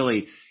 but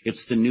really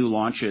it's the new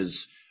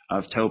launches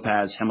of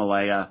Topaz,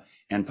 Himalaya,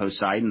 and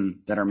Poseidon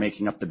that are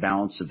making up the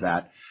balance of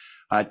that.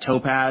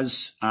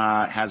 Topaz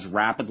has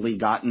rapidly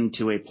gotten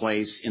to a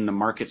place in the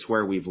markets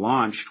where we've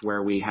launched,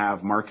 where we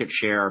have market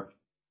share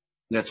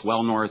that's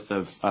well north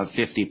of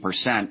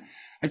 50%.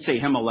 I'd say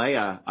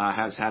Himalaya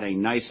has had a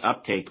nice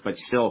uptake, but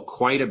still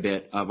quite a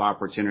bit of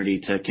opportunity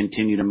to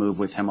continue to move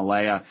with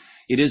Himalaya.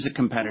 It is a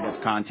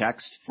competitive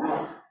context,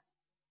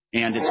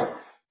 and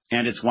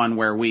it's one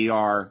where we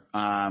are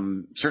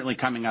certainly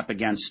coming up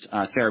against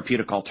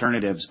therapeutic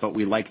alternatives, but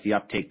we like the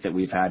uptake that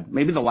we've had.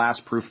 Maybe the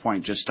last proof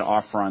point just to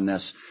offer on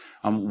this,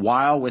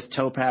 while with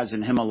Topaz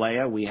and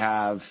Himalaya, we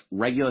have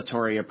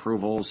regulatory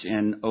approvals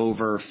in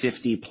over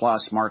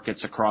 50+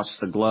 markets across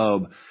the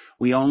globe.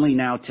 We only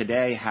now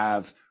today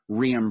have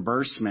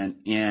reimbursement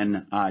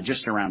in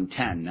just around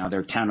 10. Now,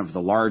 they're 10 of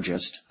the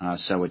largest,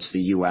 so it's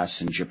the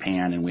U.S. and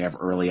Japan, and we have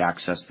early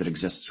access that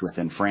exists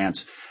within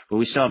France. But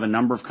we still have a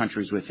number of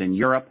countries within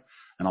Europe,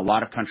 and a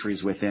lot of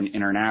countries within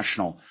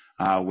international,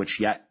 which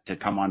yet to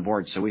come on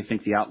board. We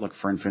think the outlook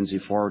for Imfinzi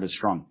forward is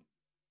strong.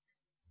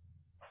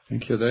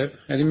 Thank you, Dave.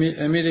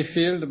 Emily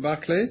Field,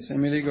 Barclays.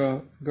 Emily,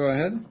 go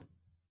ahead.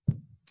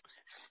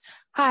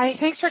 Hi.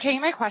 Thanks for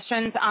taking my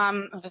questions.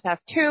 I'll just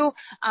ask two.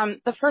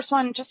 The first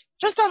one,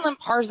 just on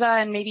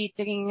Lynparza and maybe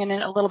digging in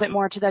a little bit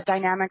more to the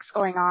dynamics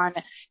going on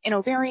in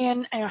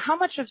ovarian. How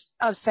much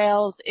of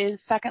sales is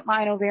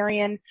second-line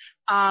ovarian?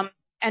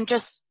 And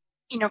just,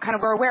 kind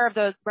of we're aware of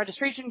the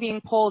registration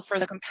being pulled for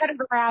the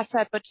competitor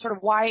asset, but sort of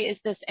why is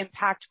this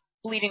impact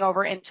bleeding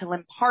over into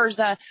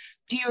Lynparza?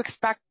 Do you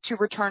expect to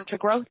return to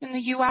growth in the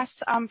U.S.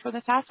 For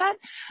this asset?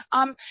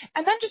 And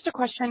then just a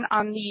question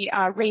on the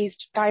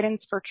raised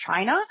guidance for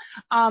China.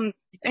 I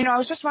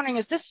was just wondering,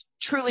 is this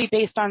truly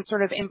based on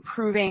sort of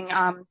improving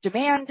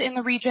demand in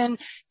the region?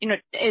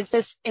 Is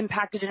this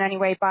impacted in any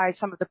way by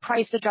some of the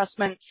price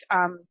adjustments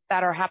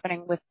that are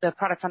happening with the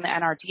products on the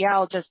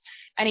NRDL? Just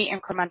any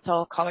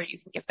incremental color you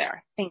can give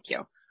there. Thank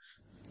you.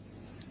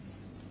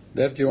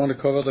 Dave, do you want to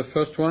cover the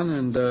first one,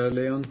 and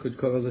Leon could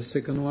cover the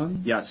second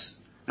one? Yes.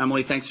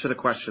 Emily, thanks for the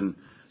question.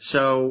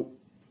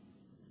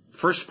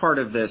 First part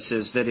of this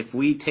is that if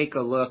we take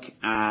a look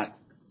at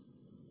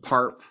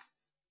PARP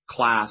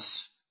class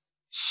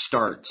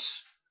starts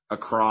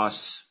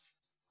across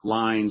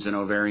lines in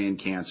ovarian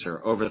cancer,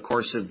 over the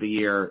course of the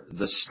year,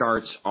 the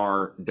starts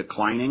are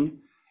declining,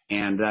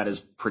 and that is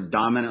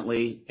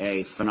predominantly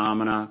a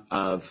phenomena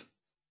of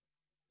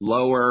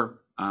lower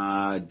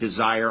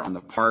desire on the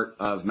part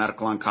of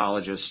medical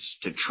oncologists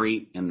to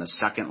treat in the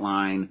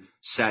second-line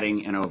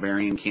setting in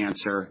ovarian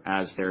cancer,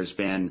 as there's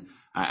been,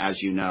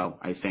 as you know,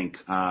 I think,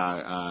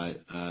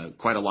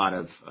 quite a lot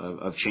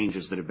of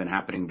changes that have been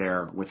happening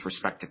there with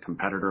respect to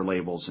competitor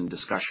labels and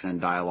discussion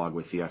and dialogue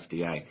with the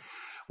FDA.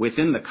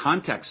 Within the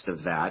context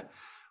of that,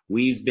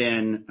 we've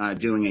been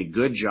doing a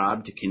good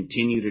job to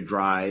continue to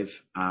drive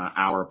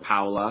our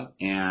Paula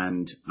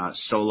and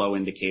Solo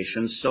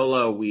indications.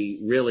 Solo, we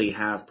really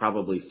have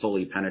probably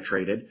fully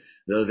penetrated,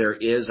 though there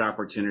is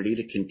opportunity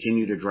to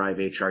continue to drive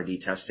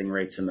HRD testing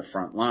rates in the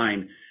front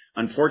line.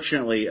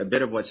 Unfortunately, a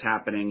bit of what's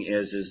happening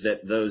is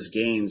that those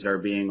gains are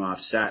being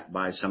offset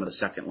by some of the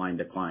second-line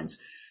declines.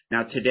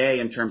 Now, today,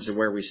 in terms of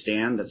where we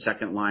stand, the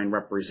second line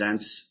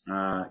represents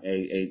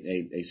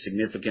a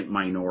significant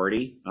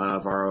minority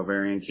of our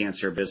ovarian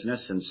cancer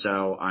business, and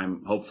so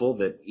I'm hopeful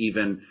that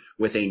even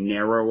with a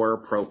narrower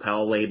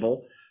PROpel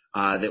label,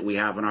 that we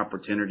have an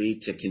opportunity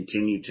to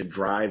continue to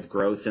drive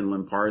growth in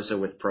Lynparza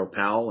with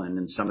PROpel and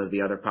in some of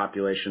the other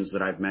populations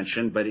that I've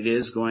mentioned. But it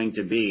is going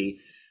to be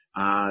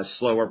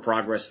slower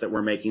progress that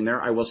we're making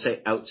there. I will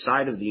say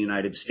outside of the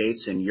United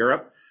States and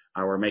Europe,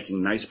 we're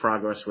making nice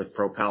progress with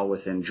PROpel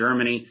within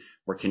Germany.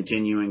 We're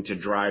continuing to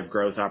drive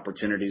growth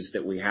opportunities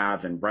that we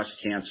have in breast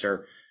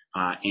cancer,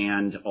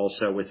 and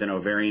also within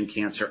ovarian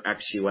cancer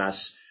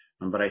ex-US.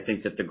 But I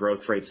think that the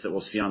growth rates that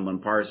we'll see on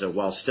Lynparza,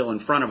 while still in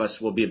front of us,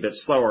 will be a bit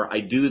slower. I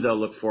do, though,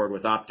 look forward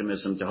with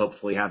optimism to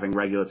hopefully having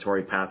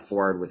regulatory path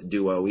forward with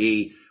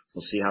DuoE.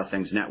 We'll see how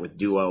things net with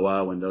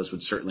DuoO, and those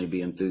would certainly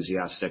be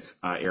enthusiastic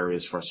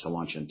areas for us to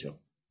launch into.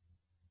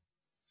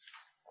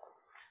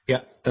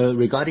 Yeah.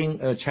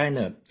 Regarding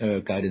China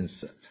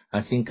guidance,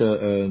 I think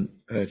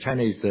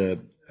China is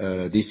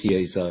this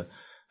year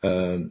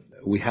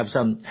we have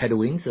some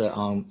headwinds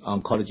on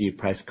oncology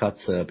price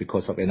cuts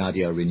because of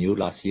NRDL renewal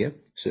last year.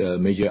 So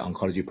major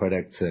oncology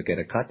products get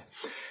a cut.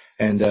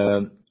 And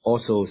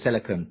also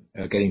Seloken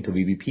getting to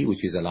VBP,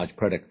 which is a large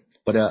product.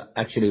 But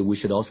actually, we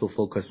should also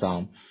focus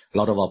on a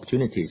lot of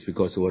opportunities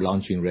because we're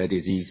launching rare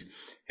disease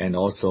and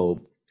also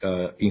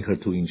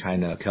Enhertu in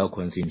China,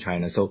 Calquence in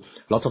China. So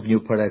lots of new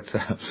products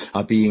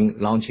are being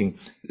launching,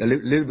 a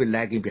little bit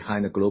lagging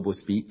behind the global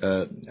speed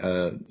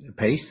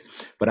pace.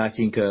 But I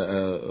think we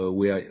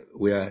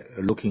are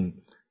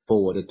looking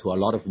forward to a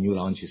lot of new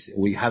launches.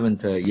 We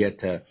haven't yet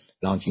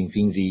launching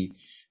Imfinzi,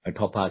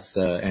 Topaz,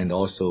 and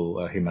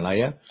also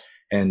Himalaya.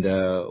 And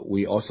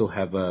we also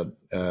have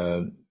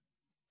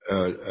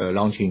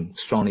launching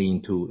strongly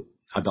into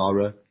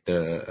Adara,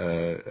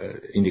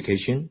 the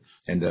indication,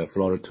 and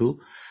FLAURA2.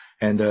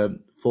 And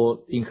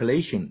for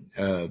inhalation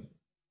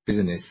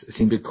business,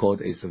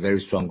 Symbicort is a very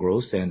strong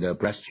growth, and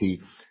Breztri,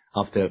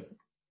 after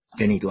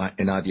getting to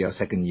NRDL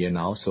second year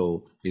now,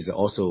 so is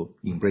also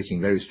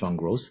embracing very strong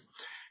growth.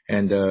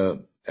 And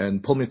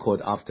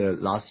Pulmicort, after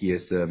last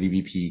year's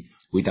VBP,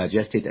 we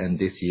digested, and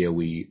this year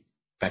we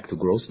back to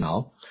growth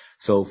now.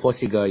 So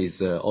Forxiga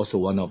is also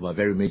one of a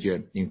very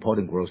major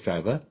important growth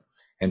driver,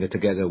 and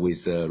together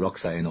with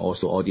Roxa and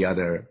also all the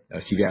other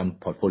CVM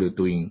portfolio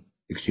doing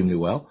extremely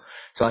well.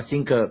 So I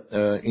think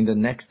in the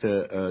next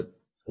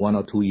 1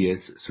 or 2 years,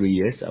 3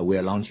 years, we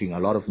are launching a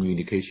lot of new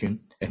indication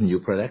and new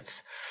products.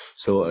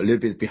 So a little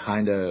bit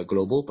behind the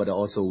global, but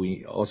also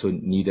we also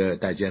need to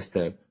digest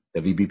the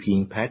VBP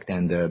impact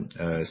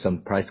and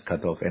some price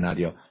cut of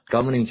NRDL.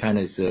 Government in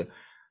China is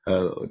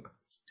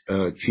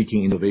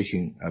treating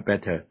innovation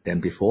better than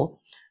before.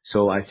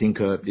 So I think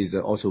is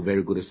also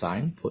very good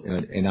sign for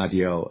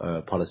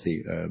NRDL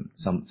policy,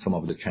 some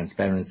of the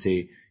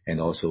transparency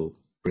and also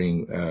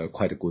bring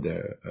quite a good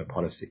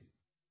policy.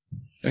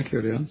 Thank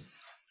you, Leon.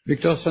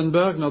 Victor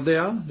Sundberg,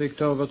 Nordea.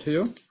 Victor, over to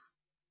you.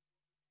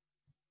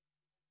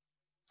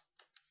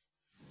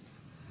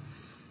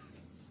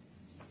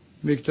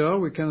 Victor,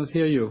 we cannot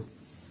hear you.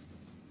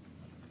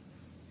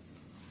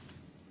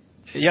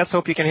 Yes,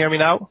 hope you can hear me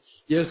now.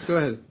 Yes, go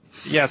ahead.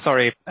 Yeah,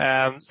 sorry.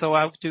 So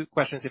I have two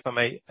questions, if I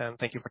may, and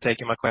thank you for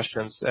taking my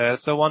questions.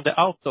 So on the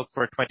outlook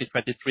for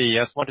 2023,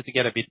 I just wanted to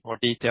get a bit more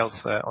details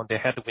on the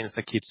headwinds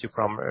that keeps you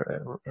from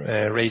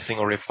raising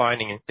or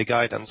refining the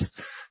guidance.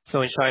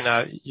 So in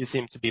China, you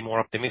seem to be more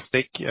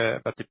optimistic,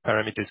 but the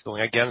parameters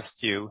going against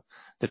you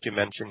that you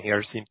mentioned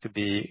here seem to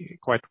be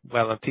quite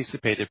well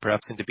anticipated,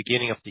 perhaps in the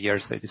beginning of the year,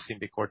 say, the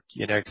Symbicort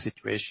generic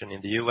situation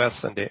in the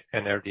U.S. and the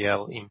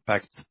NRDL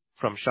impact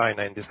from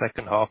China in the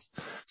second half.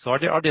 So are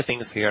there other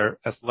things here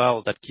as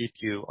well that keep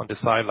you on the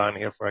sideline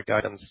here for a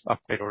guidance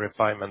upgrade or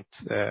refinement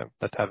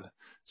that have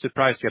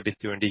surprised you a bit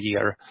during the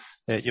year?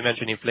 You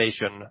mentioned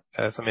inflation,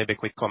 so maybe a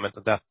quick comment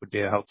on that would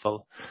be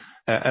helpful.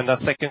 And the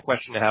second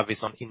question I have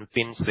is on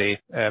Imfinzi.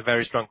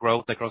 Very strong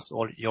growth across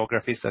all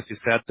geographies, as you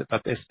said,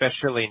 but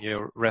especially in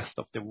your rest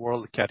of the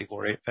world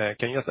category.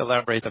 Can you just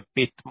elaborate a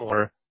bit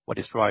more what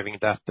is driving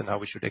that and how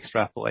we should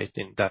extrapolate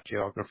in that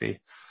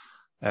geography,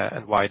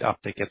 and why the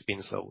uptake has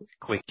been so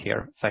quick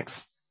here? Thanks.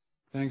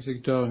 Thanks,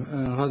 Victor.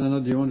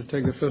 Radhana, do you want to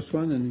take the first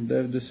one and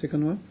Dave the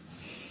second one?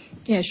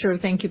 Yeah, sure.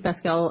 Thank you,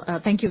 Pascal.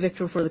 Thank you,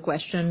 Victor, for the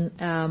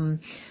question.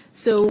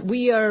 So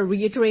we are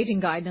reiterating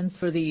guidance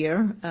for the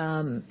year,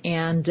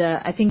 and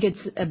I think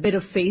it's a bit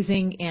of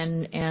phasing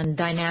and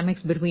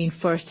dynamics between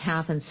first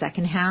half and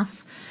second half.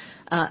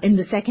 In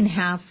the second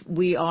half,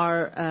 we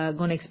are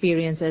going to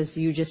experience, as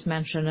you just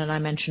mentioned and I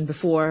mentioned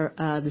before,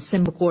 the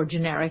Symbicort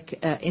generic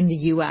in the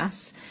U.S.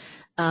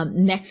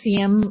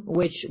 Nexium,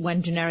 which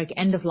went generic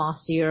end of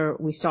last year,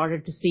 we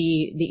started to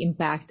see the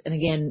impact, and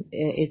again,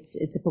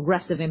 it's a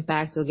progressive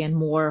impact, so again,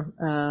 more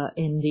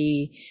in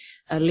the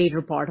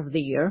later part of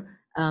the year,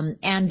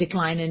 and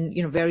decline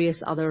in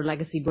various other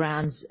legacy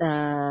brands,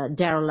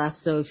 Daraleff.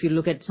 So if you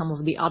look at some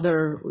of the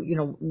other,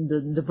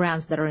 the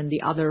brands that are in the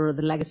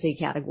legacy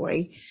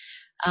category,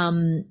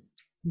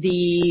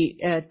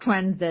 the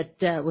trend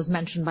that was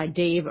mentioned by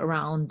Dave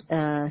around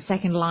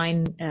second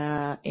line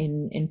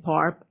in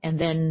PARP, and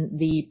then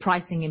the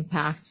pricing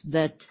impacts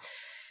that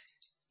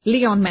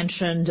Leon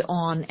mentioned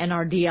on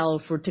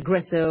NRDL for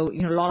Tagrisso,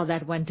 a lot of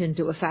that went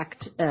into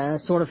effect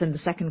sort of in the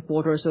second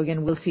quarter. So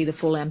again, we'll see the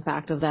full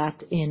impact of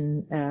that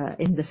in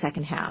the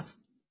second half.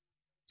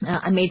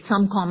 I made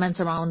some comments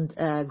around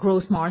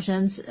gross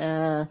margins.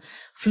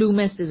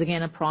 FluMist is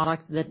again a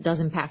product that does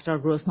impact our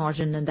gross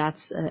margin, and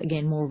that's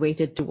again more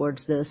weighted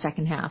towards the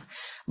second half.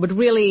 But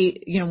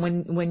really,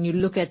 when you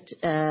look at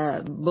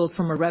both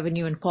from a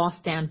revenue and cost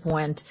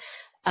standpoint,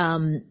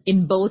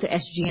 in both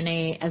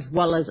SG&A as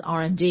well as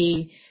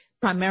R&D,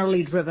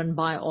 primarily driven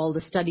by all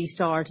the study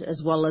starts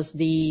as well as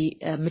the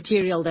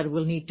material that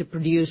we'll need to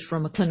produce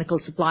from a clinical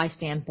supply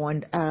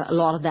standpoint. A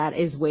lot of that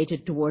is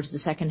weighted towards the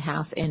second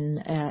half in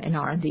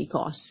R&D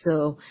costs.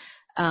 So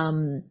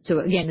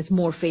again, it's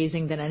more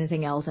phasing than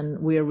anything else, and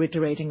we're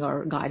reiterating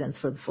our guidance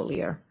for the full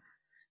year.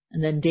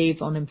 And then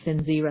Dave on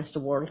Imfinzi, rest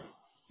of world.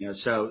 Yeah.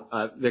 So,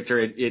 Victor,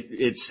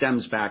 it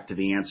stems back to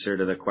the answer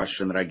to the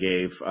question that I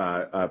gave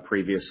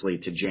previously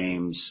to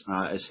James.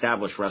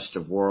 Established rest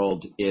of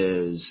world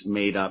is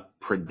made up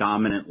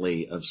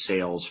predominantly of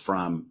sales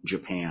from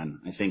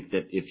Japan. I think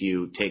that if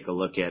you take a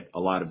look at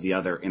a lot of the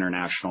other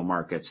international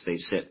markets, they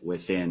sit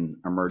within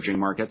emerging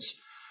markets.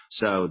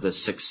 So the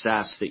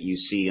success that you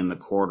see in the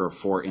quarter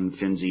for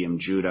Imfinzi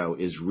and Judo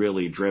is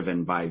really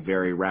driven by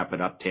very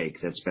rapid uptake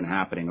that's been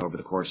happening over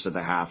the course of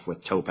the half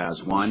with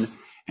Topaz 1.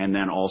 And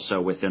then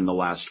also within the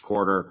last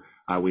quarter,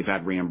 we've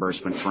had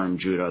reimbursement from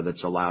Judo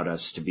that's allowed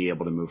us to be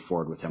able to move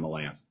forward with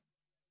Himalaya.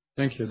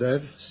 Thank you,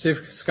 Dave. Steve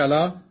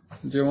Scala,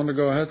 do you want to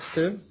go ahead,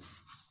 Steve?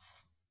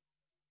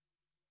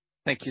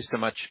 Thank you so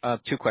much.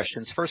 Two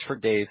questions. First for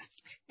Dave.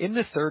 In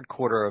the third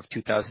quarter of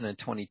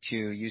 2022,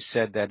 you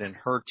said that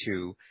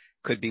Enhertu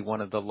could be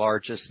one of the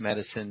largest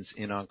medicines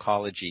in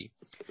oncology.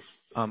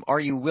 Are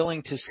you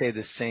willing to say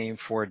the same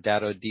for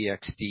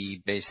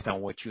Dato-DXd based on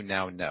what you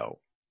now know?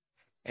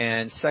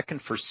 And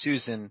second for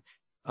Susan,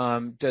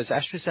 does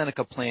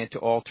AstraZeneca plan to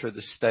alter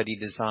the study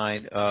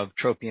design of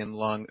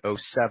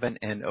TROPION-Lung07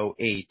 and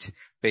 08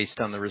 based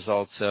on the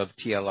results of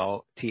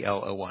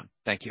TL01?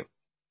 Thank you.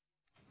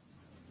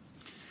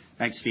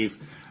 Thanks, Steve.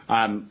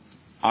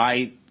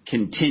 I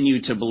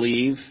continue to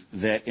believe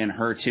that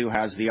Enhertu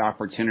has the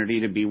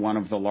opportunity to be one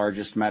of the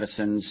largest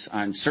medicines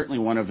and certainly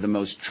one of the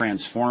most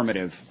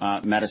transformative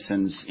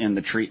medicines in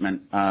the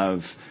treatment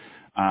of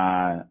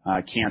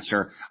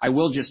cancer. I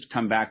will just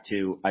come back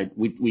to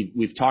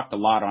we've talked a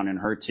lot on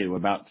Enhertu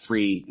about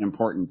three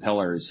important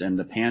pillars, and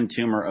the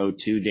pan-tumor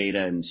 02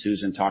 data, and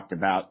Susan talked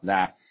about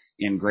that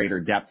in greater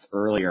depth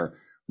earlier,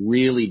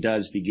 really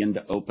does begin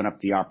to open up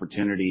the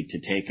opportunity to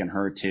take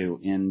Enhertu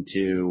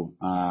into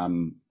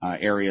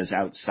areas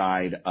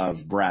outside of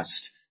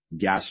breast,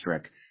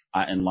 gastric,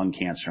 and lung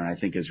cancer, and I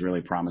think is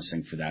really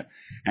promising for that.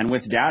 And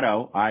with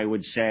Dato, I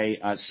would say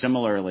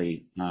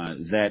similarly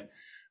that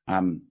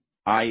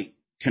I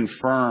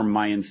confirm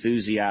my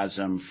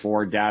enthusiasm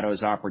for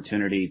Dato's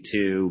opportunity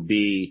to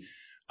be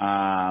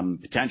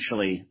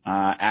potentially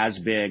as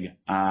big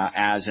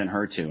as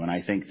Enhertu.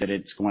 I think that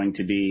it's going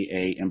to be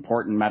an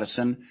important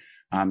medicine.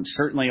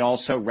 Certainly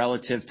also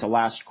relative to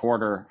last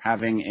quarter,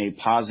 having a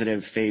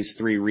positive phase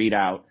 3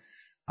 readout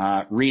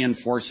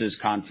reinforces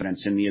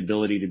confidence in the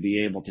ability to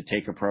be able to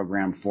take a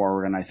program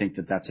forward, and I think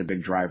that that's a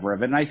big driver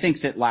of it. And I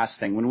think that last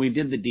thing, when we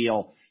did the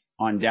deal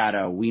on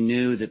Dato, we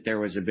knew that there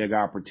was a big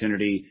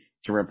opportunity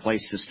to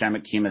replace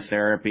systemic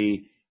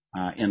chemotherapy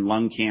in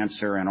lung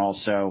cancer and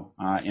also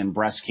in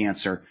breast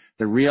cancer.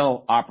 The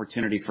real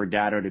opportunity for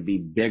Dato to be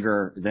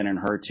bigger than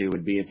Enhertu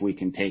would be if we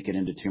can take it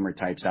into tumor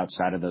types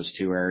outside of those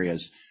two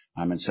areas.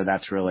 And so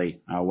that's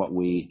really what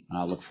we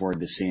look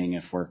forward to seeing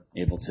if we're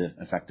able to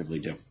effectively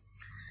do.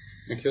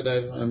 Thank you,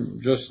 Dave.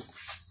 Just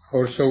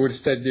also will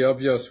state the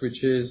obvious,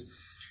 which is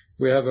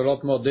we have a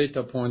lot more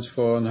data points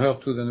for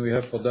Enhertu than we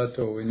have for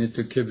Dato. We need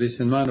to keep this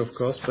in mind, of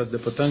course, but the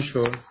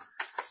potential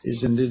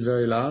is indeed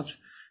very large.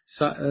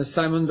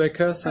 Simon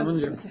Becker. Simon,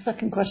 you... There was a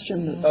second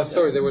question. Oh,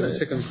 sorry, there was a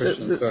second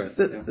question. Sorry.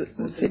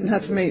 That didn't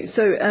have for me.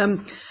 So,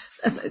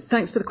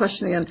 thanks for the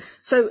question again.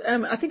 So,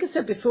 I think I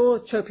said before,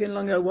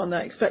 TROPION-Lung01,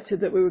 that I expected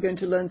that we were going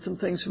to learn some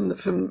things from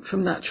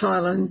that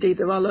trial. And indeed,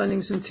 there are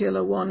learnings from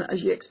TL01,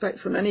 as you expect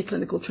from any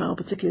clinical trial,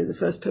 particularly the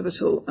first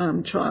pivotal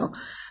trial.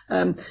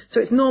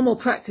 So it's normal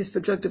practice for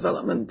drug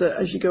development that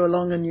as you go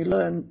along and you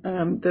learn,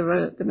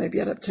 there may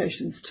be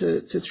adaptations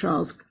to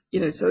trials.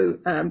 You know, so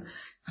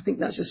I think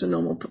that's just a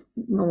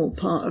normal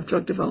part of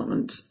drug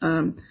development.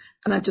 And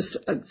I'd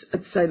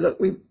say, look,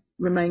 we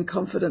remain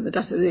confident that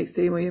Dato-DXd is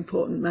a really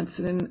important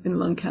medicine in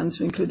lung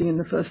cancer, including in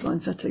the first line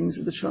settings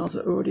of the trials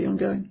that are already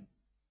ongoing.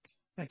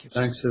 Thank you.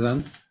 Thanks,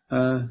 Suzanne.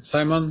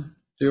 Simon,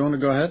 do you want to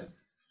go ahead?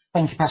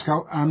 Thank you,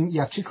 Pascal.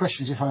 Yeah, two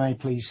questions, if I may,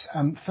 please.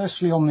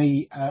 Firstly, on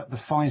the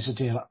Pfizer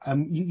deal,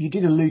 you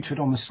did allude to it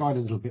on the slide a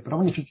little bit, but I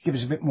wonder if you could give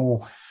us a bit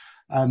more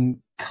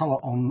color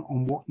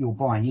on what you're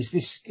buying. Is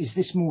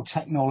this more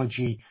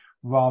technology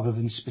rather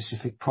than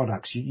specific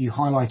products? You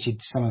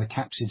highlighted some of the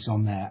capsids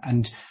on there,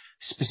 and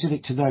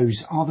specific to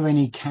those, are there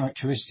any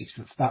characteristics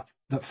that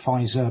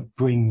Pfizer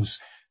brings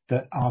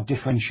that are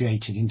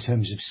differentiated in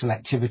terms of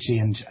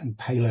selectivity and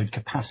payload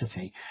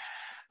capacity?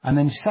 And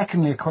then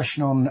secondly, a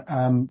question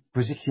on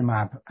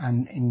brazikumab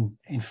and in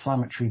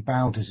inflammatory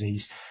bowel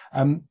disease.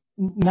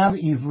 Now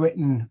that you've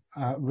written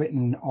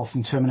off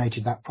and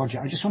terminated that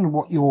project, I just wonder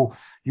what your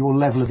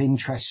level of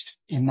interest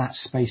in that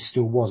space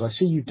still was. I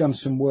see you've done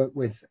some work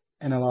with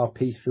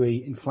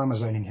NLRP3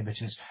 inflammasome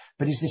inhibitors,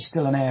 but is this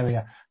still an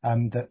area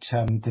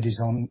that is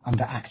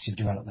under active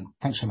development?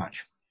 Thanks so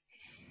much.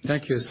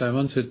 Thank you,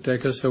 Simon. To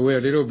take us away a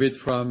little bit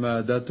from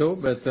Dato,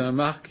 but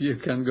Mark, you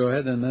can go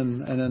ahead and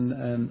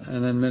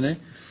then Mene.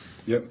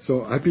 Yeah.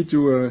 So happy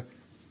to,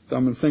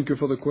 Simon, thank you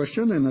for the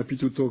question, and happy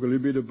to talk a little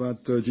bit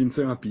about gene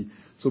therapy.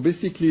 So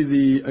basically,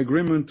 the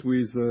agreement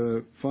with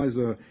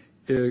Pfizer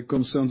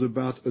concerns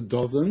about a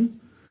dozen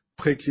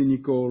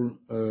preclinical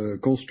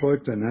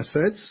construct and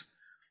assets,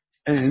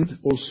 and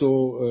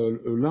also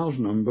a large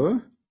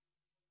number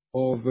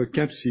of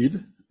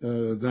capsid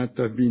that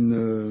have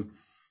been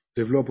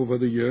developed over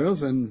the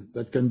years, and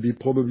that can be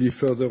probably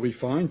further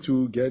refined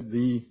to get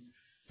the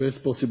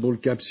best possible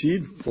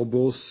capsid for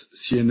both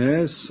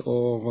CNS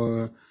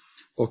or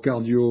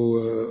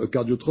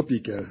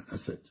cardiotropic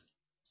asset.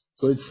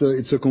 So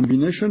it's a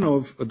combination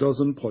of a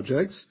dozen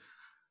projects.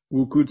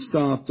 We could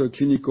start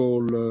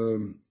clinical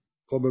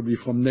probably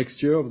from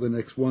next year, over the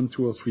next 1,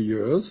 2, or 3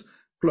 years,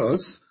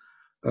 plus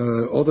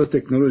other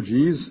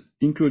technologies,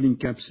 including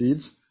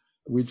capsids,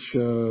 which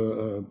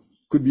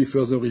could be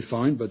further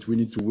refined, but we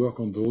need to work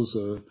on those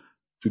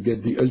to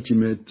get the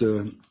ultimate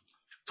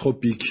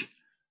tropism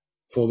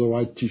for the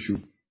right tissue.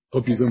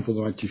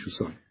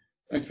 Sorry.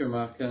 Thank you,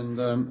 Mark. And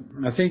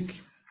I think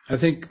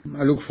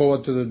I look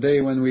forward to the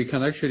day when we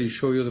can actually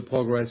show you the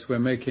progress we're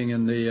making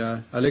in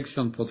the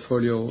Alexion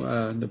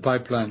portfolio, the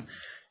pipeline.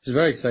 It's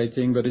very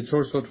exciting, but it's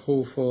also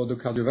true for the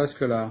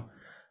cardiovascular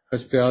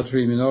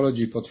respiratory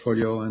immunology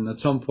portfolio. And at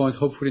some point,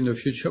 hopefully in the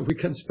future, we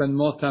can spend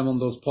more time on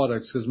those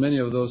products because many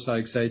of those are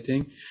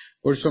exciting.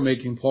 Also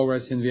making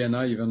progress in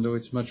Vienna, even though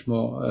it's much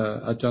more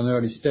at an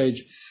early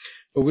stage.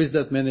 But with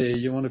that, Mene,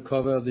 you want to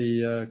cover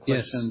the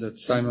question that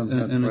Simon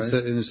had, right?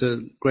 And it's a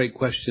great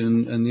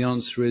question, and the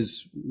answer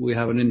is we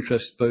have an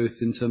interest both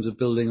in terms of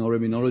building our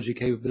immunology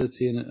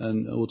capability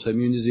and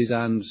autoimmune disease,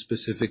 and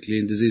specifically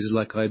in diseases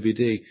like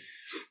IBD.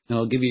 And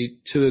I'll give you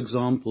 2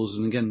 examples,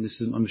 and again, this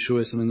is, I'm sure,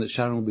 is something that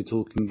Sharon will be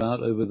talking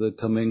about over the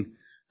coming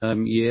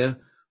year.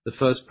 The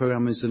first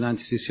program is an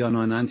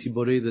anti-CCR9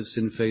 antibody that's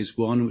in phase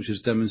 1, which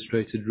has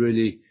demonstrated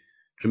really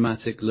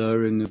dramatic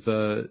lowering of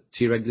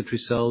T regulatory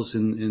cells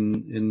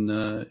in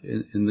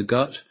the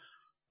gut,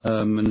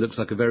 and looks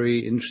like a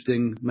very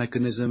interesting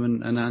mechanism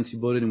and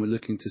antibody, and we're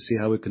looking to see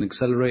how we can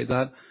accelerate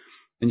that.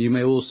 And you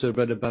may also have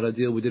read about a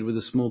deal we did with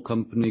a small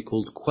company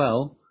called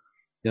Quell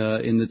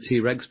in the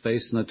Treg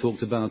space, and I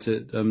talked about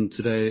it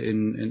today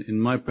in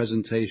my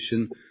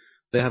presentation.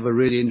 They have a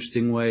really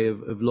interesting way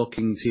of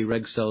locking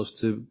Treg cells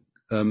to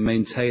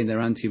maintain their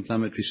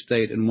anti-inflammatory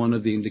state, and one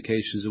of the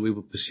indications that we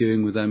were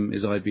pursuing with them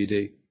is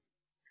IBD.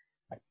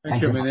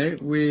 Thank you, Mene.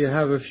 We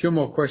have a few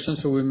more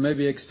questions, so we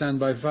maybe extend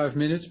by 5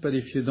 minutes, but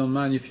if you don't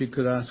mind, if you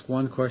could ask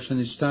one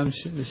question each time.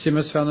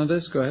 Seamus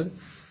Fernandez, go ahead.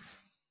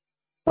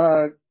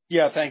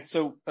 Yeah, thanks.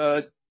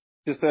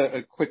 Just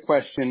a quick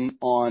question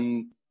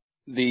on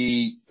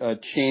the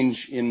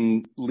change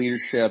in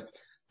leadership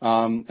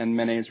and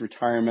Mene's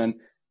retirement.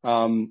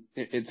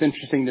 It's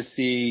interesting to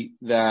see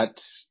that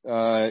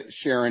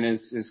Sharon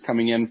is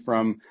coming in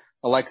from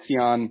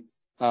Alexion.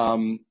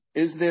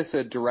 Is this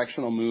a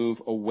directional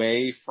move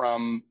away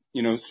from,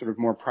 sort of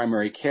more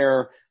primary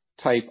care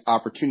type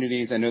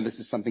opportunities? I know this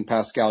is something,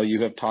 Pascal,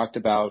 you have talked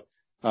about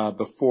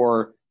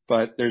before,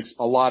 but there's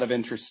a lot of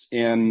interest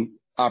in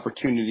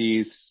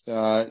opportunities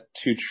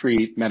to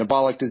treat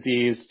metabolic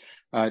disease.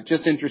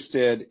 Just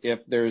interested if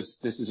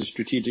this is a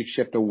strategic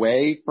shift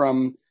away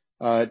from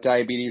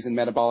diabetes and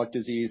metabolic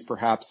disease,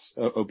 perhaps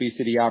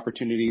obesity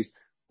opportunities,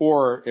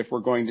 or if we're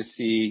going to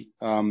see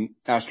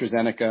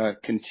AstraZeneca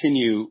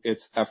continue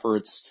its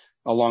efforts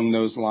along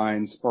those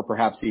lines, or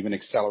perhaps even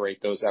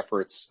accelerate those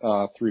efforts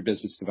through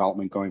business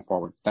development going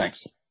forward.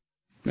 Thanks.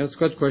 That's a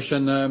good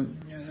question.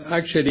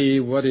 Actually,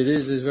 what it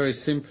is very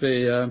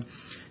simply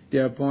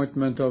the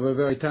appointment of a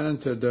very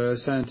talented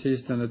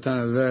scientist and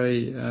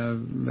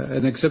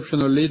an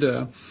exceptional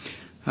leader.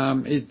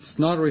 It's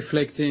not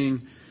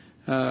reflecting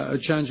a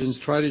change in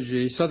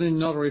strategy. Certainly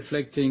not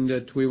reflecting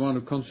that we want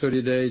to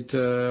consolidate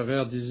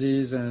rare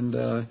disease and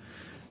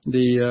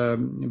the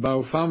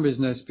biopharm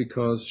business,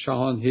 because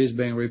Sharon is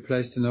being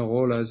replaced in her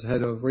role as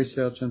head of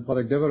research and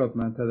product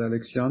development at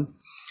Alexion.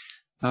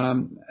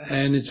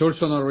 And it's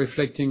also not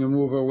reflecting a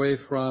move away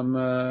from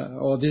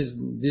or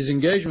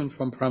disengagement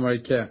from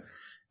primary care.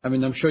 I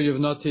mean, I'm sure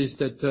you've noticed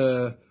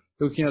that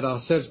looking at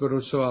our sales, but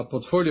also our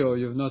portfolio,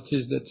 you've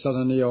noticed that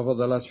suddenly over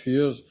the last few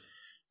years,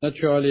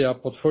 naturally our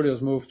portfolio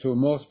has moved to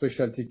more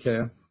specialty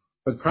care,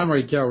 but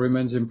primary care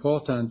remains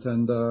important.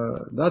 And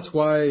that's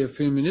why a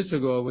few minutes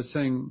ago I was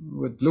saying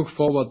we'd look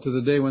forward to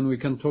the day when we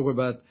can talk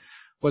about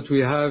what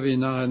we have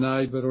in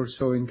R&I, but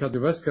also in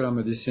cardiovascular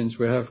medicines.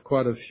 We have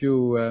quite a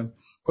few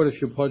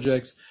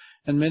projects.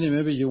 And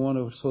maybe you want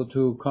also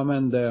to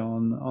comment there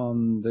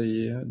on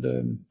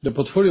the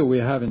portfolio we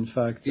have, in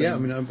fact. Yeah, I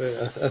mean,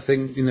 I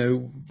think,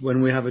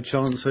 when we have a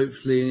chance,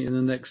 hopefully in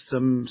the next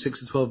 6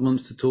 to 12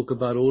 months, to talk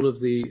about all of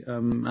the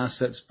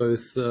assets,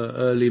 both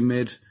early,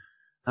 mid,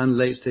 and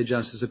late-stage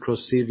assets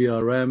across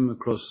CVRM,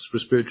 across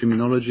respiratory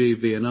immunology,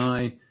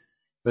 VNI.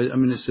 But I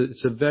mean,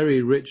 it's a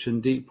very rich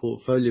and deep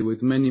portfolio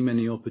with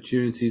many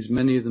opportunities,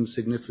 many of them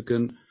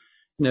significant.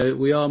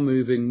 We are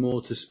moving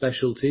more to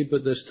specialty,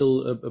 but there's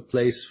still a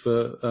place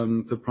for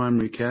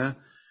primary care.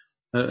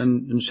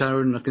 And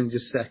Sharon, I can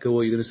just echo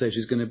what you're going to say.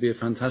 She's going to be a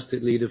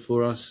fantastic leader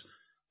for us.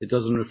 It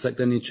doesn't reflect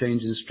any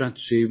change in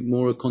strategy,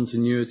 more a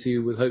continuity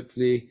with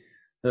hopefully,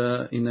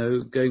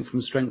 going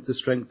from strength to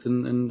strength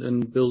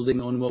and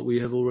building on what we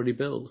have already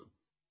built.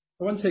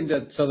 One thing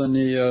that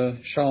certainly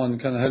Sharon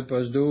can help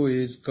us do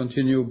is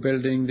continue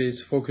building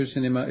this focus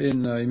in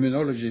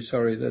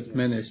immunology, that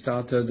Mene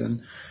started,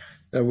 and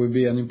that will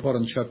be an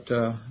important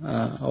chapter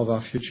of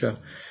our future.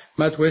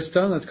 Matt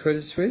Weston at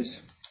Credit Suisse.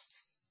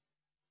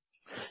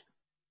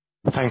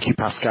 Thank you,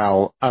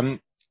 Pascal. Can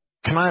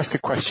I ask a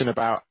question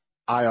about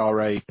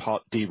IRA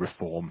Part D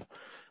reform?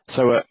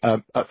 So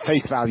at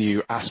face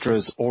value,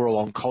 Astra's oral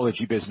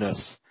oncology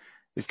business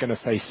is going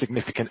to face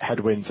significant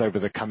headwinds over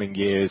the coming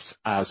years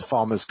as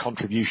pharma's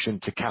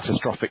contribution to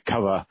catastrophic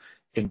cover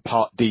in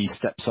Part D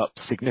steps up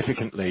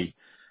significantly.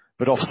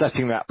 But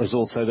offsetting that, there's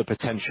also the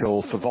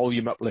potential for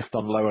volume uplift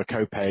on lower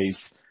copays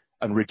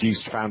and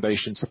reduced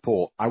foundation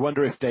support. I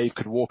wonder if Dave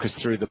could walk us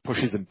through the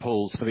pushes and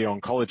pulls for the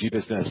oncology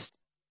business,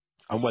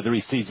 and whether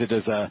he sees it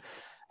as a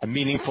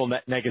meaningful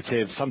net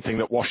negative, something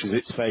that washes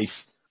its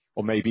face,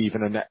 or maybe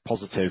even a net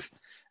positive.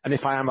 And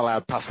if I am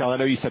allowed, Pascal, I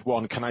know you said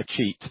one, can I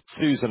cheat?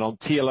 Susan, on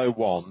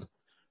TL01,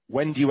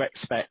 when do you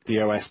expect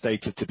the OS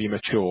data to be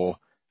mature,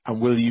 and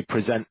will you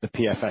present the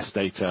PFS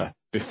data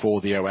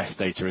before the OS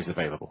data is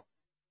available?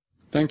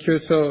 Thank you.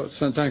 So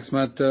thanks,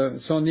 Matt.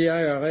 So on the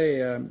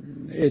IRA,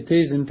 it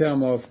is in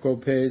terms of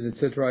co-pays,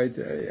 etc.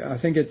 I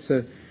think it's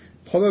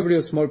probably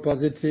a small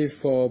positive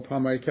for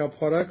primary care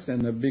products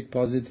and a bigger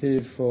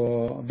positive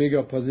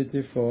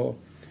for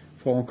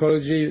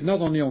oncology. Not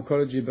only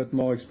oncology, but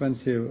more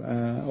expensive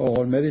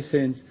oral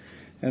medicines.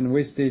 And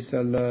with this,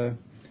 I'll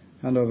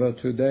hand over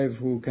to Dave,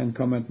 who can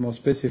comment more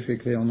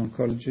specifically on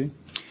oncology.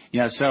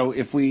 Yeah. So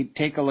if we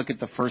take a look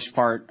at the first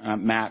part,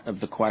 Matt, of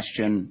the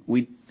question,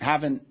 we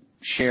haven't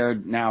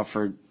shared now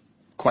for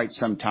quite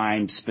some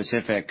time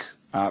specific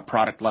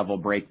product level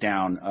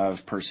breakdown of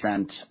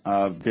percent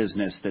of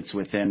business that's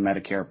within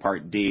Medicare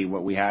Part D.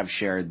 What we have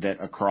shared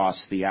that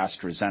across the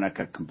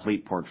AstraZeneca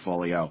complete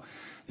portfolio,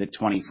 that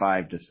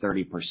 25 to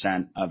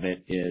 30% of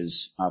it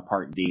is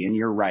Part D. And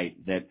you're right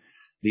that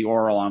the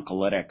oral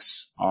oncolytics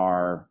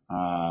are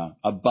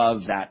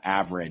above that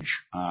average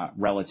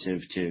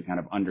relative to kind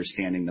of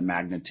understanding the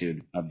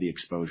magnitude of the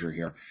exposure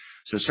here.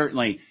 So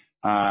certainly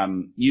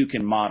you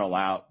can model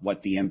out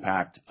what the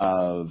impact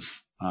of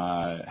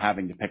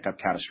having to pick up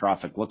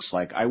catastrophic looks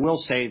like. I will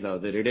say, though,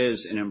 that it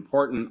is an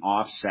important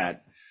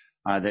offset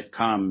that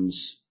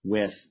comes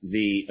with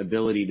the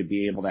ability to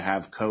be able to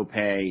have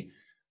copay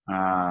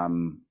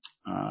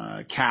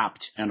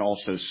capped and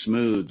also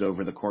smoothed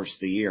over the course of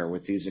the year.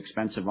 With these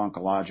expensive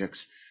oncologics,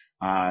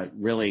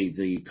 really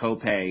the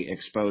copay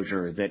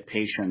exposure that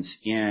patients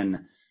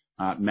in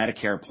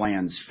Medicare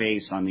plans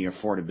face on the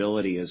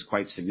affordability is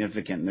quite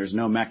significant. There's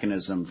no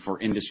mechanism for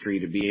industry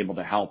to be able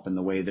to help in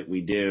the way that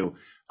we do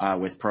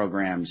with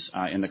programs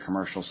in the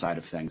commercial side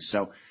of things.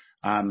 So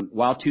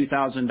while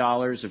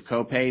 $2,000 of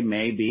copay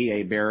may be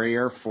a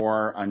barrier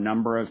for a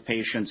number of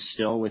patients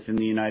still within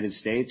the United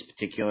States,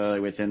 particularly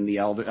within the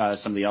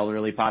some of the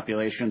elderly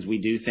populations, we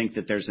do think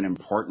that there's an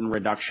important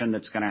reduction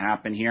that's going to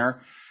happen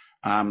here.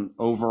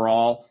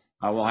 Overall,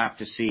 we'll have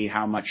to see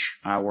how much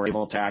we're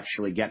able to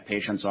actually get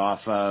patients off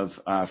of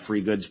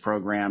free goods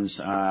programs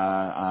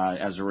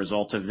as a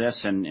result of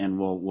this, and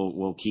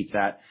we'll keep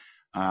that.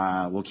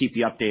 We'll keep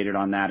you updated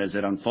on that as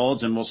it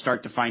unfolds, and we'll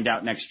start to find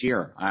out next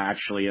year,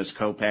 actually, as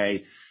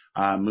copay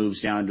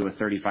moves down to a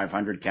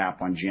 $3,500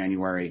 cap on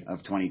January of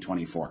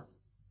 2024.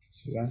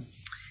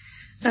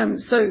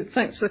 So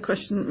thanks for the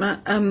question,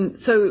 Matt.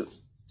 So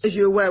as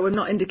you're aware, we're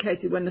not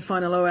indicated when the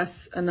final OS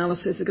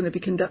analysis are going to be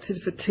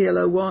conducted for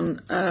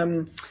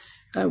TL01.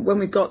 When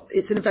we've got,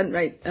 it's an event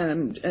rate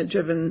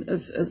driven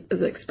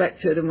as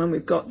expected, and when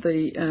we've got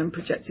the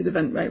projected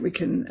event rate, we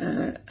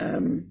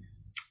can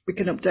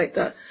update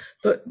that.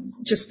 But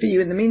just for you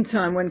in the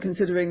meantime, when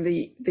considering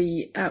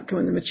the outcome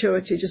and the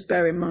maturity, just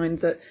bear in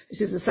mind that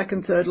this is the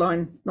second, third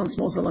line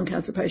non-small cell lung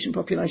cancer patient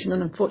population,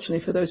 and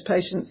unfortunately for those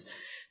patients,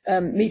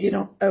 median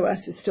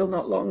OS is still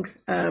not long.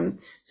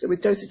 So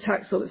with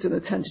docetaxel, it's in the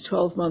 10 to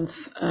 12 month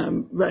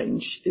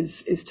range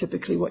is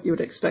typically what you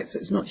would expect. So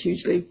it's not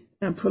hugely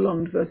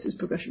prolonged versus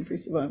progression-free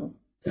survival.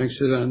 Thanks,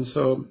 Suzanne.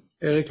 So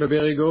Eric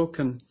Leberigo,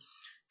 can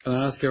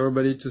I ask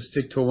everybody to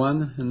stick to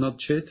one and not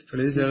cheat,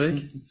 please,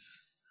 Eric?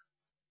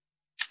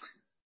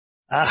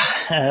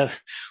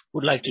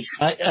 Would like to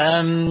try.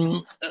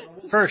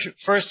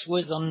 First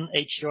was on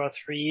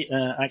HER3,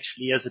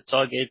 actually as a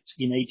target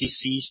in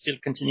ADC, still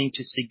continuing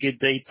to see good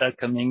data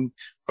coming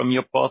from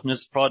your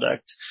partner's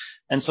product,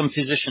 and some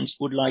physicians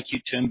would like you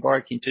to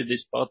embark into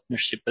this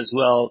partnership as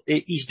well.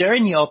 Is there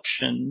any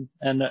option,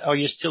 and are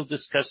you still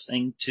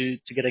discussing to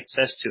get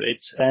access to it?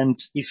 And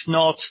if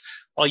not,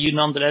 are you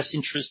nonetheless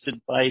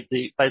interested by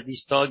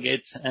these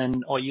targets,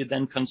 and are you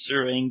then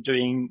considering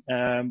doing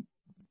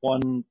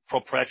one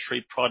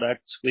proprietary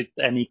product with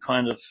any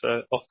kind of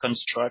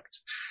construct?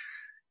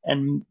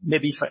 And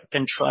maybe if I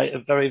can try a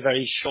very,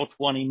 very short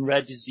one in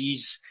rare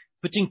disease,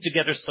 putting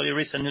together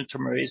Soliris and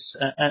Ultomiris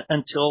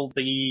until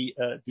the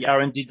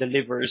R&D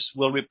delivers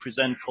will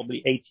represent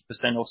probably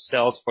 80% of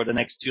sales for the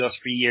next 2 or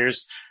 3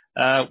 years,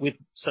 with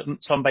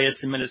some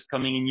biosimilars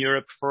coming in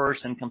Europe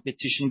first and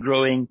competition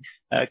growing.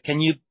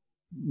 Can you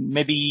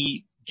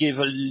maybe give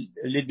a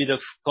little bit of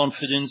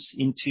confidence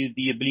into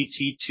the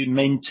ability to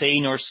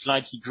maintain or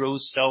slightly grow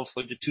sales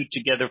for the two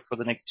together for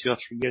the next 2 or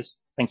 3 years?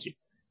 Thank you.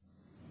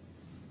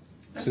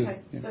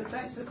 Okay, so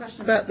thanks for the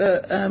question about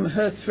the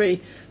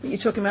HER3. You're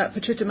talking about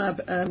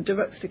patritumab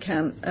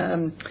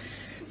deruxtecan.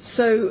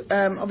 So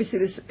obviously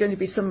there's going to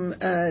be some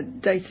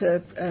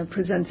data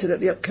presented at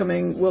the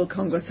upcoming World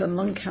Congress on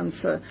Lung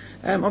Cancer.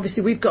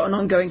 Obviously we've got an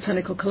ongoing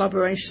clinical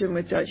collaboration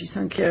with Daiichi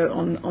Sankyo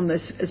on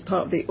this as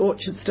part of the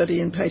Orchard study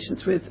in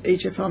patients with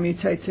EGFR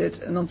mutated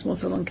non-small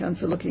cell lung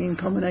cancer, looking in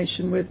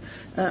combination with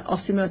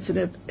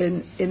osimertinib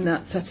in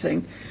that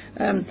setting.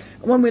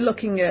 When we're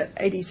looking at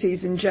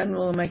ADCs in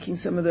general and making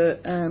some of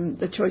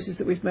the choices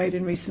that we've made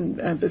in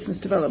recent business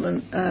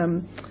development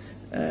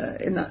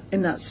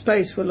in that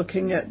space, we're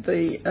looking at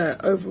the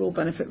overall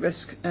benefit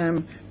risk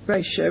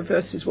ratio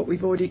versus what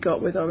we've already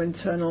got with our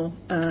internal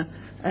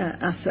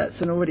assets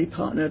and already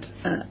partnered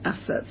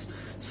assets.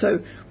 So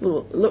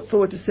we'll look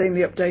forward to seeing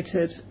the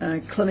updated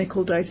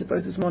clinical data,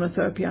 both as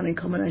monotherapy and in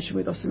combination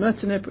with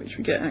osimertinib, which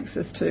we get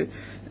access to.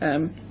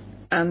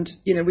 And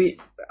you know,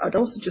 I'd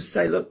also just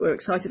say, look, we're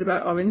excited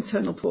about our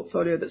internal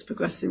portfolio that's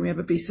progressing. We have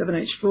a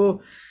B7H4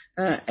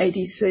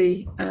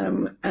 ADC.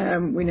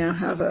 We now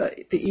have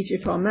the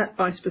EGFR MET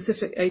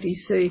bispecific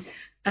ADC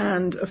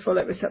and a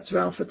folate receptor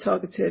alpha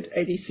targeted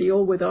ADC,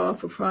 all with our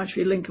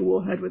proprietary linker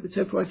warhead with the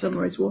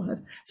topoisomerase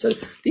warhead. So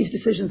these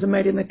decisions are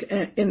made in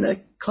the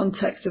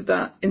context of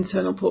that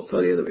internal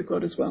portfolio that we've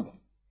got as well.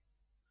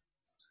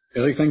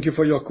 Eric, thank you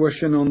for your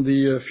question on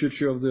the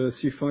future of the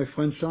C5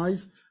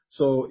 franchise.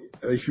 So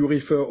if you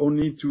refer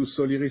only to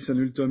Soliris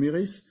and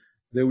Ultomiris,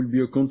 there will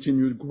be a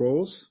continued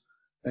growth,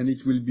 and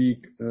it will be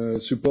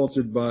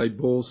supported by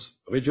both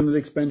regional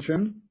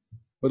expansion,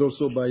 but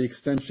also by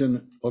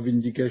extension of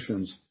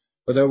indications.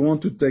 But I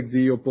want to take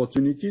the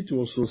opportunity to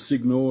also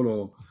signal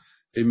or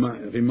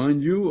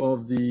remind you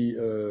of the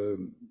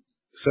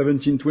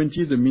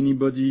 1720, the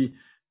minibody,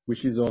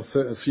 which is our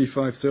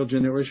C5 third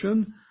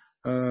generation,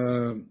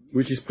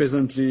 which is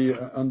presently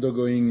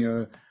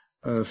undergoing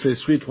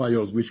phase 3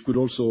 trials, which could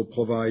also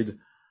provide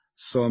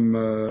some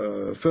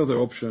further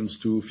options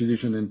to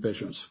physicians and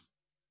patients.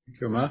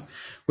 Thank you, Marc.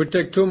 We'll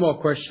take two more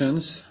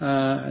questions,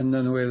 and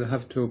then we'll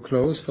have to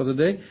close for the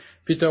day.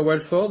 Peter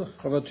Welford,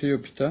 over to you,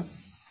 Peter.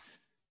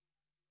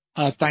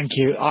 Thank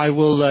you. I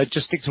will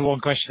just stick to one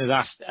question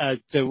I've asked.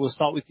 We'll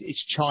start with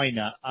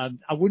China. I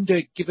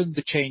wonder, given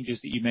the changes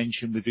that you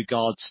mentioned with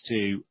regards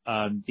to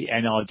the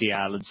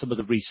NRDL and some of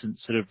the recent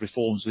sort of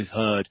reforms we've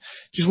heard,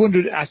 just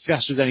wondered as to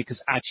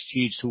AstraZeneca's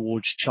attitude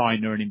towards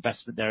China and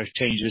investment there has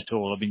changed at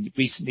all. I mean,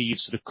 recently you've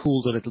sort of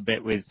cooled a little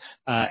bit with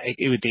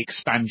the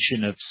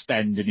expansion of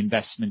spend and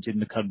investment in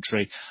the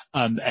country,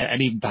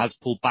 and even perhaps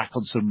pulled back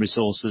on some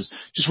resources.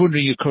 Just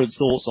wondering your current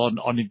thoughts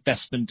on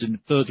investment and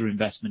further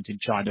investment in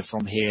China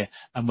from here,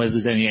 and whether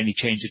there's any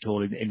change at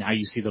all in how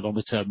you see the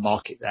longer term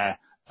market there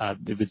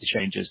with the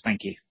changes.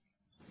 Thank you.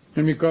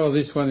 Let me cover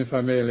this one, if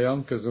I may,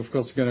 Leon, because of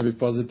course it's going to be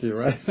positive,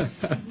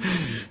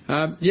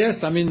 right? Yes,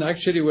 I mean,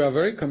 actually we are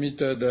very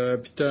committed,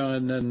 Peter,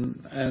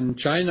 and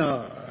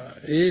China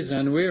is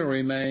and will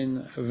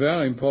remain a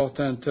very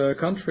important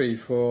country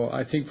for,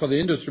 I think, for the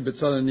industry, but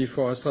certainly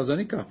for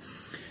AstraZeneca.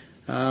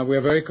 We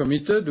are very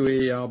committed.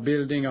 We are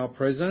building our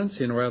presence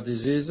in rare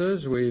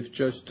diseases. We've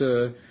just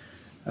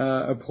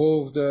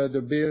approved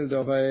the build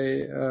of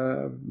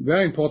a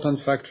very important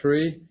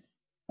factory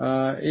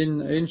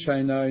in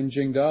China, in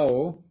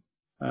Qingdao,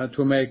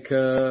 to make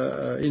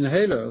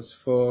inhalers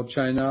for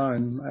China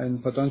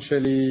and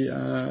potentially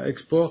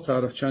export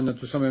out of China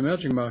to some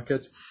emerging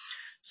markets.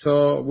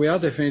 So we are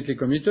definitely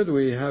committed.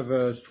 We have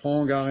a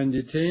strong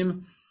R&D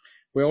team.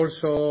 We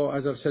also,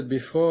 as I've said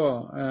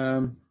before,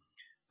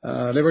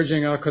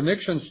 leveraging our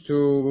connections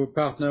to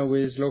partner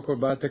with local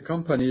biotech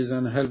companies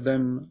and help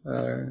them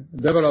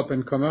develop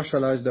and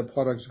commercialize their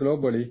products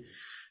globally.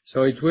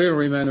 So it will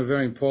remain a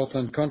very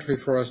important country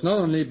for us, not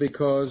only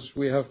because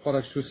we have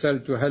products to sell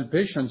to help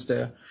patients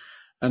there,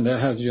 and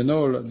as you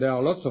know, there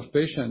are lots of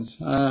patients,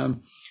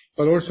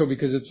 but also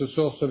because it's a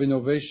source of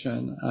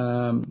innovation,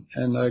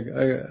 and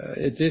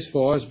it is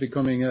for us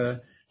becoming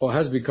or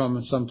has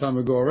become some time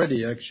ago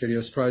already, actually,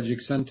 a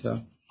strategic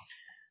center.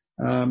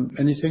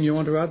 Anything you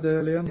want to add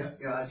there, Leon?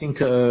 Yeah, I think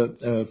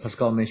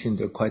Pascal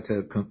mentioned quite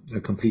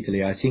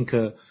completely. I think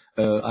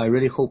I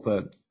really hope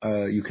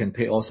you can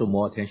pay also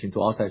more attention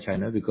to outside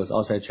China, because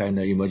outside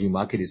China, emerging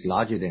market is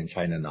larger than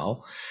China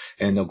now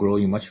and are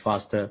growing much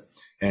faster.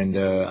 And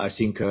I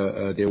think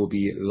there will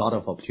be a lot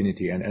of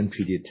opportunity and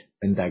untreated,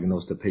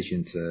 undiagnosed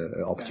patients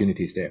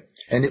opportunities there.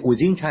 And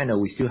within China,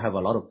 we still have a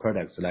lot of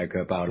products like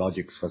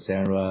biologics for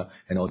Fasenra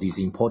and all these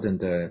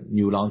important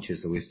new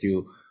launches. We're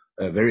still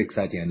very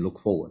excited and look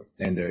forward.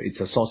 And it's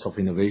a source of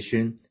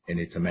innovation, and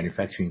it's a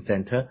manufacturing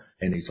center,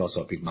 and it's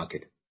also a big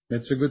market.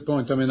 That's a good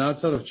point. I mean,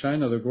 outside of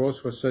China, the growth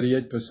was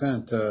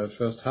 38%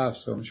 first half,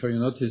 so I'm sure you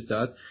noticed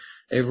that.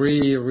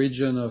 Every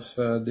region of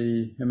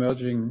the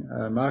emerging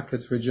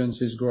market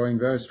regions is growing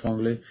very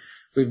strongly.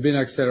 We've been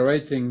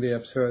accelerating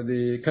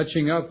the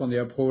catching up on the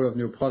approval of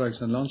new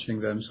products and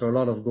launching them, so a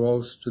lot of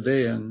growth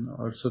today and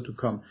also to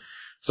come.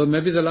 So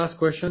maybe the last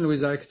question,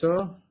 Luisa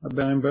Hector at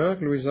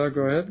Berenberg. Luisa,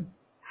 go ahead.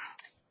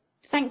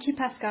 Thank you,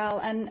 Pascal,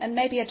 and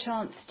maybe a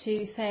chance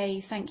to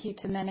say thank you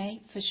to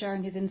Mene for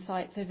sharing his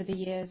insights over the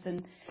years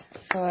and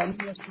for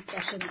numerous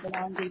discussions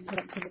around R&D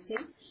productivity.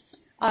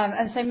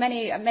 And so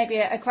Mene, maybe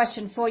a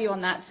question for you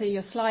on that. So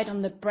your slide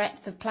on the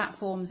breadth of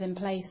platforms in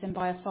place in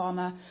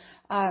biopharma.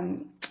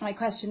 My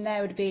question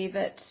there would be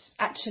that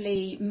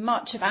actually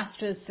much of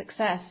Astra's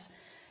success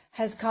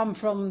has come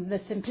from the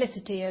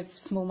simplicity of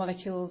small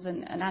molecules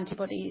and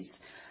antibodies.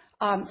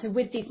 So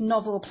with these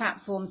novel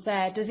platforms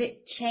there, does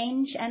it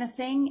change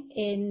anything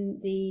in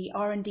the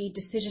R&D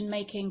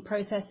decision-making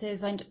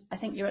processes? And I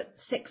think you're at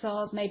 6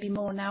 Rs, maybe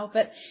more now,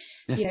 but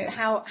you know,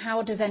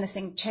 how does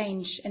anything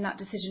change in that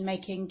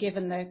decision-making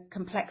given the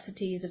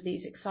complexities of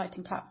these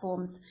exciting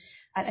platforms,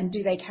 and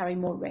do they carry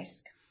more risk?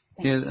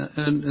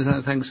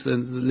 Thanks,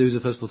 Luisa.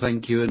 First of all,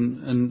 thank you.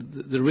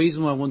 And the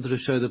reason why I wanted to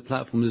show the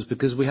platform is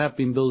because we have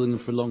been building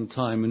them for a long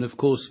time, and of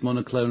course,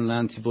 monoclonal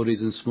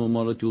antibodies and small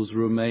molecules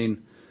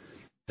remain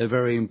a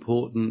very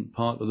important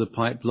part of the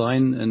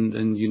pipeline,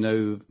 and you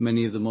know,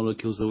 many of the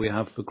molecules that we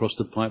have across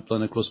the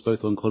pipeline, across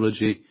both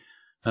oncology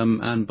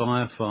and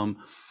biopharm.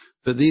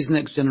 But these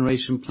next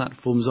generation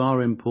platforms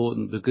are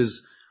important because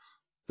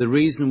the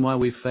reason why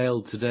we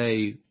failed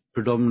today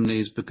predominantly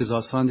is because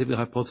our scientific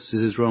hypothesis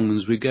is wrong.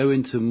 As we go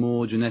into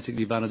more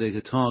genetically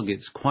validated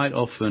targets, quite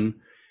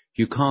often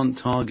you can't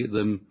target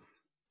them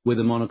with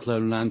a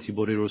monoclonal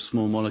antibody or a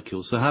small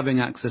molecule. So having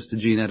access to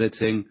gene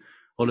editing,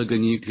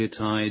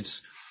 oligonucleotides,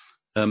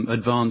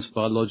 advanced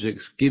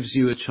biologics gives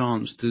you a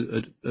chance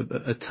to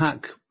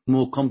attack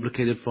more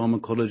complicated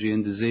pharmacology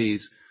and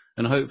disease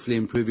and hopefully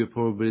improve your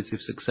probability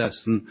of success.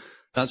 And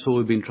that's what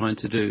we've been trying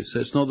to do. So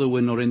it's not that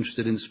we're not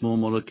interested in small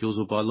molecules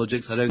or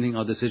biologics. I don't think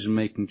our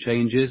decision-making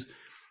changes.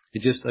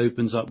 It just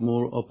opens up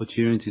more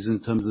opportunities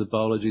in terms of the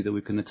biology that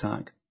we can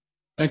attack.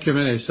 Thank you,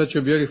 Mene. Such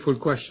a beautiful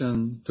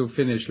question to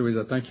finish,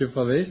 Luisa. Thank you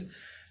for this.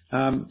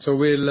 So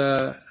we'll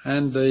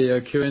end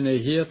the Q&A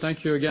here.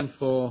 Thank you again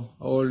for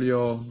all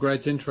your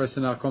great interest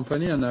in our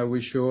company, and I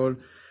wish you all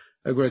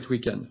a great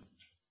weekend.